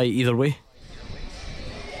identify either way?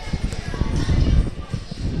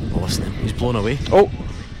 Oh, listen, he's blown away. Oh,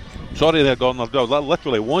 sorry there, Gordon. That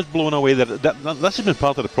literally was blown away. This has been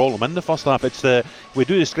part of the problem in the first half. We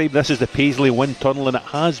do describe this as the Paisley wind tunnel, and it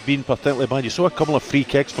has been particularly bad. You saw a couple of free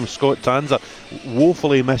kicks from Scott Tanzer,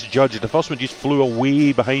 woefully misjudged. The first one just flew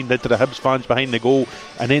away behind into the Hibs fans behind the goal,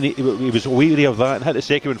 and then he was wary of that and hit the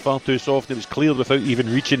second one far too soft. It was cleared without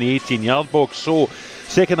even reaching the 18-yard box. So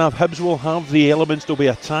second half, Hibs will have the elements. They'll be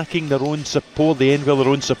attacking their own support. The envy of their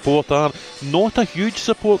own support are not a huge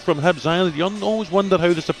support from Hibs either. You always wonder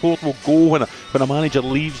how the support will go when a manager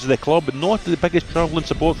leaves the club. Not the biggest travelling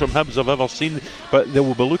support from Hibs I've ever seen, but they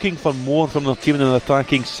will be looking for more from their team in an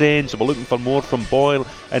attacking sense. They'll be looking for more from Boyle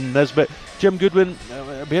and Nisbet. Jim Goodwin,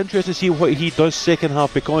 it'll be interesting to see what he does second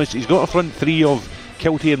half, because he's got a front three of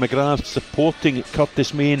Kilty and McGrath supporting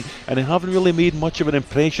Curtis Main, and they haven't really made much of an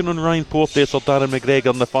impression on Ryan Porteous or Darren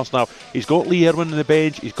McGregor in the first half. He's got Lee Irwin on the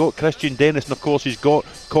bench, he's got Christian Dennis, and of course he's got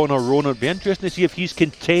Connor Ronan. It'll be interesting to see if he's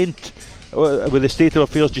content with the state of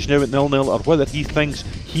affairs just now at 0-0, or whether he thinks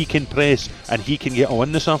he can press and he can get a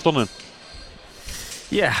win this afternoon.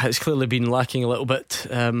 Yeah, it's clearly been lacking a little bit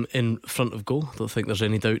in front of goal. I don't think there's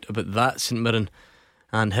any doubt about that. St Mirren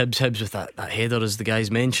and Hibs with that header, as the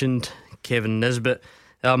guys mentioned, Kevin Nisbet.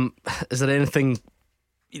 Is there anything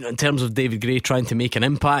in terms of David Gray trying to make an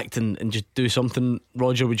impact and just do something,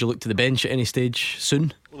 Roger, would you look to the bench at any stage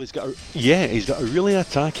soon? Well, he's got a really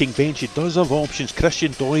attacking bench. He does have options.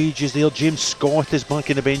 Christian Doidge is there. James Scott is back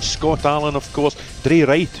in the bench. Scott Allen, of course. Dre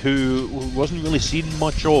Wright, who wasn't really seen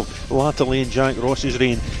much of latterly in Jack Ross's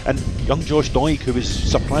reign, and young Josh Doig, who was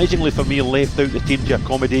surprisingly for me left out the team to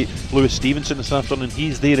accommodate Lewis Stevenson this afternoon.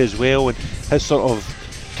 He's there as well, and his sort of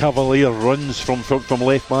cavalier runs from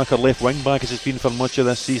left back or left wing back, as it's been for much of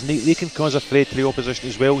this season, they can cause a threat to the opposition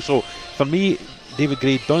as well. So for me, David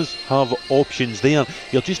Gray does have options there.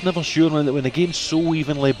 You're just never sure when the game's so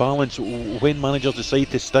evenly balanced, when managers decide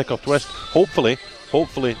to stick or twist. Hopefully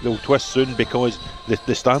they'll twist soon, because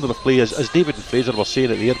the standard of play, as David and Fraser were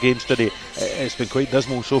saying at their games today, it's been quite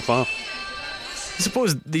dismal so far. I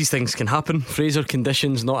suppose these things can happen. Fraser,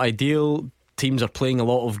 conditions not ideal. Teams are playing a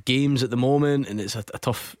lot of games at the moment, and it's a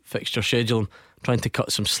tough fixture schedule. I'm trying to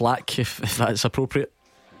cut some slack if that's appropriate.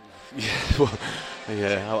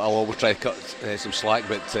 I'll always try to cut some slack,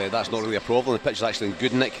 but that's not really a problem. The pitch is actually in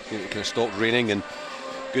good nick. It kind of stopped raining and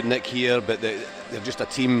good nick here, but they're just a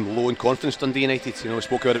team low in confidence, Dundee United. We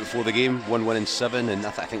spoke about it before the game, 1 win in 7, and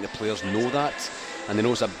I think the players know that, and they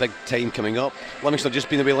know it's a big time coming up. Livingston have just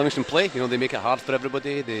been the way Livingston play. They make it hard for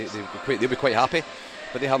everybody. They'll be quite happy,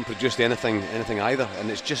 but they haven't produced anything either, and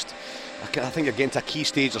it's just, I think you're getting to a key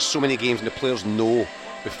stage. There's so many games, and the players know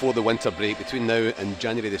before the winter break, between now and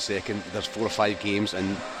January the 2nd, there's 4 or 5 games,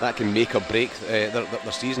 and that can make or break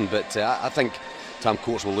their season. But I think Tam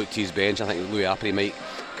Courts will look to his bench. I think Louis Apri might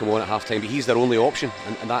come on at half time, but he's their only option,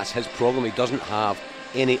 and that's his problem. He doesn't have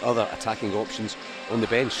any other attacking options on the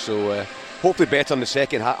bench, so hopefully better in the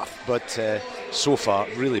second half, but so far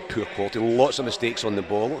really poor quality. Lots of mistakes on the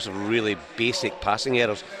ball, lots of really basic passing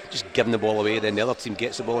errors, just giving the ball away, then the other team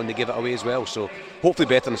gets the ball and they give it away as well. So hopefully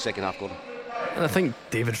better in the second half, Gordon. And I think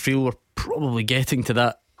David Friel were probably getting to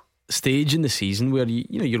that stage in the season where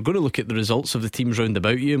you're going to look at the results of the teams round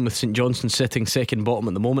about you, and with St Johnstone sitting second bottom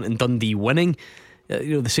at the moment and Dundee winning,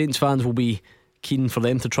 the Saints fans will be keen for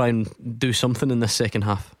them to try and do something in this second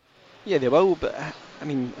half. Yeah, they will, but I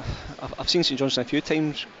mean, I've seen St Johnstone a few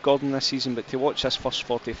times, Gordon, this season, but to watch this first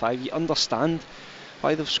 45, you understand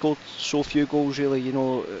why they've scored so few goals, really.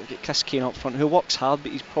 Chris Kane up front, who works hard,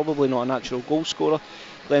 but he's probably not a natural goal scorer.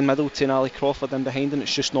 Glenn Middleton, Ali Crawford in behind him,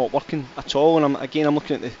 it's just not working at all. And I'm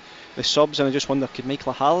looking at the subs, and I just wonder, could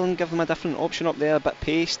Michael Hallen give them a different option up there, a bit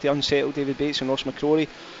pace to unsettle David Bates and Ross McCrory?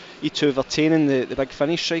 E2 Vertainen, the big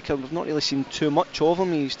Finnish striker, we've not really seen too much of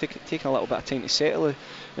him. He's taken a little bit of time to settle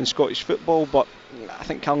in Scottish football, but I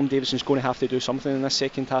think Callum Davidson's going to have to do something in this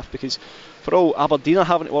second half, because for all Aberdeen are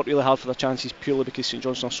having to work really hard for their chances purely because St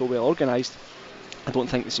Johnstone are so well organised, I don't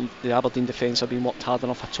think the Aberdeen defence have been worked hard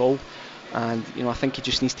enough at all. And I think he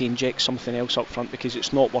just needs to inject something else up front, because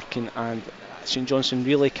it's not working, and St Johnstone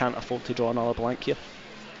really can't afford to draw another blank here.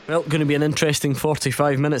 Well, going to be an interesting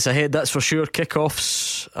 45 minutes ahead, that's for sure.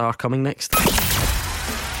 Kickoffs are coming next.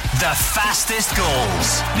 The fastest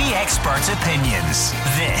goals, the experts' opinions.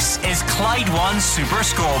 This is Clyde One Super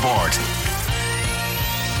Scoreboard.